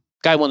MVP.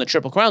 Guy won the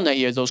Triple Crown that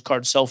year. Those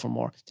cards sell for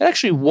more. That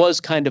actually was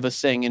kind of a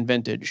thing in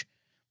vintage,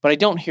 but I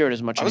don't hear it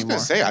as much anymore. I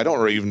was going to say I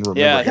don't even remember.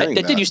 Yeah, hearing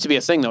that did used to be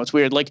a thing, though. It's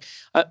weird. Like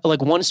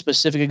one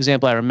specific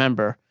example I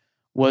remember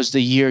was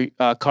the year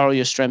Carl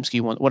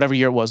Yastrzemski won, whatever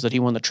year it was that he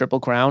won the Triple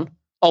Crown.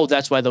 Oh,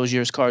 that's why those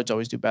years' cards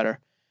always do better.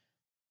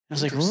 I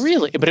was like,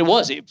 really? But it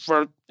was,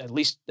 for at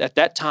least at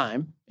that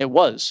time, it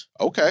was.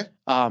 Okay.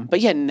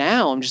 But yeah,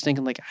 now I'm just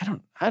thinking like, I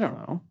don't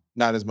know.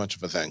 Not as much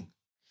of a thing.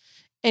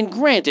 And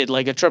granted,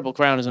 like a Triple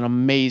Crown is an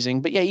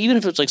amazing, but yeah, even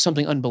if it's like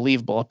something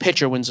unbelievable, a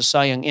pitcher wins a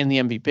Cy Young and the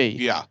MVP.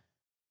 Yeah.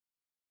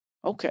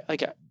 Okay.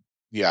 Like,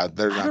 yeah,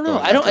 they're not. I don't know.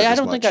 I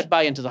don't think I'd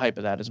buy into the hype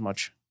of that as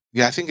much.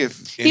 Yeah, I think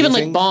if even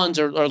like Bonds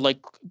or like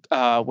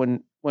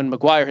when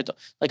McGwire hit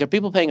are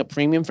people paying a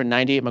premium for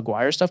 98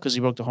 McGwire stuff because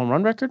he broke the home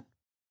run record?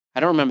 I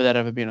don't remember that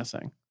ever being a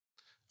thing.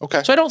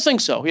 Okay. So I don't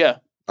think so. Yeah.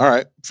 All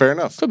right. Fair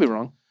enough. Could be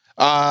wrong.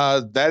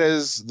 That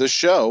is the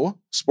show.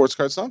 Sports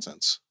Cards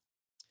Nonsense.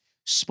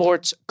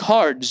 Sports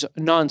Cards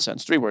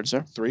Nonsense. 3 words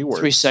there. 3 words.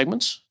 3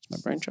 segments. It's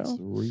my brainchild.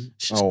 3.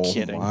 Just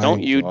kidding.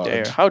 Don't you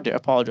dare. How dare.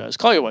 Apologize.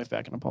 Call your wife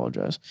back and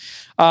apologize.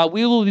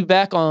 We will be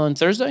back on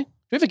Thursday. Do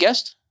we have a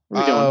guest?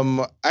 What are we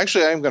doing?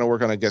 Actually, I am going to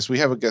work on a guest. We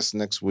have a guest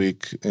next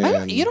week.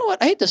 And You know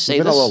what? I hate to say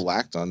we've this. been a little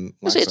lax on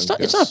It's not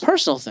guests. a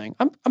personal thing.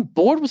 I'm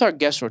bored with our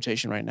guest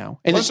rotation right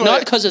now. And Well, it's that's why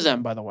not because of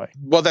them, by the way.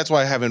 Well, that's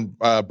why I haven't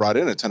brought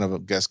in a ton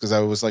of guests, because I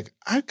was like,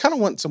 I kind of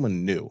want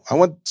someone new. I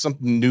want some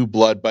new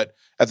blood, but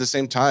at the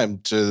same time,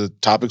 to the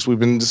topics we've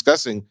been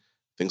discussing,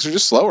 things are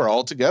just slower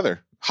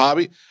altogether.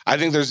 Hobby, I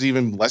think there's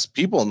even less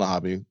people in the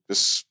hobby.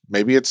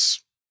 Maybe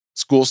it's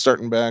school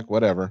starting back,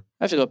 whatever.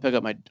 I have to go pick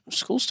up my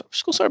school stuff.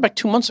 School started back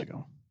 2 months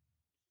ago.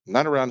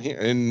 Not around here.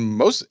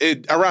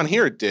 Around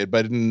here it did,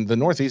 but in the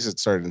Northeast it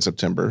started in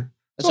September.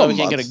 That's why we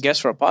can't get a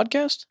guest for a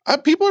podcast?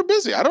 People are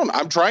busy.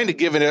 I'm trying to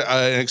give it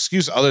an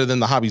excuse other than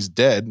the hobby's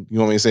dead. You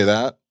want me to say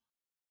that?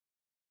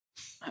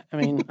 I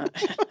mean,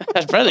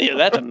 I'd rather hear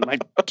that than my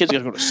kids got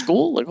to go to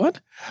school. Like, what?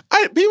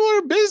 People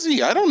are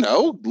busy. I don't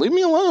know. Leave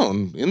me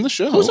alone in the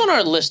show. Who's on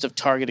our list of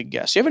targeted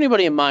guests? You have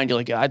anybody in mind? You're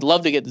like, I'd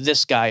love to get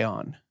this guy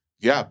on.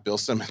 Yeah, Bill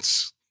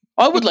Simmons.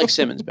 I would like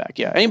Simmons back.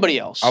 Yeah. Anybody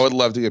else? I would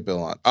love to get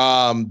Bill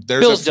on.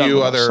 There's Bill's a few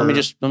done with other.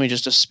 us. Let me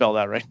just dispel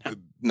that right now.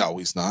 No,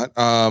 he's not.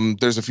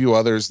 There's a few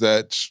others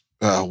that.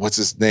 What's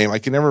his name? I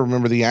can never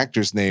remember the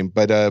actor's name,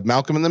 but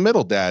Malcolm in the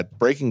Middle dad,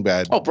 Breaking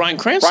Bad. Oh, Bryan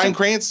Cranston. Bryan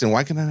Cranston.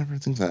 Why can I never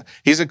think of that?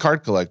 He's a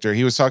card collector.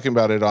 He was talking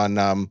about it on,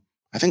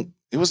 I think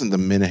it wasn't the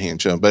Minahan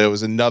show, but it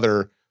was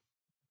another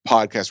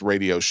podcast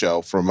radio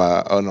show from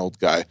an old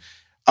guy.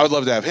 I would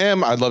love to have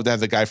him. I'd love to have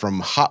the guy from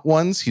Hot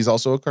Ones. He's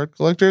also a card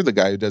collector. The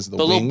guy who does the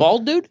wing. Little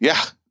bald dude? Yeah.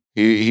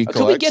 He collects.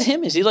 Could we get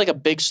him? Is he like a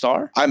big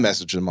star? I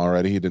messaged him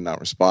already. He did not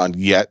respond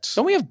yet.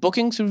 Don't we have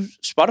booking through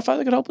Spotify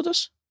that could help with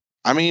this?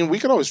 I mean, we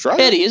could always try.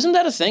 Eddie, isn't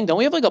that a thing? Don't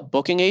we have like a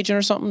booking agent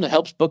or something that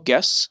helps book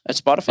guests at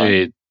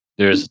Spotify?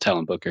 There is a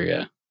talent booker,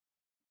 yeah.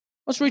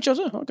 Let's reach out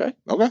to him. Okay.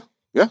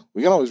 Yeah,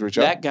 we can always reach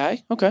out. That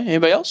guy. Okay.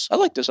 Anybody else? I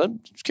like this. I'm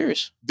just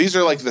curious. These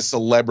are like the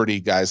celebrity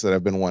guys that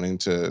I've been wanting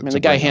to. I mean, the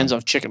guy hands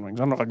off chicken wings.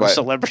 I don't know if I go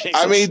celebrity.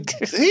 I mean,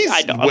 he's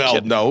I know,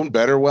 well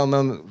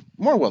known,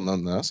 more well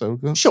known than us. I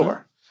would go.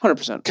 Sure.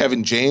 100%.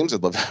 Kevin James,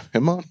 I'd love to have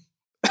him on.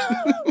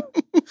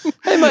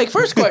 Hey, Mike,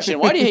 first question.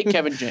 Why do you hate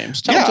Kevin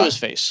James? Tell him to his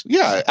face.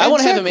 Yeah. I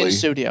want to have him in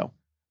studio.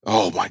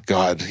 Oh my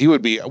God. We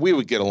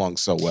would get along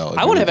so well.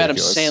 I want to have Adam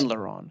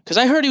Sandler on because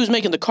I heard he was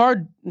making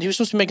he was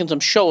supposed to be making some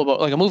show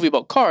about like a movie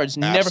about cards.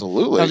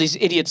 Absolutely. Now these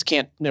idiots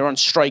they're on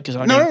strike because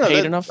they're not getting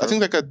paid enough. I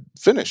think that got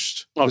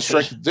finished. Okay. The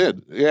strike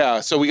did.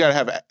 Yeah. So we got to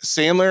have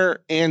Sandler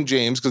and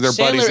James because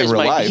they're buddies in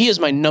real life. He is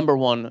my number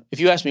one. If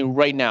you ask me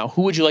right now,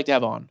 who would you like to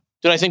have on?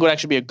 That I think would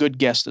actually be a good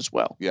guest as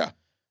well. Yeah.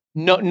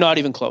 No, not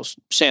even close.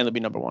 Sandler would be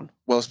number one.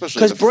 Well, especially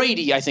because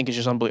Brady, I think, is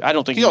just unbelievable. I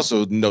don't think he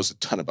also knows a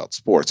ton about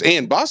sports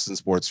and Boston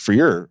sports for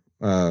your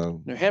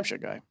New Hampshire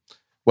guy.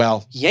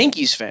 Well,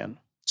 Yankees fan.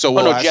 So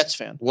Jets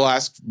fan. We'll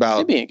ask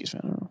about maybe Yankees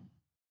fan. I don't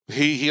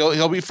know.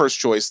 He'll be first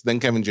choice, then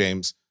Kevin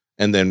James,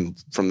 and then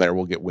from there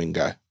we'll get wing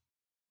guy.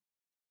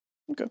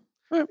 Okay,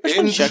 all right. I just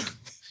want to check.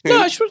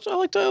 No,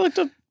 I like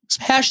to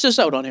hash this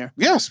out on here.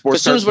 Yeah, sports.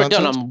 As soon as we're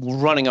done, I'm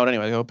running out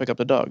anyway. I go pick up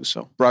the dogs.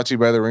 So brought to you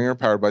by The Ringer,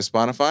 powered by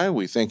Spotify.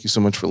 We thank you so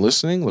much for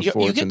listening.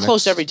 You get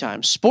close every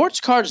time.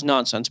 Sports Cards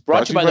Nonsense.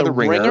 Brought to you by The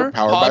Ringer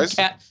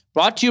podcast.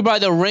 Brought to you by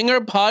The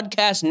Ringer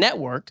Podcast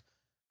Network.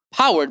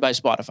 Powered by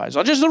Spotify. It's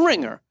not just The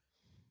Ringer.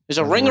 There's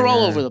a Ringer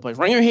all over the place.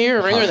 Ringer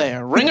here, Ringer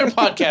there. Ringer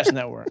Podcast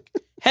Network.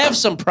 Have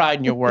some pride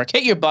in your work.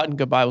 Hit your button.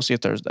 Goodbye. We'll see you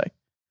Thursday.